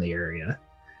dreams in the area.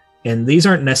 And these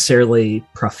aren't necessarily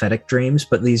prophetic dreams,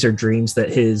 but these are dreams that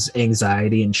his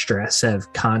anxiety and stress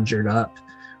have conjured up,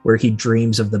 where he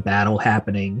dreams of the battle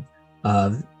happening,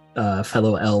 of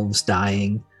fellow elves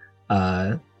dying,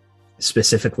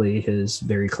 specifically his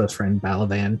very close friend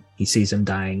Balavan. He sees him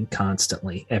dying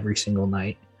constantly, every single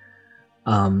night.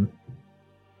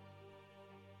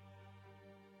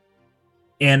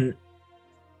 And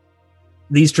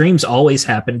these dreams always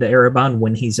happen to Erebon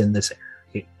when he's in this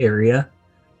area.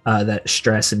 That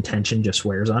stress and tension just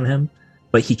wears on him,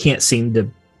 but he can't seem to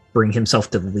bring himself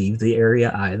to leave the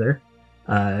area either.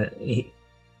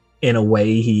 In a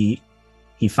way, he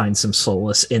finds some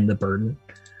solace in the burden.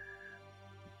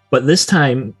 But this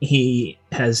time, he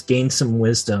has gained some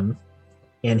wisdom,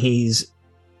 and he's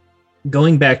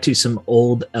going back to some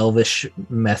old elvish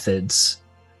methods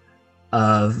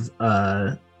of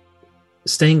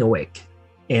staying awake.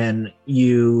 And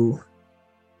you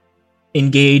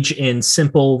engage in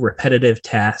simple, repetitive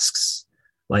tasks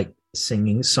like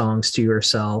singing songs to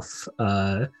yourself,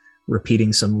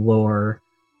 repeating some lore,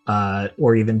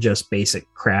 or even just basic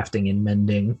crafting and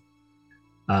mending,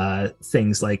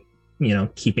 things like,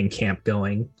 keeping camp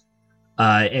going.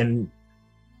 And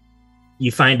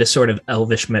you find a sort of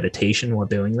elvish meditation while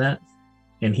doing that,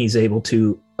 and he's able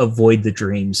to avoid the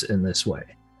dreams in this way.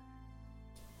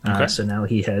 Okay. So now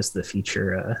he has the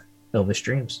feature elvish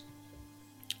dreams.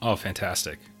 Oh,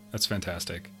 fantastic. That's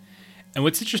fantastic. And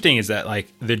what's interesting is that,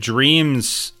 like, the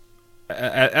dreams,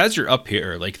 as you're up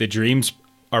here, like, the dreams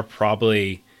are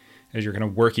probably, as you're kind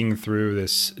of working through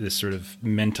this sort of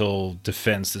mental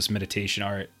defense, this meditation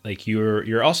art, like,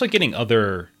 you're also getting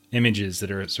other images that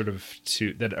are sort of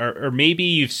or maybe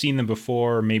you've seen them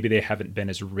before, or maybe they haven't been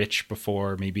as rich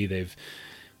before, maybe they've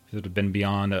sort of been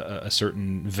beyond a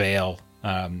certain veil.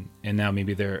 And now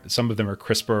maybe some of them are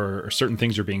crisper, or certain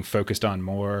things are being focused on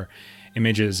more.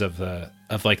 Images of the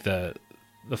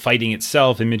fighting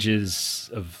itself, images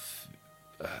of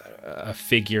a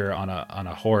figure on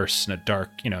a horse in a dark,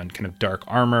 in kind of dark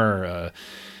armor,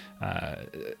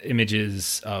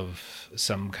 images of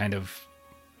some kind of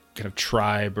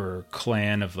tribe or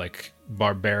clan of like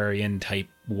barbarian type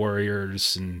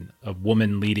warriors, and a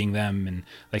woman leading them, and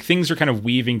like things are kind of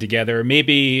weaving together.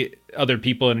 Maybe other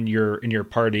people in your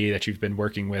party that you've been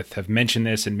working with have mentioned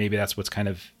this, and maybe that's what's kind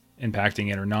of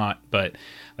impacting it or not. But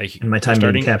like, and my time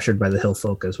being captured by the hill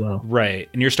folk as well, right?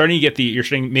 And you're starting to get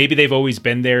maybe they've always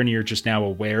been there and you're just now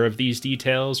aware of these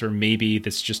details, or maybe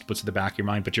that's just what's in the back of your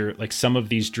mind. But you're like, some of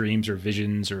these dreams or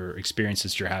visions or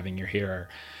experiences you're having, you're here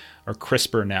are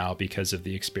crisper now because of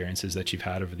the experiences that you've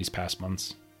had over these past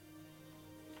months.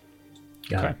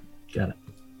 Got it.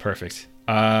 Perfect.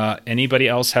 Anybody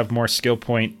else have more skill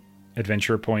point,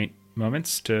 adventure point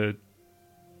moments to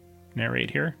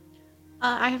narrate here?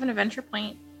 I have an adventure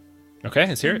point. Okay,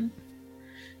 let's hear it.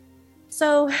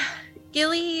 So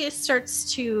Gilly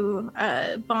starts to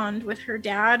bond with her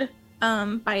dad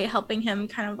by helping him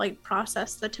kind of like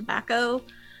process the tobacco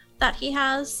that he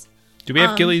has. Do we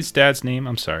have Gilly's dad's name?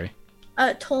 I'm sorry.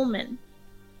 Tolman.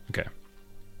 Okay.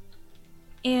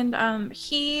 And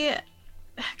he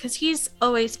because he's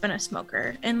always been a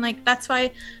smoker, and like that's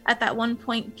why at that one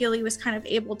point Gilly was kind of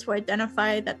able to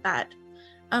identify that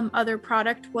other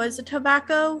product was a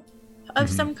tobacco of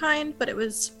some kind, but it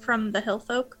was from the hill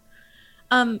folk.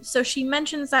 So she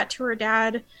mentions that to her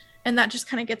dad, and that just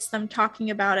kind of gets them talking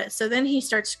about it. So then he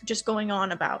starts just going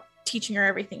on about teaching her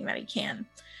everything that he can,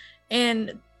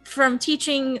 and from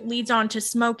teaching leads on to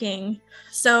smoking.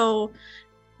 So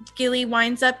Gilly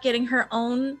winds up getting her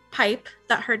own pipe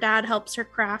that her dad helps her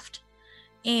craft,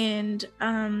 and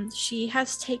she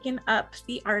has taken up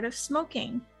the art of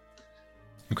smoking.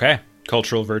 Okay.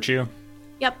 Cultural virtue.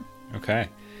 Yep. Okay.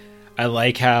 I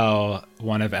like how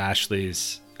one of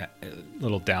Ashley's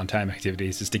little downtime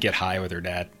activities is to get high with her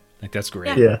dad. Like, that's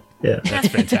great. Yeah. That's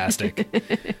fantastic.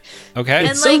 Okay. And,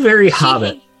 It's so very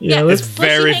Hobbit. You know, It's it's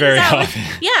very, very Hobbit.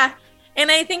 Yeah.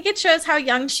 And I think it shows how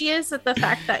young she is, with the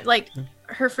fact that, like,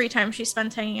 her free time she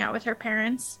spends hanging out with her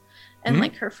parents and,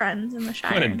 like, her friends in the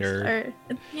Shire. What a nerd. Or,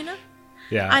 you know?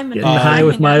 Yeah. I'm a getting nerd. high I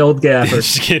with hang my out. old gaffer.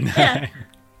 Just getting Yeah. high.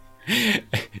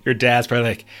 Your dad's probably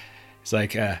like, it's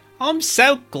like, I'm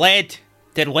so glad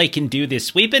that we can do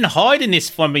this. We've been hiding this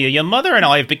from you. Your mother and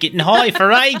I have been getting high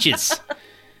for ages.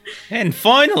 And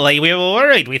finally, we were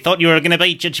worried. We thought you were going to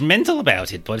be judgmental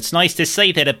about it. But it's nice to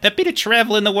see that a bit of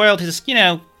travel in the world has,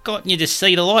 gotten you to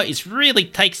see the light. It really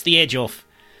takes the edge off.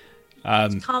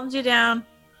 Calms you down.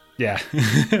 Yeah.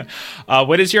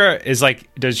 Does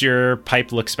your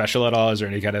pipe look special at all? Is there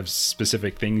any kind of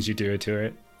specific things you do to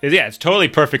it? Yeah, it's totally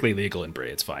perfectly legal in Brie.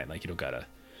 It's fine. Like, you don't gotta.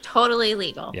 Totally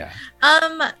legal. Yeah.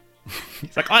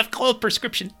 It's like, I've called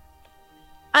prescription.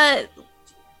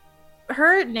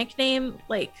 Her nickname,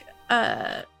 like,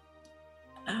 no,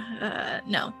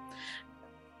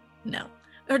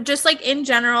 or just like in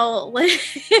general, like,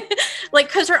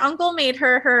 because her uncle made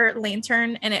her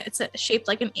lantern, and it's shaped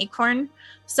like an acorn,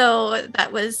 so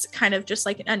that was kind of just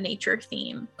like a nature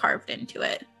theme carved into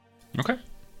it. Okay.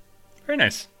 Very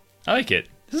nice. I like it.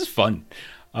 This is fun.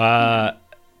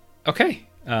 Okay.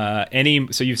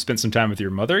 So you've spent some time with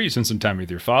your mother, you've spent some time with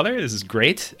your father. This is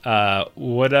great.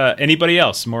 Anybody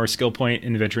else more skill point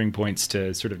and adventuring points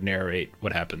to sort of narrate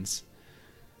what happens?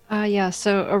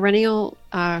 So Aurenial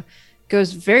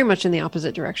goes very much in the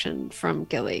opposite direction from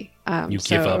Gilly. You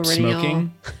give up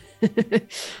smoking?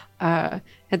 Had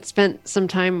spent some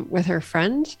time with her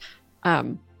friend,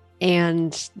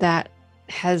 and that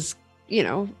has,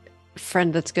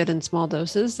 friend that's good in small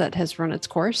doses, that has run its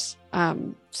course.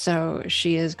 So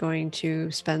she is going to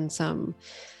spend some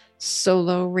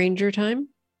solo ranger time.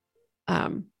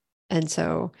 And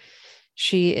so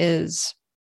she is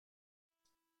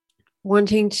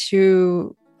wanting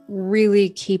to really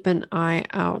keep an eye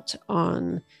out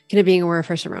on kind of being aware of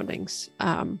her surroundings.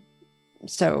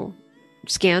 So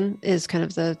scan is kind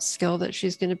of the skill that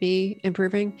she's going to be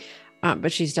improving,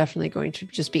 but she's definitely going to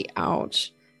just be out,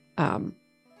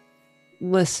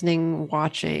 listening,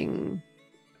 watching,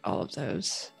 all of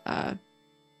those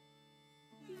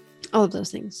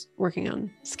things, working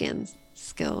on scans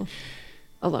skill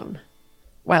alone.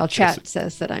 While chat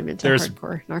says that I'm into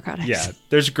hardcore narcotics. Yeah,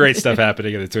 there's great stuff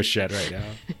happening in the Twitch chat right now.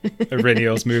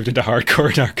 Aurenial's moved into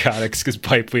hardcore narcotics because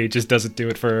pipeweed just doesn't do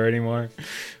it for her anymore.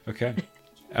 Okay.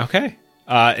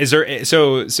 Is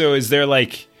there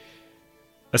like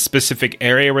a specific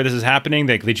area where this is happening?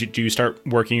 Like, do you start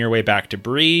working your way back to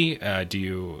Bree? Do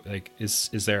you is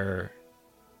there,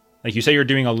 like, you say you're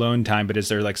doing alone time, but is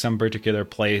there like some particular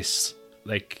place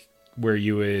like where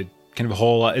you would kind of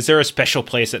is there a special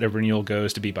place that Aurenial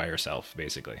goes to be by herself,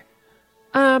 basically?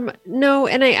 No,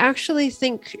 and I actually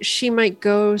think she might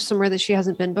go somewhere that she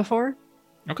hasn't been before.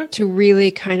 Okay. To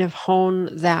really kind of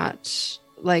hone that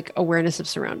like awareness of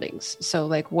surroundings. So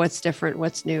like what's different,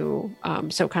 what's new.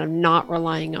 So kind of not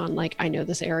relying on like, I know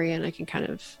this area and I can kind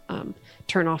of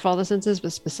turn off all the senses,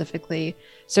 but specifically,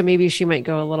 so maybe she might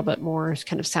go a little bit more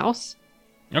kind of south.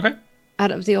 Okay.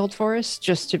 Out of the old forest,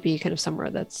 just to be kind of somewhere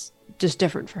that's just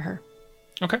different for her.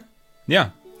 Okay.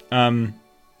 Yeah. I mean,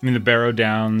 the Barrow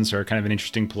Downs are kind of an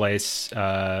interesting place.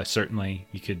 Certainly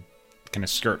you could kind of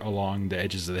skirt along the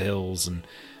edges of the hills and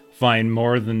find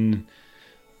more than,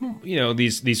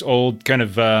 these old kind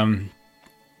of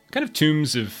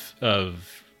tombs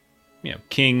of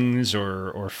kings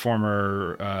or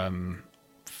former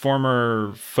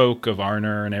folk of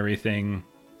Arnor and everything.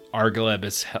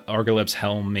 Argaleb's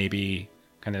helm maybe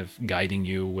kind of guiding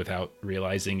you without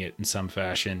realizing it in some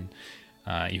fashion.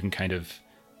 You can kind of,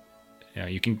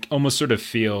 you can almost sort of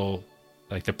feel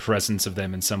like the presence of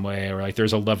them in some way, or like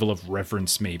there's a level of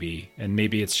reverence maybe, and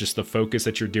maybe it's just the focus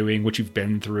that you're doing, what you've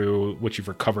been through, what you've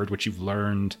recovered, what you've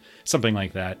learned, something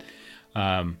like that.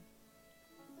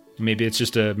 Maybe it's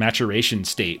just a maturation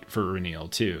state for Aurenial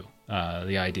too.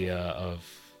 the idea of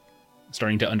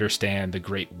starting to understand the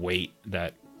great weight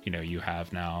that you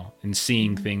have now, and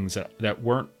seeing things that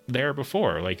weren't there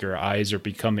before. Like your eyes are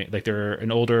becoming like they're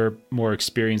an older, more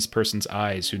experienced person's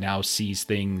eyes who now sees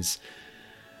things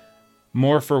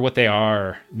more for what they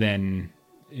are than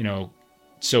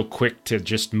so quick to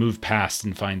just move past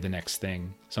and find the next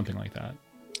thing, something like that.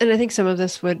 And I think some of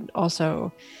this would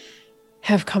also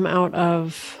have come out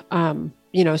of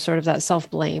sort of that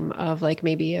self-blame of like,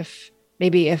 maybe if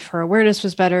her awareness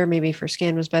was better, maybe if her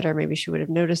scan was better, maybe she would have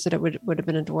noticed that it would have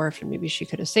been a dwarf, and maybe she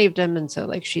could have saved him. And so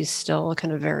like she's still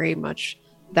kind of very much,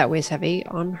 that weighs heavy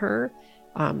on her.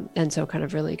 And so kind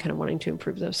of really kind of wanting to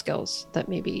improve those skills, that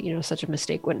maybe, such a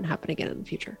mistake wouldn't happen again in the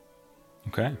future.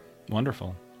 Okay.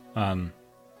 Wonderful.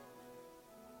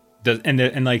 Does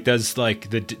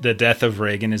the death of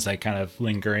Reagan is like kind of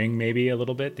lingering maybe a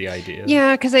little bit, the idea?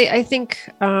 Yeah, because I think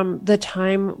the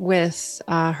time with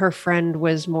her friend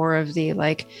was more of the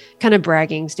like kind of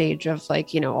bragging stage of like,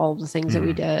 all the things that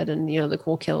we did, and the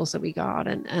cool kills that we got,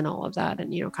 and all of that.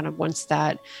 And kind of once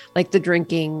that, like the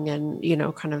drinking and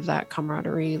kind of that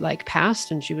camaraderie like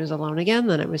passed and she was alone again,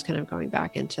 then it was kind of going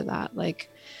back into that like,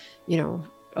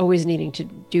 always needing to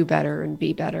do better and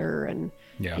be better. And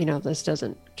this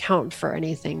doesn't count for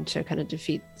anything to kind of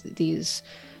defeat these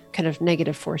kind of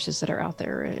negative forces that are out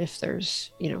there. If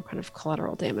there's, kind of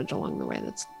collateral damage along the way,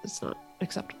 that's not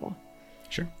acceptable.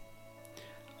 Sure.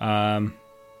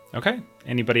 Okay.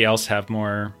 Anybody else have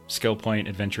more skill point,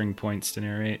 adventuring points to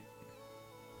narrate?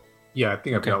 Yeah, I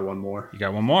think I've got one more. You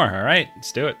got one more. All right,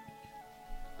 let's do it.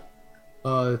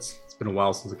 It's been a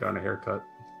while since I got a haircut,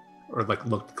 or like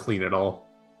looked clean at all.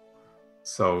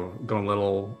 So going a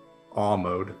little awe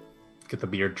mode, get the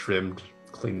beard trimmed,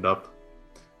 cleaned up,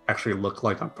 actually look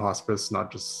like I'm prosperous,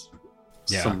 not just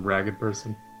some ragged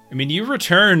person. I mean, you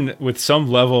return with some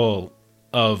level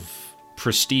of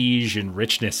prestige and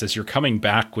richness as you're coming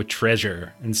back with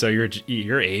treasure, and so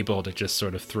you're able to just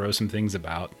sort of throw some things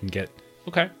about and get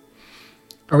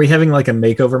Are we having like a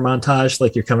makeover montage,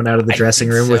 like you're coming out of the dressing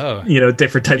room with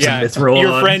different types of mithril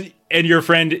on?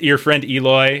 Your friend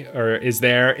Eloy is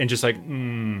there and just like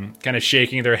kind of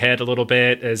shaking their head a little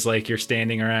bit as like you're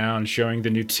standing around showing the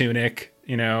new tunic,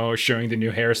 showing the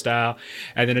new hairstyle,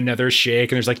 and then another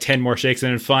shake, and there's like 10 more shakes,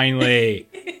 and then finally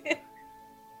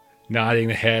nodding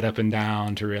the head up and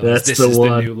down to realize this is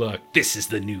the new look. This is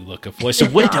the new look of Floy. So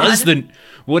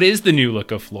what is the new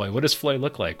look of Floy? What does Floy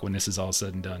look like when this is all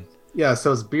said and done? Yeah,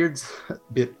 so his beard's a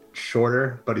bit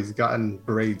shorter, but he's gotten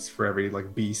braids for every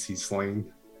like beast he's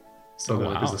slain. So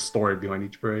there's a story behind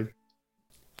each braid.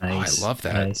 Nice. Oh, I love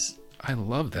that. Nice. I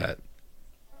love that.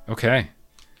 Okay.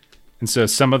 And so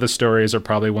some of the stories are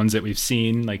probably ones that we've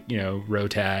seen, like,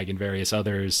 Rotag and various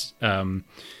others. But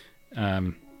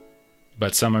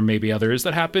some are maybe others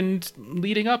that happened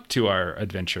leading up to our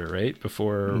adventure, right?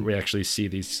 Before we actually see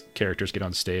these characters get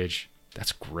on stage.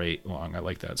 That's great, Long. I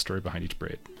like that story behind each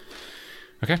braid.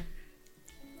 Okay.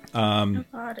 Oh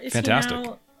God. Is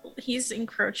fantastic. He's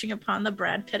encroaching upon the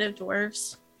Brad Pitt of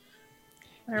dwarves.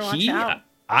 Better watch out.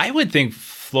 I would think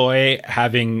Floy,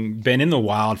 having been in the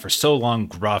wild for so long,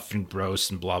 gruff and gross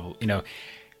and blah, blah,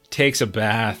 takes a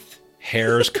bath,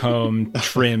 hair's combed,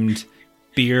 trimmed,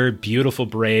 beard, beautiful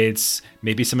braids,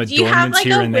 maybe some adornments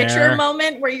here and there. Do you have like a Witcher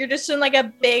moment where you're just in like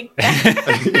a big...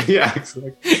 Yeah,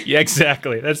 exactly. Yeah,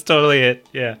 exactly. That's totally it.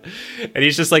 Yeah. And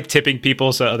he's just like tipping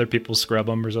people so other people scrub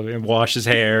him or something and wash his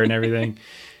hair and everything.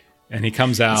 And he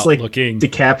comes out like looking...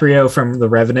 DiCaprio from The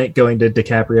Revenant going to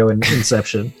DiCaprio in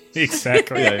Inception.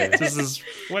 Exactly. This is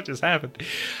what just happened.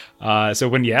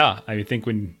 So I think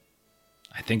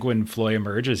when Floy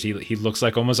emerges, he looks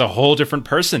like almost a whole different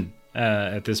person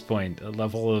at this point. A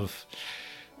level of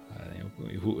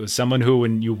someone who,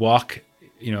 when you walk,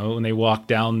 when they walk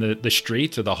down the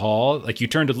street or the hall, like you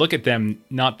turn to look at them,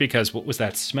 not because what was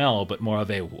that smell, but more of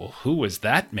who was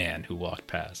that man who walked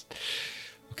past?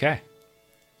 Okay.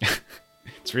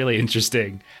 It's really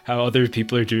interesting how other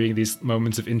people are doing these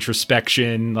moments of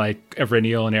introspection, like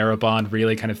Evreniel and Erebon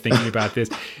really kind of thinking about this.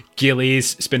 Gilly's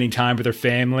spending time with her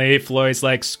family. Floyd's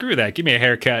like, screw that, give me a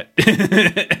haircut.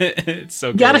 It's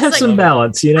so good. Gotta have some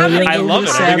balance, I love it.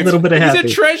 I think a little bit of happy.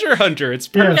 He's a treasure hunter. It's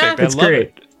perfect. Yeah, it's I love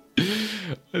great. it.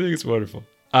 I think it's wonderful.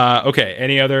 Okay,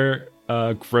 any other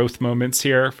growth moments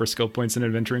here for skill points and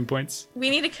adventuring points? We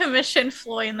need to commission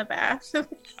Floy in the bath.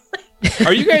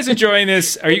 Are you guys enjoying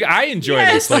this? I enjoy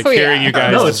this, like hearing you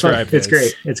guys describe this. It's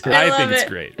great. It's great. I think it's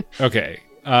great. Okay.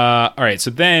 All right. So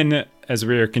then, as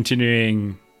we are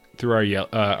continuing through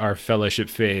our fellowship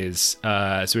phase,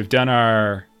 so we've done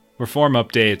our reform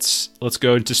updates. Let's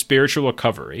go into spiritual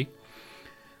recovery.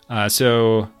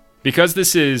 So Because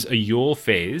this is a Yule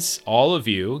phase, all of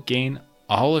you gain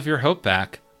all of your hope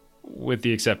back, with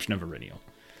the exception of Eryniel.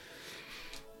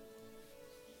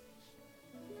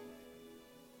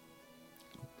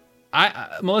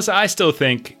 Melissa, I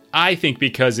think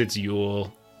because it's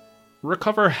Yule,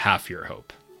 recover half your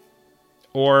hope.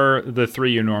 Or the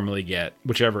 3 you normally get,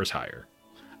 whichever is higher.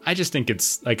 I just think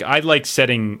it's like I like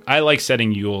setting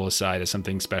Yule aside as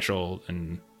something special,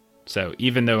 and so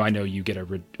even though I know you get a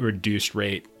reduced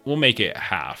rate, we'll make it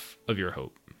half of your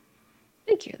hope.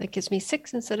 Thank you. That gives me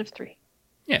 6 instead of 3.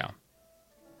 Yeah.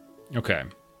 Okay.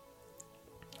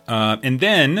 And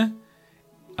then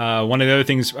one of the other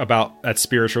things about that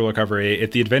spiritual recovery,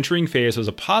 if the adventuring phase was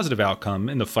a positive outcome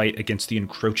in the fight against the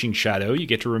encroaching shadow, you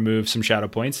get to remove some shadow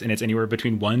points, and it's anywhere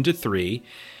between 1 to 3.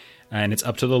 And it's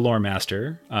up to the lore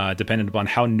master, dependent upon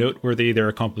how noteworthy their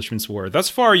accomplishments were. Thus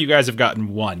far, you guys have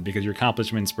gotten 1 because your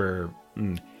accomplishments were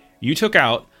you took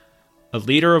out a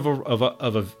leader of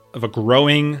a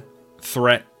growing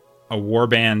threat, a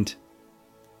warband.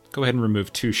 Go ahead and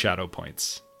remove 2 shadow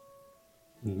points.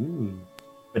 Ooh.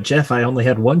 But Jeff, I only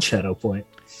had 1 shadow point.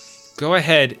 Go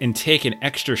ahead and take an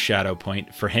extra shadow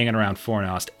point for hanging around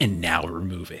Fornost, and now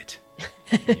remove it.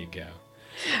 There you go.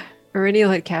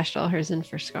 Eryniel had cashed all hers in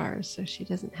for scars, so she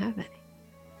doesn't have any.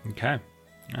 Okay.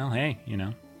 Well, hey,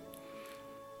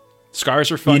 scars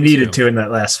are fun. You needed to in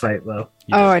that last fight, though.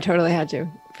 I totally had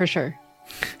to, for sure.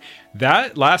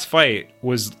 That last fight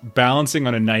was balancing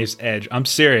on a nice edge. I'm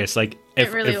serious. Like,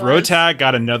 if Rotag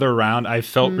got another round, I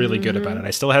felt really good about it.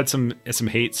 I still had some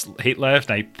hate left.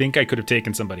 I think I could have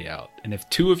taken somebody out. And if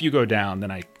 2 of you go down,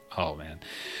 then oh man,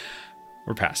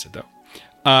 we're past it though.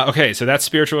 Okay, so that's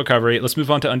spiritual recovery. Let's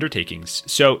move on to undertakings.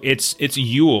 So it's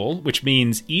Yule, which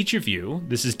means each of you,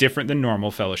 this is different than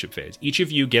normal fellowship phase. Each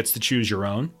of you gets to choose your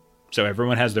own. So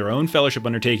everyone has their own fellowship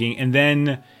undertaking, and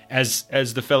then as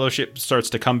the fellowship starts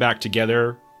to come back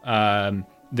together,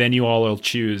 then you all will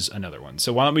choose another one.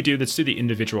 So why don't we let's do the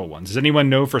individual ones. Does anyone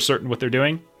know for certain what they're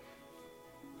doing?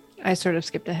 I sort of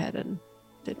skipped ahead and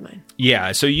did mine.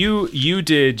 Yeah, so you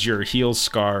did your heal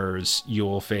scars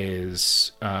Yule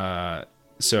phase, and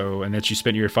that you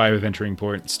spent your 5 adventuring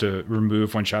points to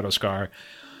remove 1 shadow scar.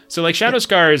 So like shadow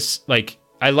scars, like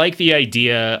I like the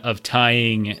idea of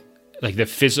tying like the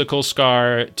physical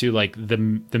scar to like the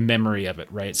memory of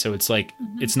it, right? So it's like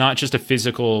it's not just a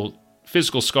physical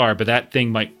scar, but that thing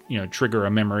might trigger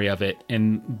a memory of it,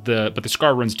 but the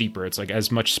scar runs deeper. It's like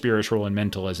as much spiritual and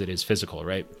mental as it is physical,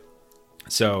 right?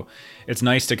 So it's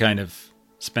nice to kind of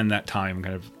spend that time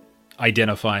kind of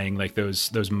identifying like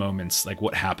those moments, like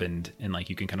what happened, and like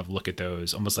you can kind of look at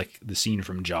those almost like the scene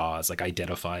from Jaws, like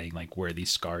identifying like where these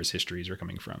scars histories are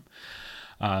coming from.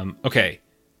 Okay.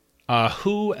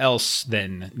 Who else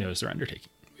then knows their undertaking?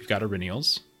 We've got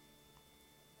Eryniel's.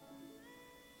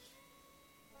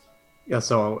 Yeah,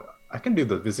 so I can do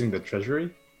the visiting the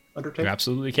treasury undertaking. You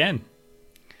absolutely can.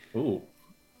 Ooh.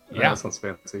 Yeah. That sounds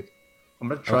fancy. I'm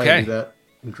going to try and do that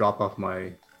and drop off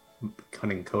my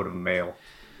cunning coat of mail.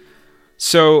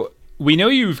 So we know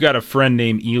you've got a friend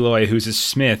named Eloy who's a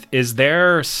smith. Is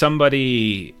there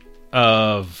somebody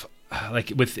of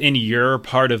like within your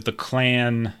part of the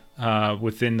clan,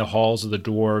 within the halls of the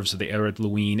dwarves of the Ered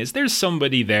Luin, is there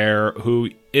somebody there who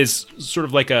is sort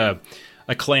of like a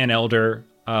clan elder,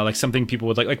 like something people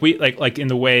would like in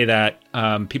the way that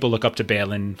people look up to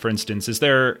Balin, for instance? Is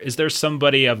there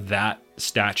somebody of that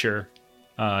stature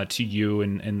to you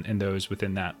and those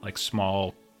within that like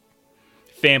small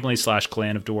family /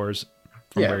 clan of dwarves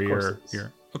from where you're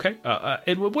okay?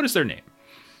 And what is their name?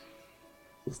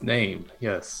 His name,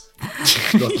 yes.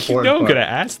 I'm gonna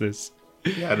ask this.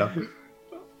 Yeah, no.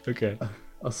 Okay. I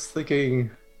was thinking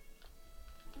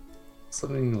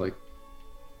something like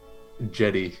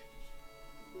Jetty.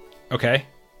 Okay.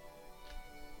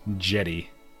 Jetty.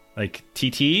 Like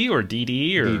TT or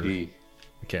DD or DD.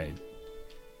 Okay.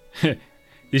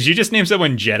 Did you just name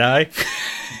someone Jedi?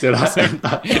 Did I?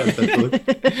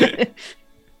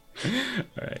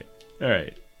 All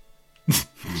right.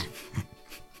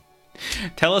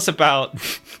 Tell us about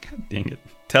God dang it.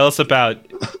 Tell us about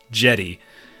Jetty.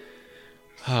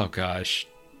 Oh gosh.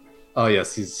 Oh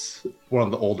yes, he's one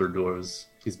of the older dwarves.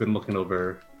 He's been looking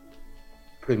over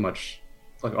pretty much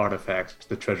like artifacts to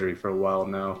the treasury for a while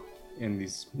now, and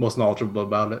he's most knowledgeable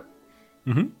about it.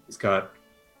 Mm-hmm. He's got a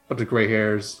bunch of gray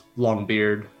hairs, long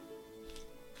beard.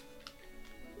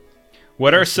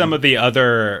 What are some of the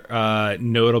other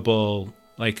notable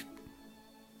like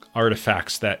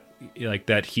artifacts that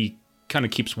he kind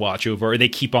of keeps watch over, or they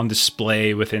keep on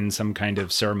display within some kind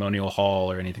of ceremonial hall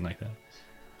or anything like that?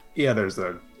 Yeah, there's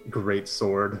a great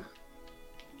sword.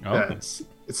 Oh.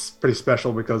 It's pretty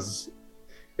special because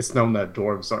it's known that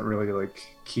dwarves aren't really like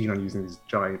keen on using these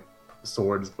giant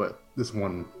swords, but this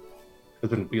one has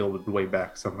been wielded way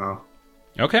back somehow.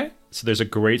 Okay, so there's a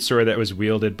great sword that was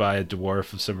wielded by a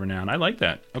dwarf of some renown. I like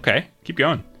that. Okay, keep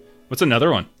going. What's another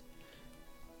one?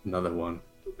 Another one.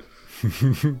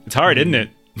 It's hard, isn't it?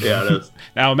 Yeah, it is.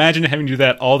 Now imagine having to do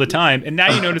that all the time, and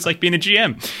now you know what it's like being a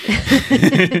GM.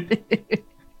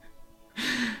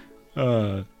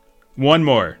 One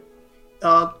more.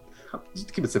 Just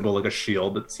to keep it simple, like a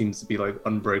shield that seems to be like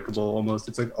unbreakable almost.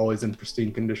 It's like always in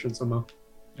pristine condition somehow.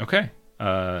 Okay.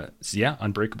 So yeah,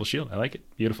 unbreakable shield. I like it.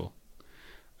 Beautiful.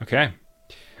 Okay.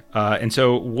 And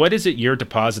so what is it you're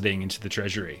depositing into the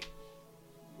treasury?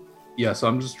 Yeah, so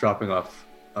I'm just dropping off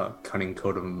a cunning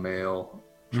coat of mail.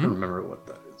 I'm trying to remember what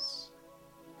that is.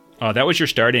 That was your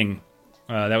starting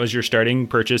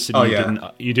purchase, and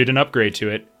you did an upgrade to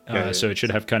it. So it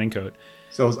should have cunning coat.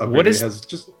 So it has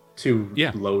just 2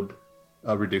 load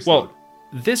reduced load.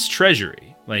 This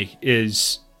treasury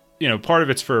is part of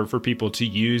it's for people to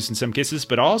use in some cases,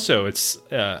 but also it's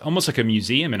almost like a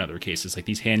museum in other cases, like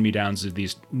these hand-me-downs of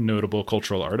these notable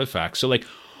cultural artifacts. So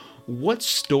what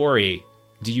story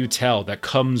do you tell that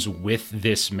comes with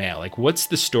this mail? What's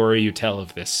the story you tell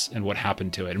of this and what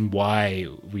happened to it and why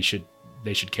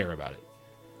they should care about it?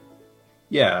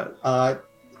 Yeah, I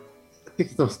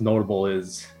think the most notable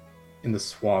is in the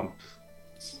swamp,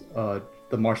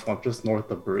 the marsh swamp just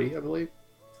north of Bree, I believe.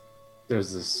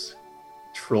 There's this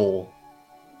troll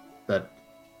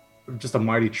just a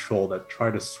mighty troll that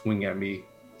tried to swing at me.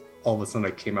 All of a sudden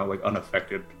I came out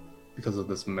unaffected because of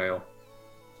this mail.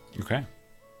 Okay.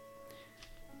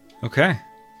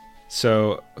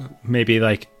 So maybe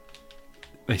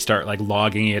they start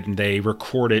logging it and they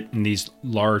record it in these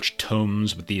large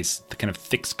tomes with these kind of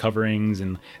thick coverings,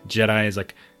 and Jedi is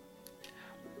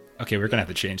okay, we're gonna have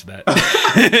to change that.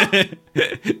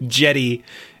 Jedi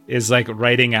is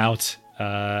writing out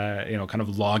kind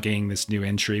of logging this new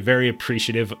entry, very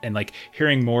appreciative, and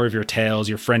hearing more of your tales.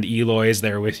 Your friend Eloy is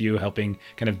there with you, helping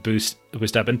kind of boost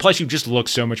up, and plus you just look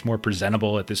so much more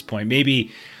presentable at this point.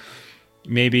 Maybe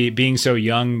being so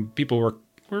young, people were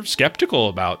skeptical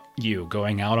about you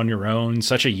going out on your own,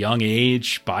 such a young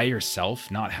age, by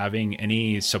yourself, not having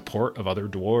any support of other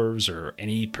dwarves or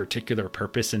any particular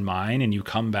purpose in mind, and you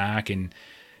come back and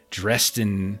dressed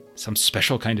in some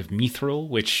special kind of mithril,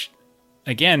 which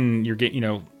again, you're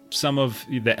getting, some of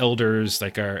the elders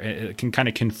can kind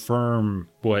of confirm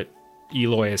what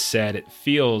Eloy has said. It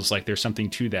feels like there's something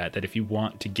to that if you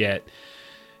want to get,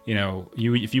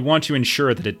 if you want to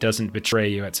ensure that it doesn't betray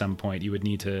you at some point, you would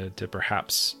need to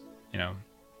perhaps,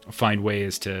 find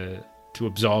ways to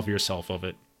absolve yourself of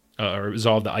it, or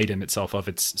absolve the item itself of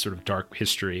its sort of dark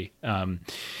history.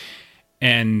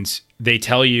 And they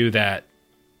tell you that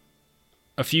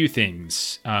a few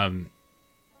things.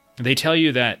 They tell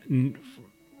you that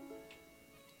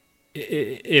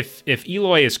if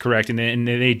Eloy is correct, and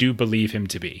they do believe him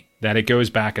to be, that it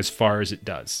goes back as far as it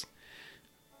does,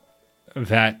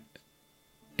 that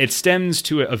it stems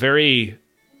to a very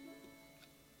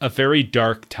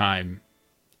dark time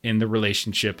in the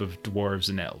relationship of dwarves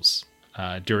and elves,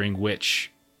 during which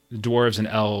dwarves and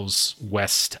elves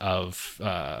west of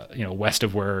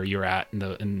where you're at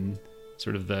in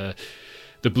sort of the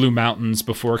Blue Mountains,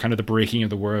 before kind of the breaking of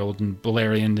the world and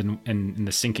Balerion and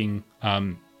the sinking,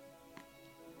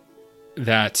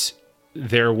 that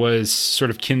there was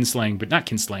sort of kinslaying, but not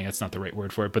kinslaying, that's not the right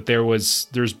word for it, but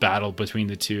there's battle between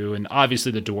the two, and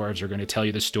obviously the dwarves are going to tell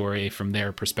you the story from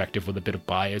their perspective with a bit of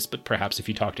bias, but perhaps if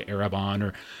you talk to Erebon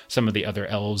or some of the other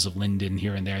elves of Linden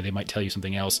here and there, they might tell you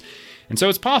something else. And so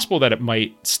it's possible that it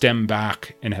might stem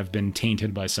back and have been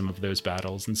tainted by some of those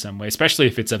battles in some way, especially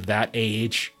if it's of that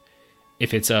age,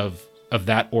 if it's of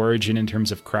that origin in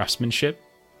terms of craftsmanship.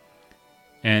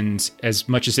 And as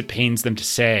much as it pains them to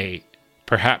say,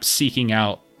 perhaps seeking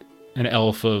out an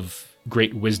elf of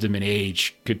great wisdom and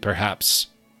age could perhaps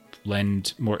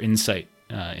lend more insight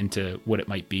into what it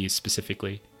might be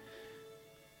specifically.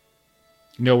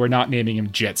 No, we're not naming him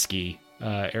Jetski,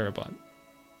 Erebon.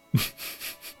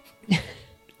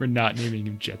 We're not naming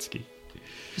him Jetski.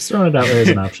 Just throwing it out there as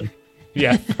an option.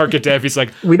 Yeah, Architect, he's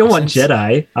like, we don't want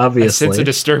Jedi, obviously. I sense a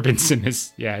disturbance in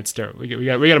this. Yeah, it's terrible. We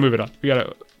got to move it on.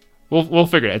 We'll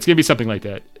figure it out. It's gonna be something like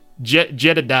that.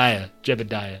 Jedediah.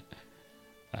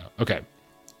 Oh, okay.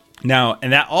 Now,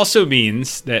 and that also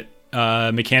means that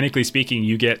mechanically speaking,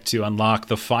 you get to unlock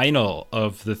the final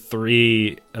of the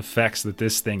 3 effects that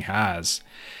this thing has.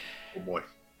 Oh boy.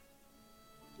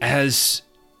 As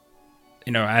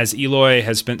Eloy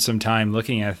has spent some time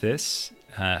looking at this,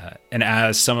 and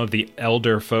as some of the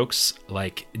elder folks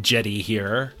like Jedi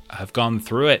here have gone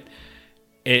through it,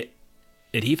 it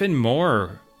even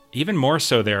more even more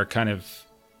so, they're kind of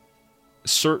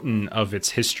certain of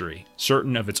its history,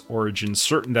 certain of its origins,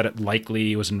 certain that it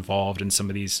likely was involved in some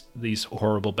of these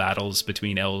horrible battles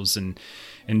between elves and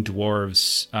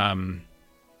dwarves,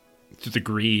 through the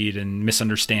greed and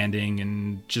misunderstanding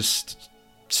and just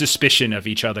suspicion of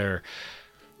each other.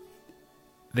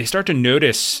 They start to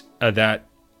notice that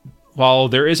while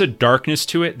there is a darkness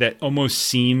to it that almost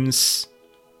seems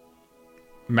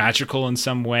magical in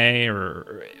some way,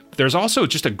 or there's also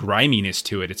just a griminess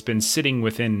to it. It's been sitting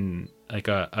within like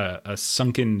a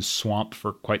sunken swamp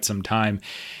for quite some time.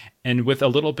 And with a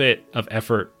little bit of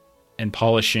effort and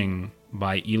polishing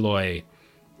by Eloy,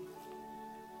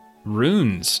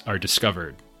 runes are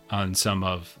discovered on some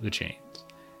of the chains.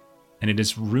 And it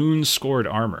is rune-scored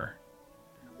armor.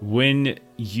 When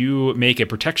you make a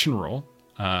protection roll,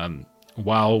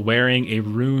 while wearing a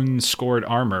rune-scored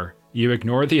armor, you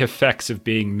ignore the effects of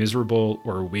being miserable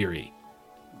or weary.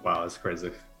 Wow, that's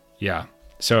crazy. Yeah.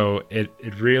 So it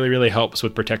really, really helps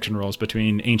with protection rolls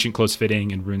between ancient close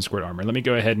fitting and rune scored armor. Let me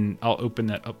go ahead and I'll open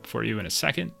that up for you in a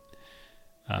second.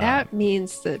 That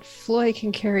means that Floy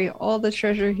can carry all the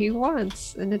treasure he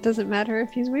wants, and it doesn't matter if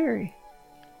he's weary.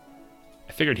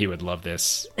 I figured he would love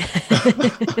this.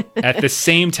 At the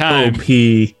same time, OP.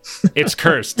 it's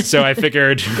cursed. So I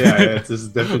figured, This is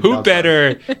definitely who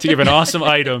better to give an awesome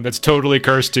item that's totally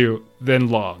cursed to than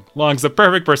Long? Long's the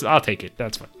perfect person. I'll take it.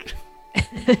 That's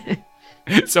fine.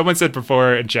 Someone said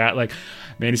before in chat, like,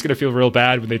 man, he's going to feel real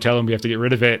bad when they tell him we have to get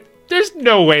rid of it. There's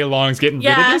no way Long's getting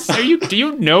rid of this. Do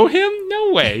you know him?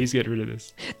 No way he's getting rid of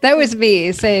this. That was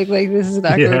me saying, like, this is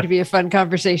not going to be a fun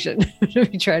conversation.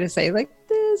 We try to say, like,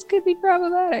 this could be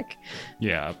problematic.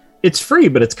 Yeah. It's free,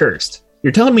 but it's cursed.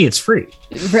 You're telling me it's free.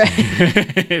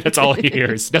 Right. That's all he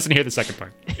hears. Doesn't hear the second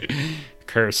part.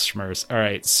 Curse, schmurse. All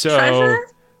right, so... Treasure?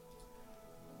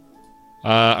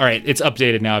 All right, it's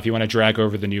updated now if you want to drag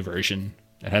over the new version.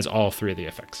 It has all three of the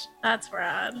effects. That's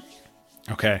rad.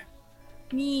 Okay.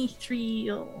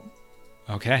 Mithril.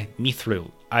 Okay, Mithril.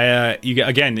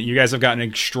 You guys have gotten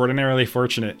extraordinarily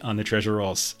fortunate on the treasure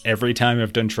rolls. Every time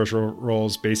I've done treasure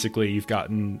rolls, basically you've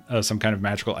gotten some kind of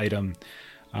magical item.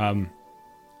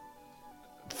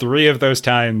 3 of those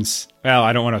times, well,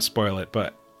 I don't want to spoil it,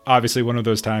 but obviously one of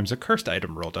those times a cursed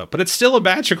item rolled up. But it's still a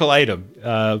magical item,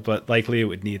 but likely it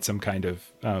would need some kind of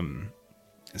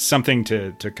something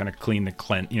to kind of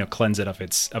cleanse it of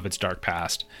its dark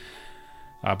past.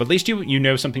 But at least you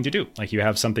know something to do. Like you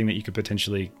have something that you could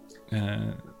potentially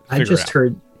I just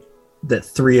heard that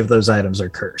 3 of those items are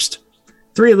cursed.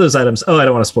 3 of those items. Oh, I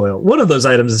don't want to spoil. 1 of those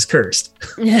items is cursed.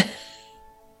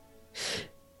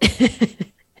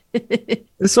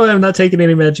 That's why I'm not taking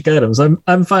any magic items.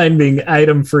 I'm fine being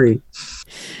item free.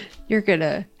 You're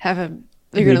gonna have him.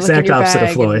 The You're gonna exact look in your opposite of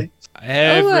bag Floy.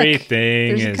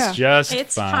 Everything There's a is cup. just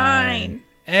It's fine. fine.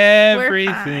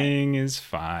 Everything is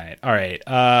fine. All right.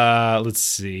 Let's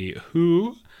see.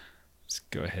 Let's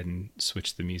go ahead and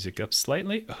switch the music up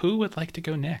slightly. Who would like to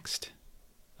go next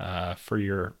for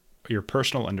your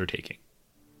personal undertaking?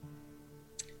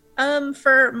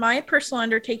 For my personal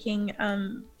undertaking,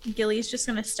 Gilly's just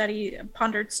gonna study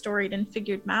pondered, storied, and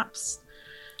figured maps.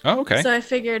 Oh, okay. So I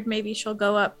figured maybe she'll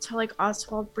go up to like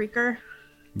Oswald Breaker.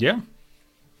 Yeah.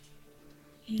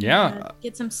 And,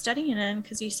 get some studying in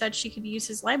because you said she could use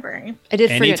his library. I did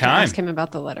forget to Anytime. ask him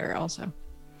about the letter also.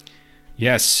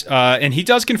 Yes, and he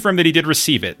does confirm that he did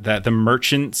receive it. That the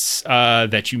merchants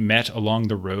that you met along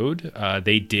the road,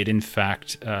 they did in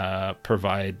fact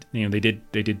provide. They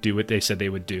did do what they said they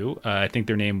would do. I think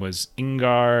their name was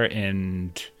Ingar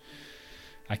and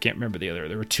I can't remember the other.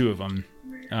 There were 2 of them.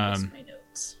 Where's my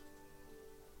notes?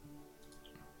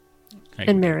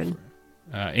 And Marin.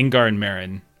 Ingar and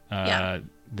Marin. Yeah.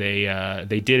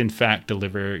 They did in fact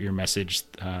deliver your message,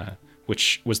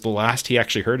 which was the last he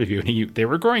actually heard of you. And they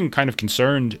were growing kind of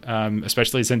concerned,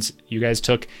 especially since you guys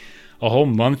took a whole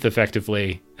month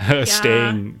effectively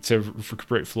staying to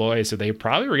recuperate Floy. So they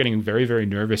probably were getting very, very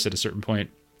nervous at a certain point.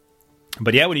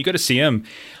 But yeah, when you go to see him,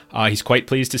 he's quite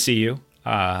pleased to see you.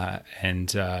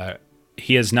 And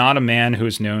he is not a man who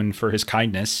is known for his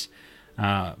kindness,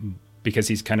 because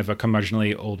he's kind of a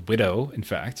curmudgeonly old widow, in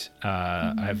fact.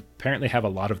 I apparently have a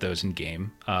lot of those in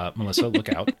game. Melissa, look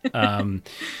out.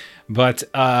 But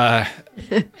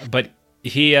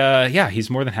he, he's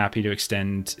more than happy to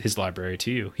extend his library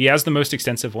to you. He has the most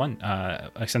extensive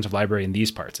extensive library in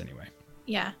these parts anyway.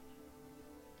 Yeah.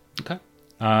 Okay.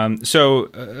 So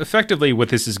effectively what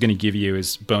this is going to give you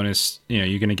is bonus,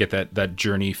 you're going to get that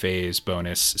journey phase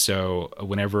bonus. So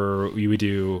whenever you would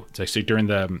do, it's actually during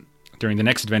the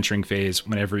next adventuring phase,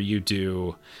 whenever you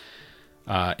do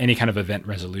any kind of event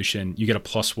resolution, you get a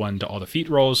 +1 to all the feat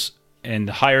rolls. and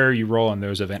the higher you roll on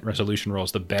those event resolution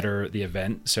rolls, the better the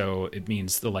event. So it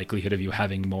means the likelihood of you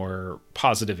having more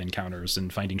positive encounters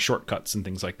and finding shortcuts and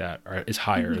things like that is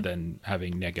higher than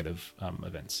having negative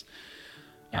events.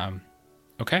 Yeah.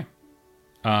 Okay.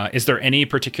 Is there any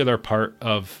particular part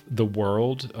of the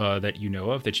world that you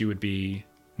know of that you would be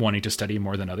wanting to study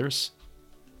more than others?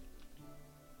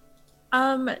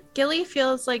 Gilly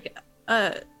feels like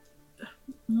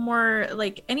more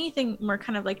like anything more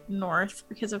kind of like north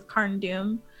because of Karn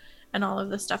Doom and all of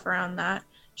the stuff around that.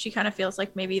 She kind of feels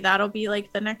like maybe that'll be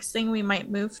like the next thing we might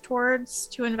move towards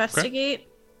to investigate. Okay.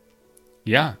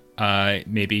 Yeah.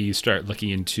 Maybe you start looking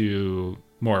into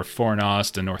more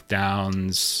Fornost and North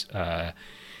Downs.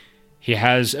 He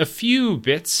has a few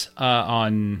bits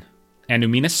on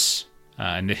Anuminus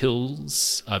and the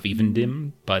hills of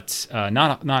Evendim, but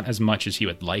not as much as he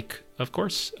would like, of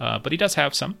course. But he does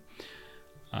have some.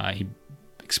 He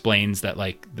explains that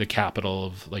like the capital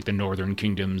of like the northern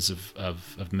kingdoms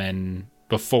of men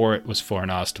before it was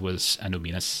Fornost was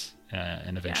Anuminus,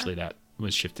 and eventually that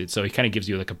was shifted. So he kind of gives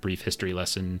you like a brief history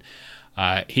lesson.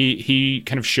 He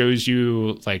kind of shows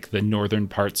you like the northern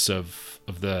parts of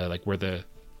the like where the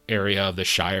area of the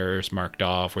Shire is marked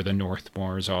off, where the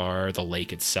Northmoors are, the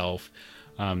lake itself.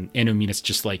 Anuminus,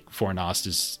 just like Fornost,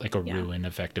 is like a ruin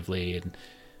effectively,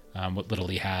 and what little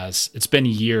he has. It's been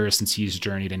years since he's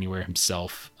journeyed anywhere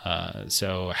himself.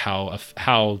 So how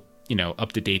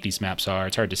up to date these maps are,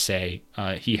 it's hard to say.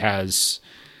 He has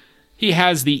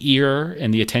the ear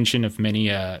and the attention of many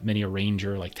a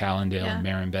ranger like Talendale and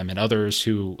Marimbem and others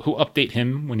who update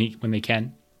him when they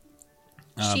can.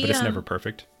 But it's never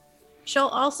perfect. She'll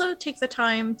also take the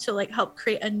time to like help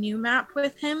create a new map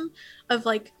with him of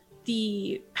like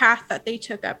the path that they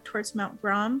took up towards Mount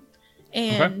Grom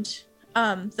and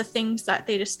the things that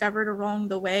they discovered along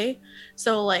the way.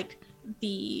 So like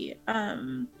the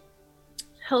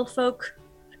Hillfolk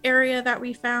area that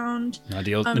we found.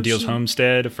 Nadeel's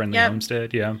homestead, a friendly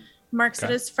homestead, yeah. Marks it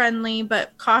as friendly,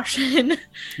 but caution.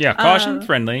 Yeah, caution,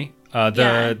 friendly.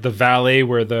 The valley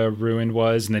where the ruin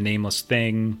was and the nameless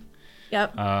thing.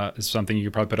 Yep. Is something you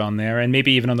could probably put on there. And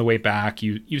maybe even on the way back,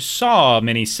 you saw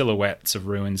many silhouettes of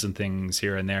ruins and things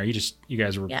here and there. You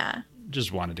guys were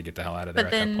just wanted to get the hell out of there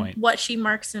at that point. What she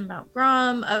marks in Mount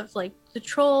Grom of like the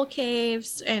troll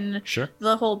caves and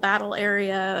the whole battle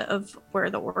area of where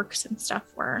the orcs and stuff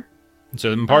were.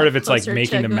 So part of it's like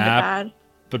making the map,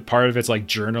 but part of it's like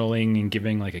journaling and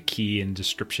giving like a key and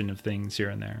description of things here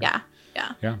and there. Yeah.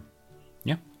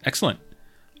 Excellent.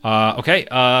 Okay.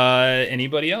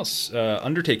 Anybody else?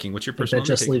 Undertaking. What's your personal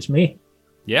undertaking? That just leaves me.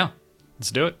 Yeah.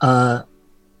 Let's do it.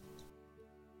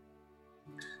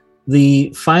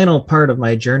 The final part of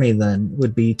my journey then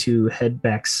would be to head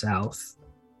back south.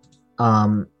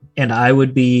 And I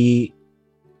would be,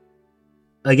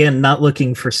 again, not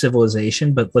looking for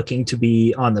civilization, but looking to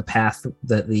be on the path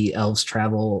that the elves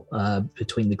travel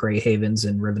between the Grey Havens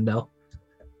and Rivendell.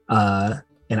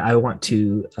 And I want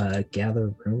to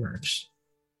gather rumors.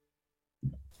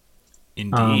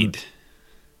 Indeed.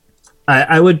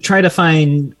 I would try to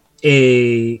find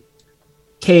a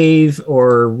cave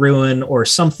or ruin or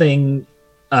something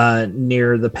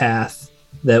near the path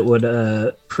that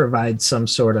would provide some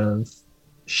sort of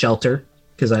shelter,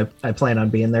 because I plan on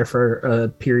being there for a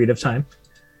period of time.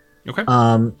 Okay.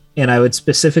 And I would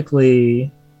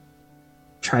specifically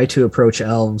try to approach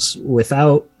elves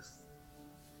without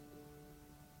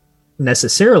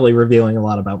necessarily revealing a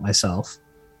lot about myself.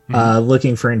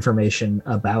 Looking for information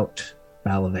about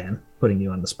Balavan, putting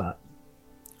you on the spot.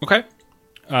 Okay.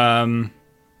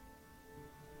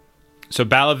 So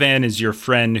Balavan is your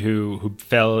friend who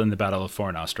fell in the Battle of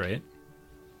Fornost, right?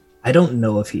 I don't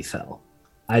know if he fell.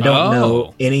 I don't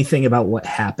know anything about what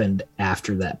happened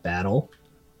after that battle.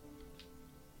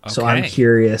 Okay. So I'm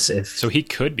curious if... So he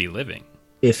could be living.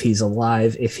 If he's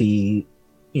alive, if he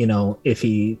just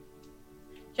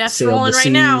sailed rolling the right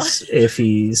seas, now. If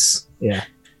he's... Yeah.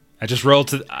 I just rolled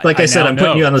to... I said, I'm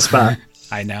putting you on the spot.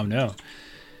 I now know.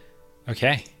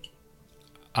 Okay.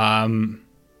 All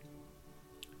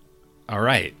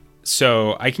right.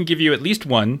 So I can give you at least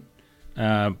one,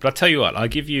 but I'll tell you what, I'll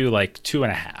give you like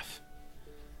 2.5.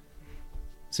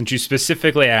 Since you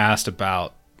specifically asked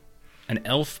about an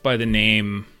elf by the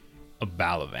name of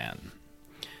Balavan.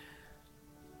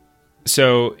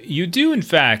 So you do, in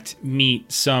fact,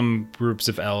 meet some groups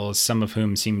of elves, some of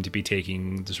whom seem to be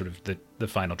taking the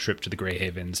final trip to the Grey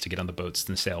Havens to get on the boats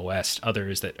and sail west.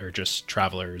 Others that are just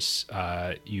travelers.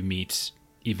 You meet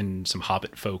even some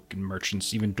hobbit folk and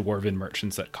merchants, even dwarven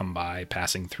merchants that come by,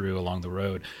 passing through along the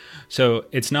road. So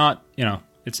it's not,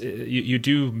 you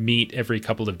do meet every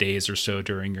couple of days or so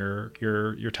during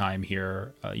your time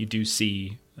here. You do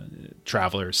see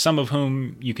travelers, some of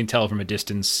whom you can tell from a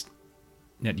distance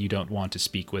that you don't want to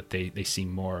speak with. They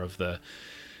seem more of the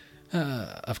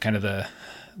kind of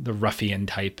the ruffian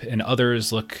type, and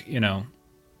others look,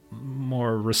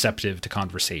 more receptive to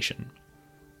conversation.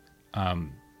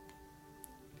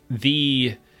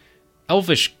 The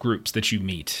elvish groups that you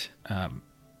meet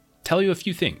tell you a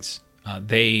few things.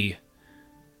 They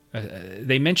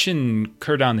mention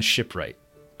Curdon the shipwright,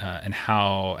 and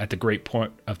how at the Great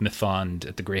Port of Mithond,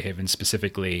 at the Greyhaven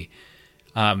specifically,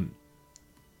 that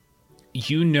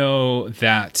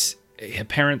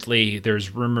apparently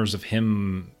there's rumors of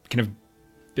him kind of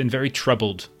been very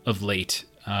troubled of late,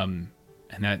 and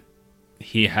that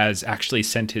he has actually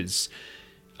sent his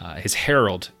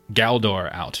herald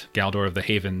Galdor out, Galdor of the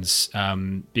Havens,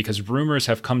 because rumors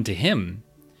have come to him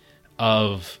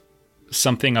of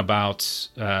something about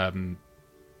kind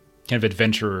of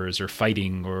adventurers or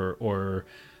fighting or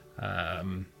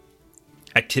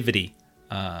activity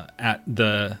at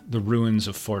the ruins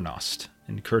of Fornost,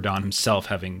 and Curdon himself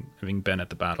having been at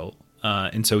the battle.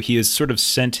 And so he has sort of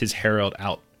sent his herald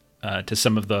out to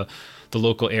some of the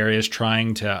local areas,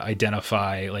 trying to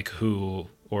identify like who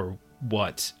or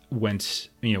what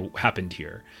happened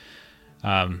here.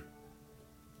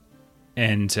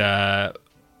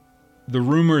 The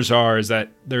rumors is that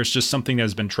there's just something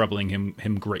that's been troubling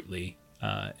him greatly,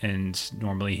 and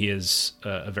normally he is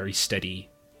a very steady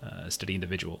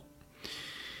individual.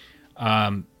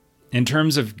 In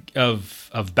terms of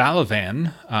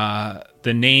Balavan,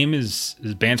 the name is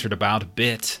bantered about a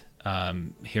bit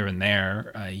here and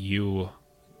there. I'll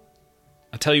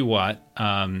tell you what.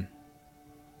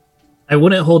 I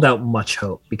wouldn't hold out much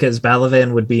hope, because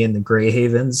Balavan would be in the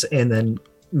Greyhavens, and then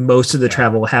most of the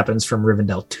travel happens from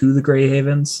Rivendell to the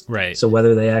Greyhavens. Right. So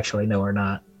whether they actually know or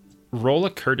not. Roll a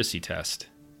courtesy test.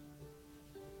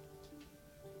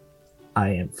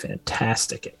 I am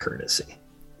fantastic at courtesy.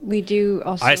 We do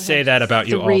also. I say that about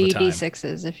you all the time. 3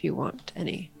 d6s if you want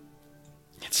any.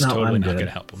 It's No, totally I'm not good. going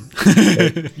to help him.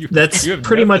 That's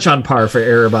pretty much on par for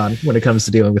Erebon when it comes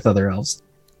to dealing with other elves.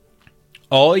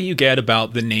 All you get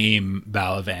about the name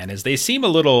Balavan is they seem a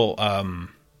little, that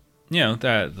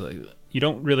you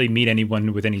don't really meet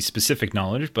anyone with any specific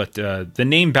knowledge, but the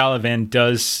name Balavan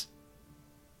does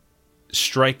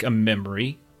strike a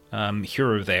memory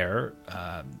here or there.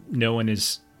 No one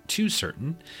is too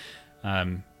certain.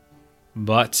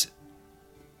 But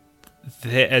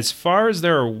as far as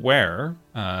they're aware,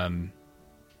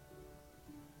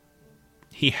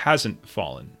 he hasn't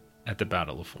fallen at the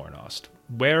Battle of Fornost.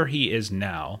 Where he is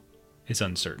now is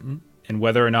uncertain, and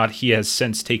whether or not he has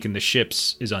since taken the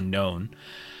ships is unknown.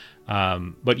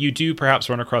 But you do perhaps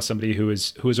run across somebody who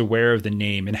is aware of the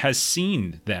name and has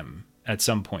seen them at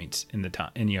some point in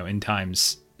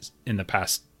times in the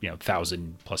past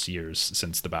 1,000+ years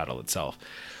since the battle itself.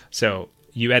 So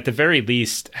you at the very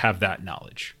least have that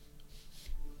knowledge.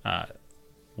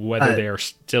 Whether they are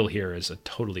still here is a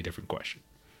totally different question.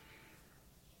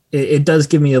 It does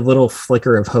give me a little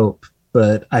flicker of hope,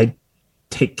 but I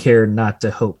take care not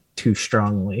to hope too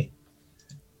strongly.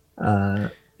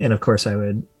 And of course, I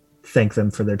would thank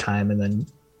them for their time and then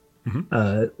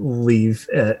leave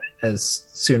as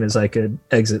soon as I could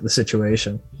exit the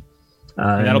situation.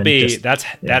 And that'll be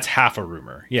that's half a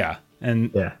rumor, yeah.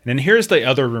 And then here's the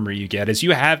other rumor you get is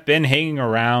you have been hanging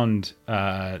around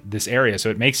this area, so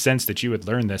it makes sense that you would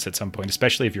learn this at some point,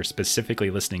 especially if you're specifically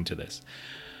listening to this.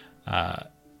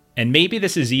 And maybe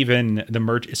this is even the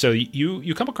merge. So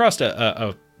you come across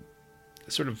a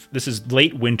sort of, this is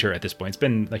late winter at this point. It's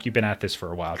been like you've been at this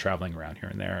for a while, traveling around here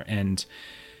and there, and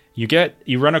you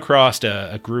run across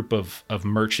a group of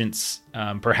merchants,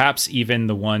 perhaps even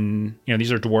the one,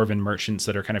 these are dwarven merchants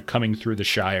that are kind of coming through the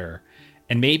Shire.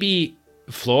 And maybe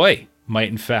Floy might,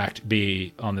 in fact,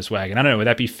 be on this wagon. I don't know. Would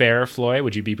that be fair, Floy?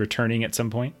 Would you be returning at some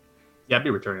point? Yeah, I'd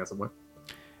be returning at some point.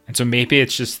 And so maybe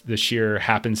it's just the sheer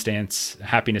happiness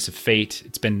of fate.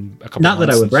 It's been a couple Not months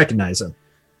that I would since- recognize him.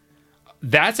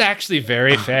 That's actually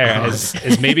very fair,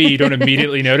 as maybe you don't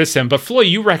immediately notice him. But Floy,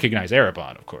 you recognize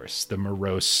Erebon, of course, the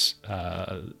morose,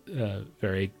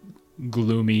 very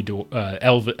gloomy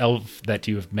elf that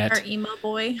you have met. Our emo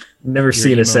boy. Never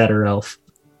seen emo. a sadder elf.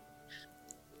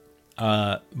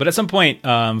 But at some point,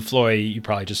 Floy, you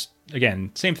probably just,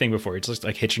 again, same thing before. It's just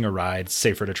like hitching a ride. It's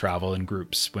safer to travel in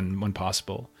groups when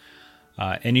possible.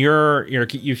 And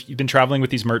you've been traveling with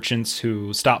these merchants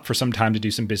who stop for some time to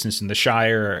do some business in the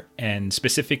Shire, and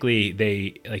specifically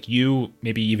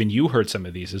maybe even you heard some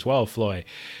of these as well, Floy.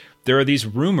 There are these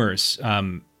rumors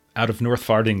out of North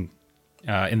Farding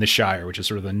in the Shire, which is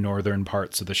sort of the northern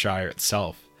parts of the Shire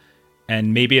itself.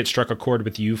 And maybe it struck a chord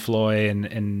with you, Floy,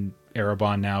 and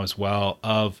Erebon now as well,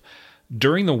 of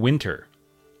during the winter,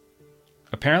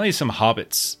 apparently some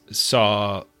hobbits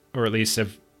saw, or at least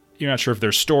you're not sure if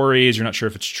they're stories, you're not sure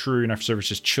if it's true, you're not sure if it's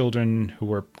just children who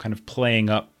were kind of playing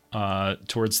up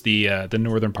towards the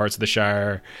northern parts of the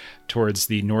Shire, towards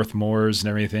the North Moors and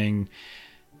everything.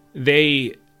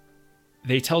 They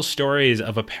tell stories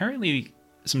of apparently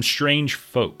some strange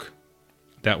folk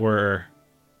that were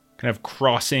kind of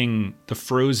crossing the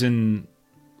frozen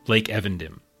Lake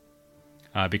Evendim,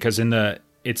 because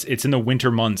it's in the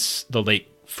winter months the lake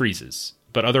freezes,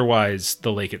 but otherwise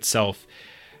the lake itself,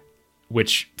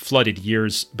 which flooded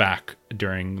years back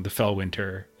during the fell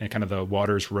winter, and kind of the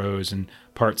waters rose and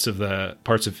parts of the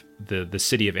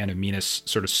city of Anomenas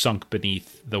sort of sunk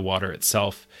beneath the water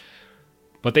itself.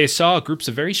 But they saw groups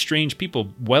of very strange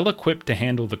people, well equipped to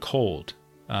handle the cold,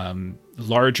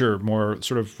 larger, more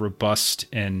sort of robust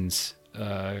and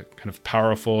kind of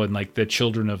powerful, and like the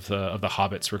children of the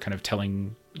hobbits were kind of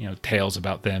telling tales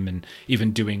about them, and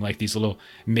even doing like these little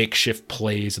makeshift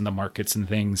plays in the markets and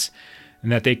things.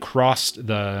 And that they crossed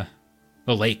the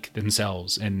lake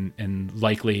themselves, and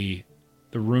likely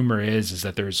the rumor is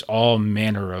that there's all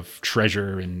manner of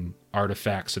treasure and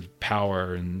artifacts of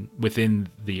power and within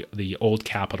the old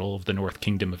capital of the North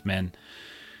Kingdom of Men.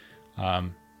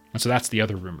 And so that's the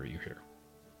other rumor you hear.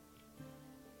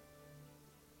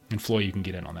 And Floy, you can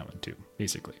get in on that one too,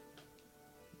 basically.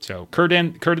 So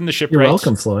Curdin the shipwright. You're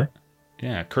welcome, Floy.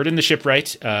 Yeah, Curdin the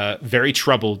shipwright, very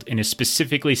troubled, and is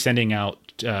specifically sending out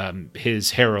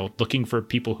his herald, looking for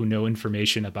people who know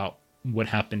information about what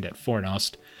happened at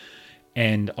Fornost.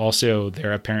 And also,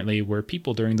 there apparently were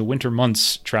people during the winter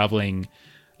months traveling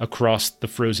across the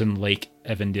frozen Lake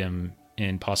Evendim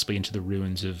and possibly into the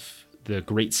ruins of the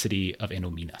great city of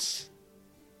Anomenas.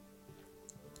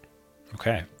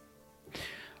 Okay.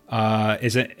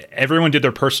 Everyone did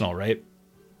their personal, right?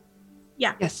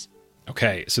 Yeah. Yes.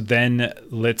 Okay, so then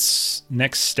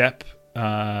next step,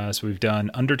 so we've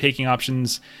done undertaking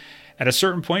options. At a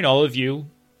certain point, all of you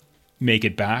make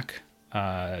it back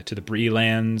to the Bree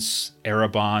lands.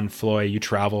 Erebon, Floy, you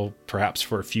travel perhaps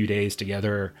for a few days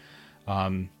together.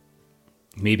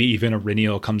 Maybe even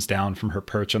Iriniel comes down from her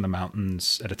perch on the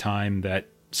mountains at a time that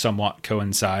somewhat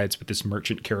coincides with this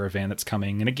merchant caravan that's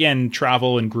coming. And again,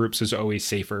 travel in groups is always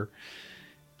safer.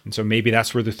 And so maybe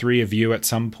that's where the three of you at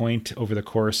some point over the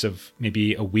course of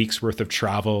maybe a week's worth of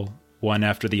travel, one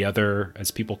after the other,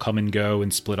 as people come and go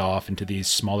and split off into these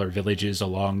smaller villages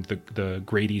along the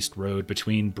Great East Road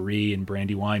between Bree and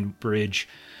Brandywine Bridge,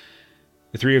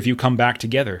 the three of you come back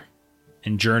together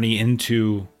and journey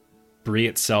into Bree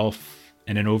itself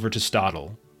and then over to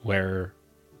Stottle, where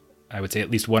I would say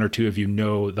at least one or two of you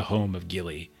know the home of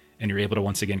Gilly, and you're able to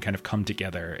once again kind of come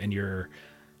together, and you're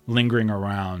lingering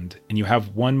around, and you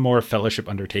have one more fellowship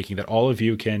undertaking that all of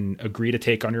you can agree to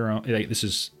take on your own. Like, this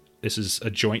is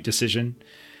a joint decision,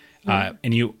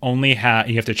 and you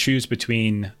have to choose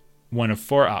between one of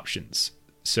four options.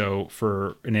 So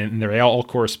and they all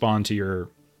correspond to your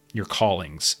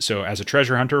callings. So as a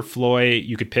treasure hunter, Floy,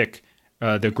 you could pick.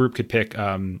 The group could pick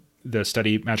the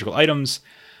study magical items.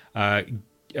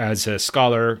 As a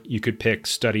scholar, you could pick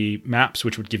study maps,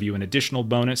 which would give you an additional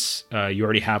bonus. You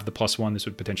already have the +1. This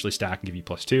would potentially stack and give you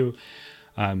 +2.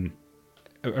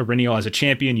 Iriniel, as a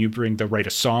champion, you bring the write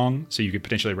a song, so you could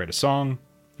potentially write a song,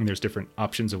 and there's different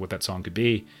options of what that song could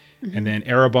be. Mm-hmm. And then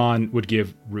Erebon would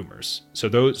give rumors. So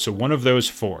one of those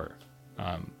four,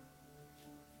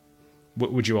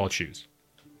 what would you all choose?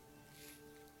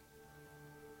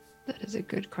 That is a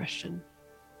good question.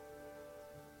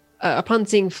 Upon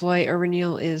seeing Floy,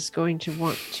 Iriniel is going to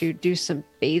want to do some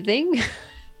bathing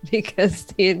because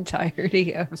the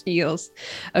entirety of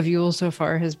Yule so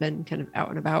far has been kind of out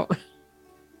and about.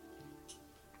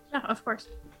 Yeah, of course.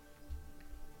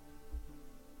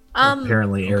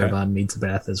 Apparently, Erebon needs a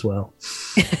bath as well.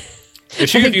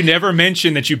 You never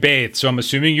mentioned that you bathed, so I'm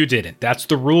assuming you didn't. That's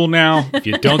the rule now. If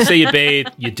you don't say you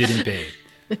bathed, you didn't bathe.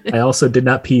 I also did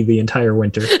not pee the entire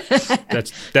winter.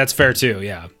 That's fair too.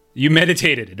 Yeah. You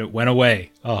meditated and it went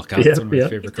away. Oh god, that's one of my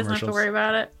favorite commercials. Doesn't have to worry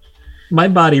about it. My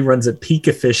body runs at peak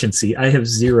efficiency. I have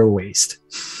zero waste.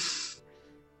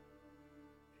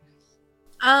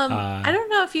 I don't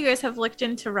know if you guys have looked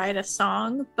into write a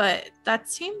song, but that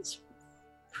seems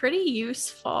pretty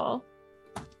useful.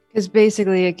 Because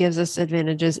basically it gives us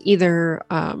advantages, either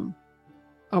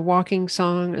a walking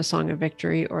song, a song of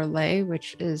victory, or lay,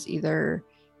 which is either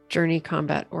journey,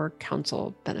 combat, or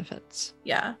council benefits.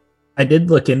 Yeah. I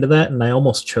did look into that and I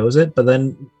almost chose it, but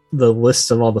then the lists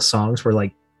of all the songs were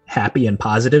like happy and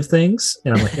positive things,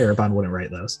 and I'm like, Erebon wouldn't write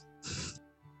those.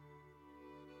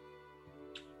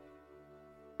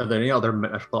 Are there any other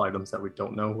magical items that we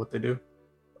don't know what they do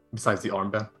besides the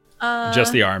armband?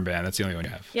 Just the armband. That's the only one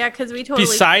you have. Yeah, because we totally.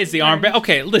 Besides the armband.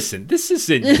 Okay, listen. This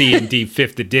isn't D&D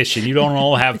 5th edition. You don't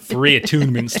all have 3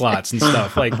 attunement slots and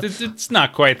stuff. Like, it's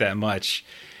not quite that much.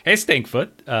 Hey,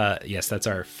 Stinkfoot. Yes, that's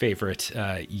our favorite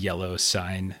yellow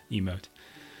sign emote.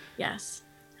 Yes.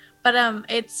 But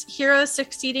it's heroes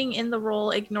succeeding in the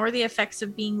role ignore the effects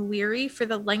of being weary for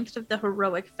the length of the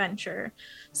heroic venture.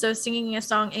 So singing a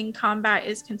song in combat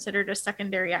is considered a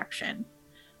secondary action.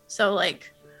 So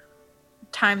like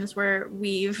times where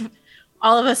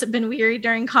all of us have been weary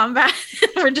during combat,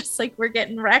 we're just like we're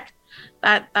getting wrecked.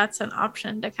 That's an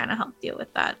option to kind of help deal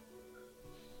with that.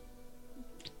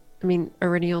 I mean,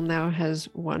 Aurelial now has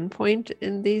 1 point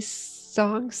in the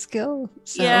song skill.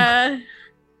 So. Yeah.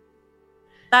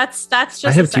 That's just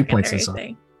I have a 2 points secondary in song.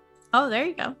 thing. Oh, there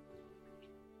you go.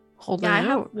 Hold Yeah, on I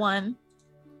have out. 1.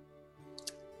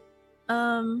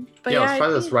 But Yeah, let's try I'd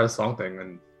this be- write a song thing.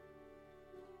 And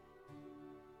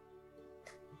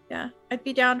Yeah, I'd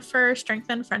be down for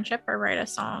strengthen friendship or write a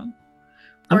song.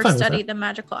 I'm Or fine with study that. the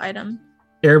magical item.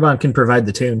 Erebon can provide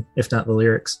the tune, if not the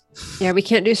lyrics. Yeah, we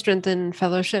can't do strengthen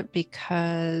fellowship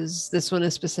because this one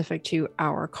is specific to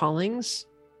our callings.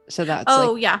 So that's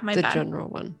Yeah, my the bad. general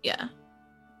one. Yeah.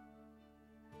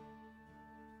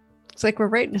 It's like we're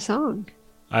writing a song.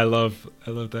 I love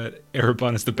that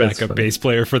Erebon is the That's backup funny. bass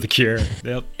player for the Cure.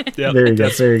 Yep. There you go,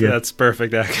 there you go. That's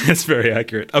perfect. That's very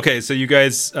accurate. Okay, so you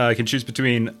guys can choose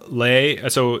between lay.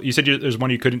 So you said there's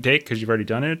one you couldn't take because you've already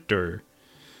done it, or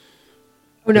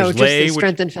Oh no, There's just lay, the which-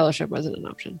 strengthen fellowship wasn't an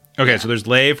option. okay. So there's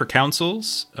lay for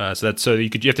councils. So you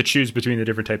have to choose between the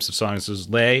different types of songs. There's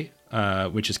lay,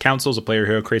 which is councils. A player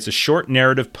hero creates a short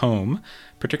narrative poem,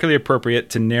 particularly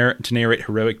appropriate to narrate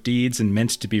heroic deeds and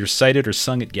meant to be recited or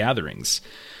sung at gatherings.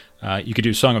 You could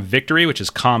do Song of Victory, which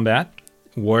is combat.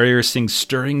 Warriors sing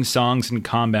stirring songs in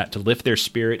combat to lift their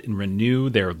spirit and renew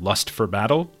their lust for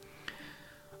battle.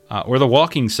 Or the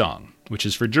Walking Song, which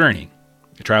is for journey.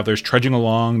 The travelers trudging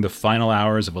along the final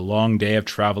hours of a long day of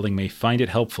traveling may find it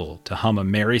helpful to hum a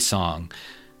merry song,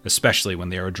 especially when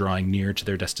they are drawing near to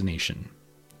their destination.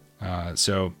 Yeah.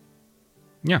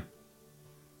 Is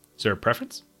there a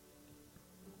preference?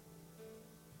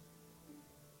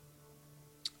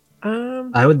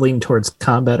 I would lean towards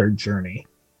combat or journey.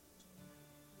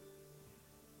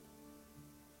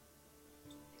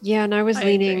 Yeah, and I was I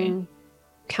leaning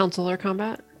council or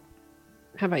combat.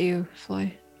 How about you,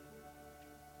 Floy?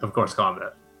 of course,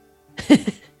 combat.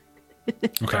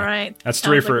 Okay. All right. That's Sounds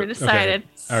 3 like for we're decided.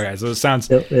 Okay, so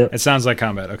it Yep. sounds like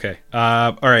combat. Okay.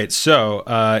 All right. So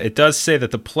it does say that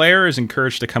the player is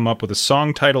encouraged to come up with a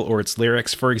song title or its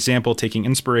lyrics. For example, taking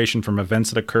inspiration from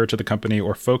events that occur to the company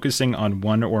or focusing on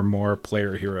one or more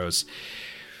player heroes.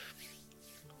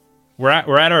 We're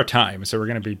at our time, so we're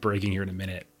going to be breaking here in a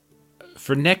minute.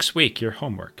 For next week, your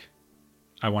homework,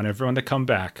 I want everyone to come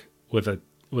back with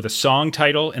a song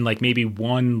title and like maybe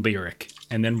one lyric,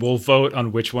 and then we'll vote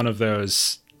on which one of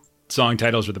those song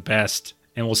titles are the best,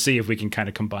 and we'll see if we can kind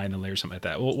of combine them or something like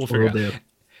that. We'll figure Will out. do.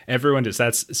 Everyone does.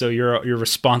 That's so you're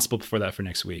responsible for that for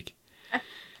next week.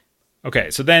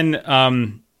 Okay, so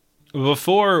then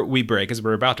before we break, as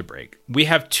we're about to break, we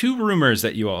have 2 rumors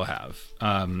that you all have.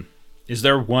 Is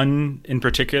there one in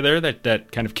particular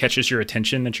that kind of catches your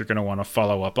attention that you're going to want to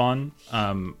follow up on,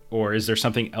 or is there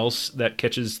something else that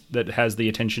has the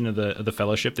attention of the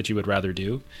fellowship that you would rather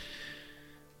do?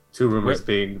 2 rumors Where-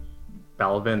 being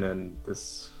Balavan and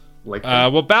this lake.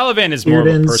 Well, Balavan is more of a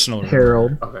Círdan's personal rumor.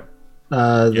 Herald, Okay.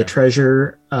 Yeah. the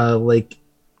treasure, Lake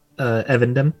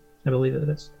Evendom, I believe it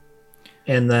is.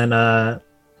 And then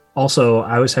also,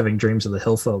 I was having dreams of the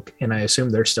hill folk, and I assume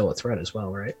they're still a threat as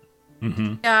well, right?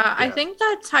 Mm-hmm. Yeah, I Yeah. think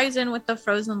that ties in with the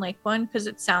Frozen Lake one because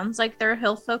it sounds like they're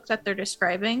hill folk that they're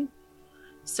describing.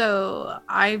 So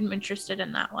I'm interested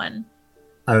in that one.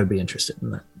 I would be interested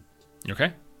in that.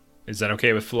 Okay, is that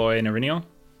okay with Floy and Irineo?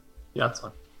 Yeah, that's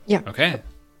fine. Okay.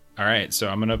 All right. So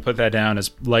I'm going to put that down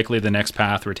as likely the next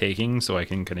path we're taking so I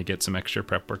can kind of get some extra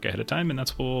prep work ahead of time. And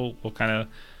that's where we'll kind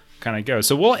of go.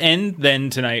 So we'll end then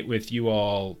tonight with you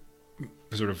all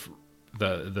sort of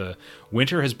the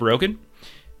winter has broken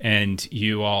and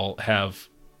you all have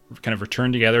kind of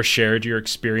returned together, shared your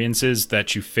experiences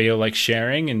that you feel like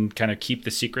sharing and kind of keep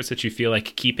the secrets that you feel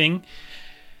like keeping.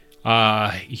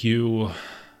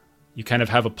 You kind of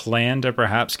have a plan to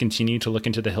perhaps continue to look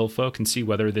into the hill folk and see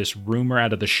whether this rumor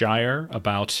out of the Shire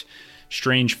about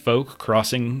strange folk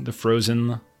crossing the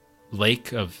frozen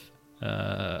lake of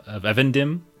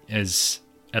Evendim is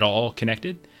at all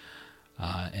connected.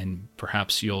 And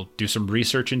perhaps you'll do some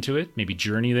research into it, maybe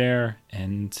journey there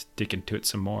and dig into it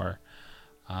some more.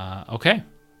 Okay.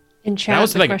 In That chat,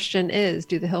 was the like- question is,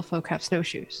 do the hill folk have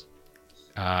snowshoes?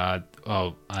 I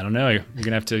don't know. You're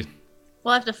gonna have to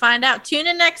We'll have to find out. Tune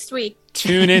in next week.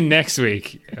 tune in next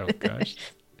week. Oh gosh.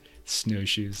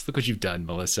 Snowshoes. Look what you've done,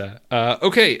 Melissa.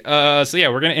 Okay. So yeah,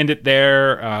 we're gonna end it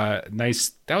there.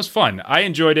 Nice. That was fun. I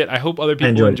enjoyed it. I hope other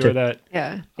people enjoy that.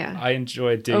 Yeah. I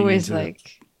enjoyed digging Always into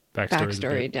like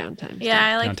backstory. downtime. Yeah,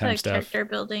 I like Downtime the stuff. character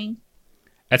building.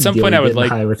 At some Gilly point, I would getting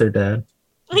like. high with her dad.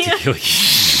 Yeah.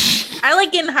 I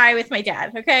like getting high with my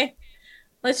dad. Okay,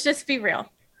 let's just be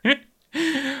real.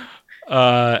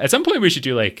 At some point, we should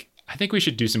do like. I think we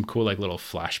should do some cool like little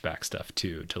flashback stuff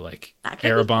too to like That could be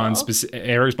Erebon. cool.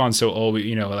 Erebon's so old,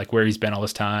 like where he's been all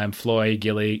this time. Floyd,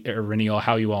 Gilly, Reniel,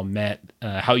 how you all met,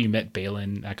 how you met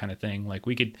Balin, that kind of thing. Like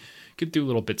we could do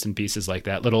little bits and pieces like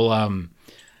that. Little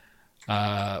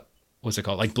what's it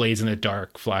called? Like Blades in the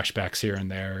Dark flashbacks here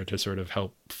and there to sort of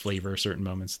help flavor certain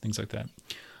moments, things like that.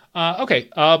 Okay.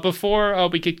 Before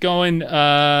we get going,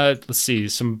 let's see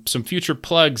some future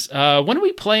plugs. When are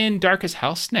we playing Darkest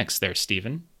House next? There,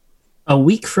 Steven? A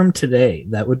week from today,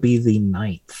 that would be the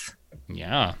 9th.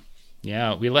 Yeah.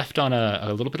 We left on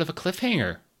a little bit of a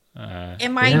cliffhanger.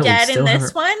 Am I Yeah, we dead in still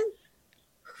this one?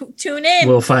 Tune in.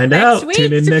 We'll find next out. Week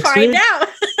Tune in to next find week. out.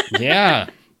 Yeah.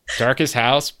 Darkest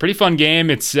House, pretty fun game.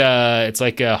 It's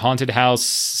like a haunted house,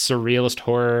 surrealist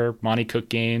horror, Monty Cook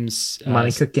games.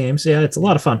 Monty Cook games. Yeah, it's a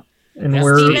lot of fun. And Yeah.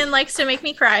 we're Steven likes to make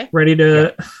me cry. ready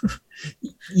to.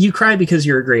 You cry because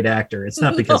you're a great actor. It's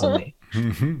not because of me.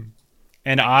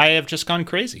 And I have just gone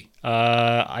crazy.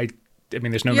 I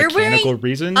mean, there's no You're mechanical wearing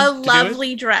reason. A to do it.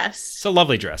 lovely dress. It's a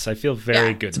lovely dress. I feel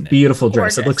very good in it. Beautiful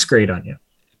dress. It Gorgeous. looks great on you.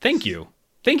 Thank you.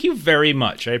 Thank you very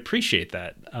much. I appreciate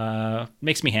that.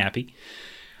 Makes me happy.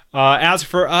 As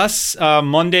for us,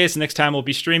 Mondays, next time we'll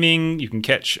be streaming. You can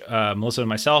catch Melissa and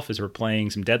myself as we're playing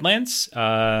some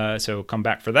Deadlands. So come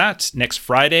back for that. Next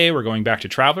Friday, we're going back to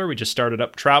Traveler. We just started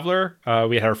up Traveler.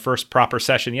 We had our first proper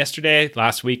session yesterday.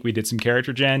 Last week, we did some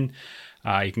character gen.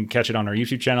 You can catch it on our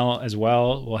YouTube channel as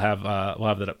well. We'll have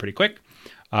that up pretty quick.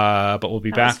 But we'll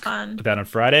be back with that on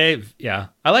Friday. Yeah.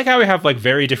 I like how we have like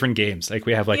very different games. Like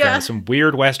we have like some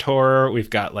weird West horror.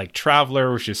 We've got like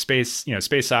Traveler, which is space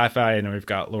sci-fi. And then we've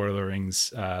got Lord of the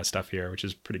Rings stuff here, which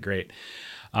is pretty great.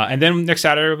 And then next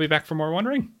Saturday, we'll be back for more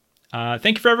Wondering.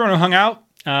 Thank you for everyone who hung out.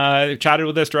 Chatted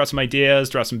with us, draw some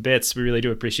ideas, draw some bits. We really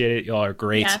do appreciate it. Y'all are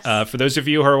great. Yes. For those of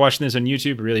you who are watching this on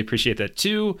YouTube, we really appreciate that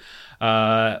too.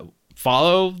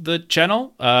 Follow the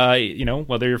channel,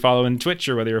 whether you're following Twitch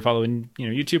or whether you're following,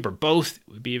 YouTube or both, it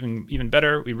would be even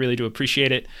better. We really do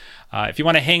appreciate it. If you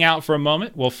want to hang out for a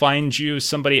moment, we'll find you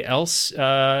somebody else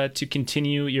to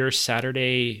continue your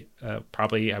Saturday,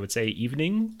 probably I would say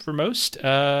evening for most,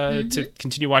 to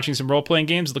continue watching some role-playing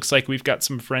games. Looks like we've got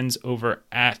some friends over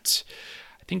at,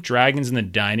 I think Dragons in the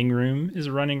Dining Room is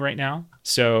running right now.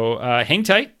 So hang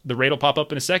tight. The raid will pop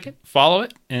up in a second. Follow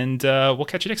it, and we'll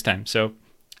catch you next time. So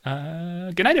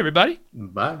good night, everybody.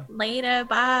 Bye. Later.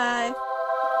 Bye.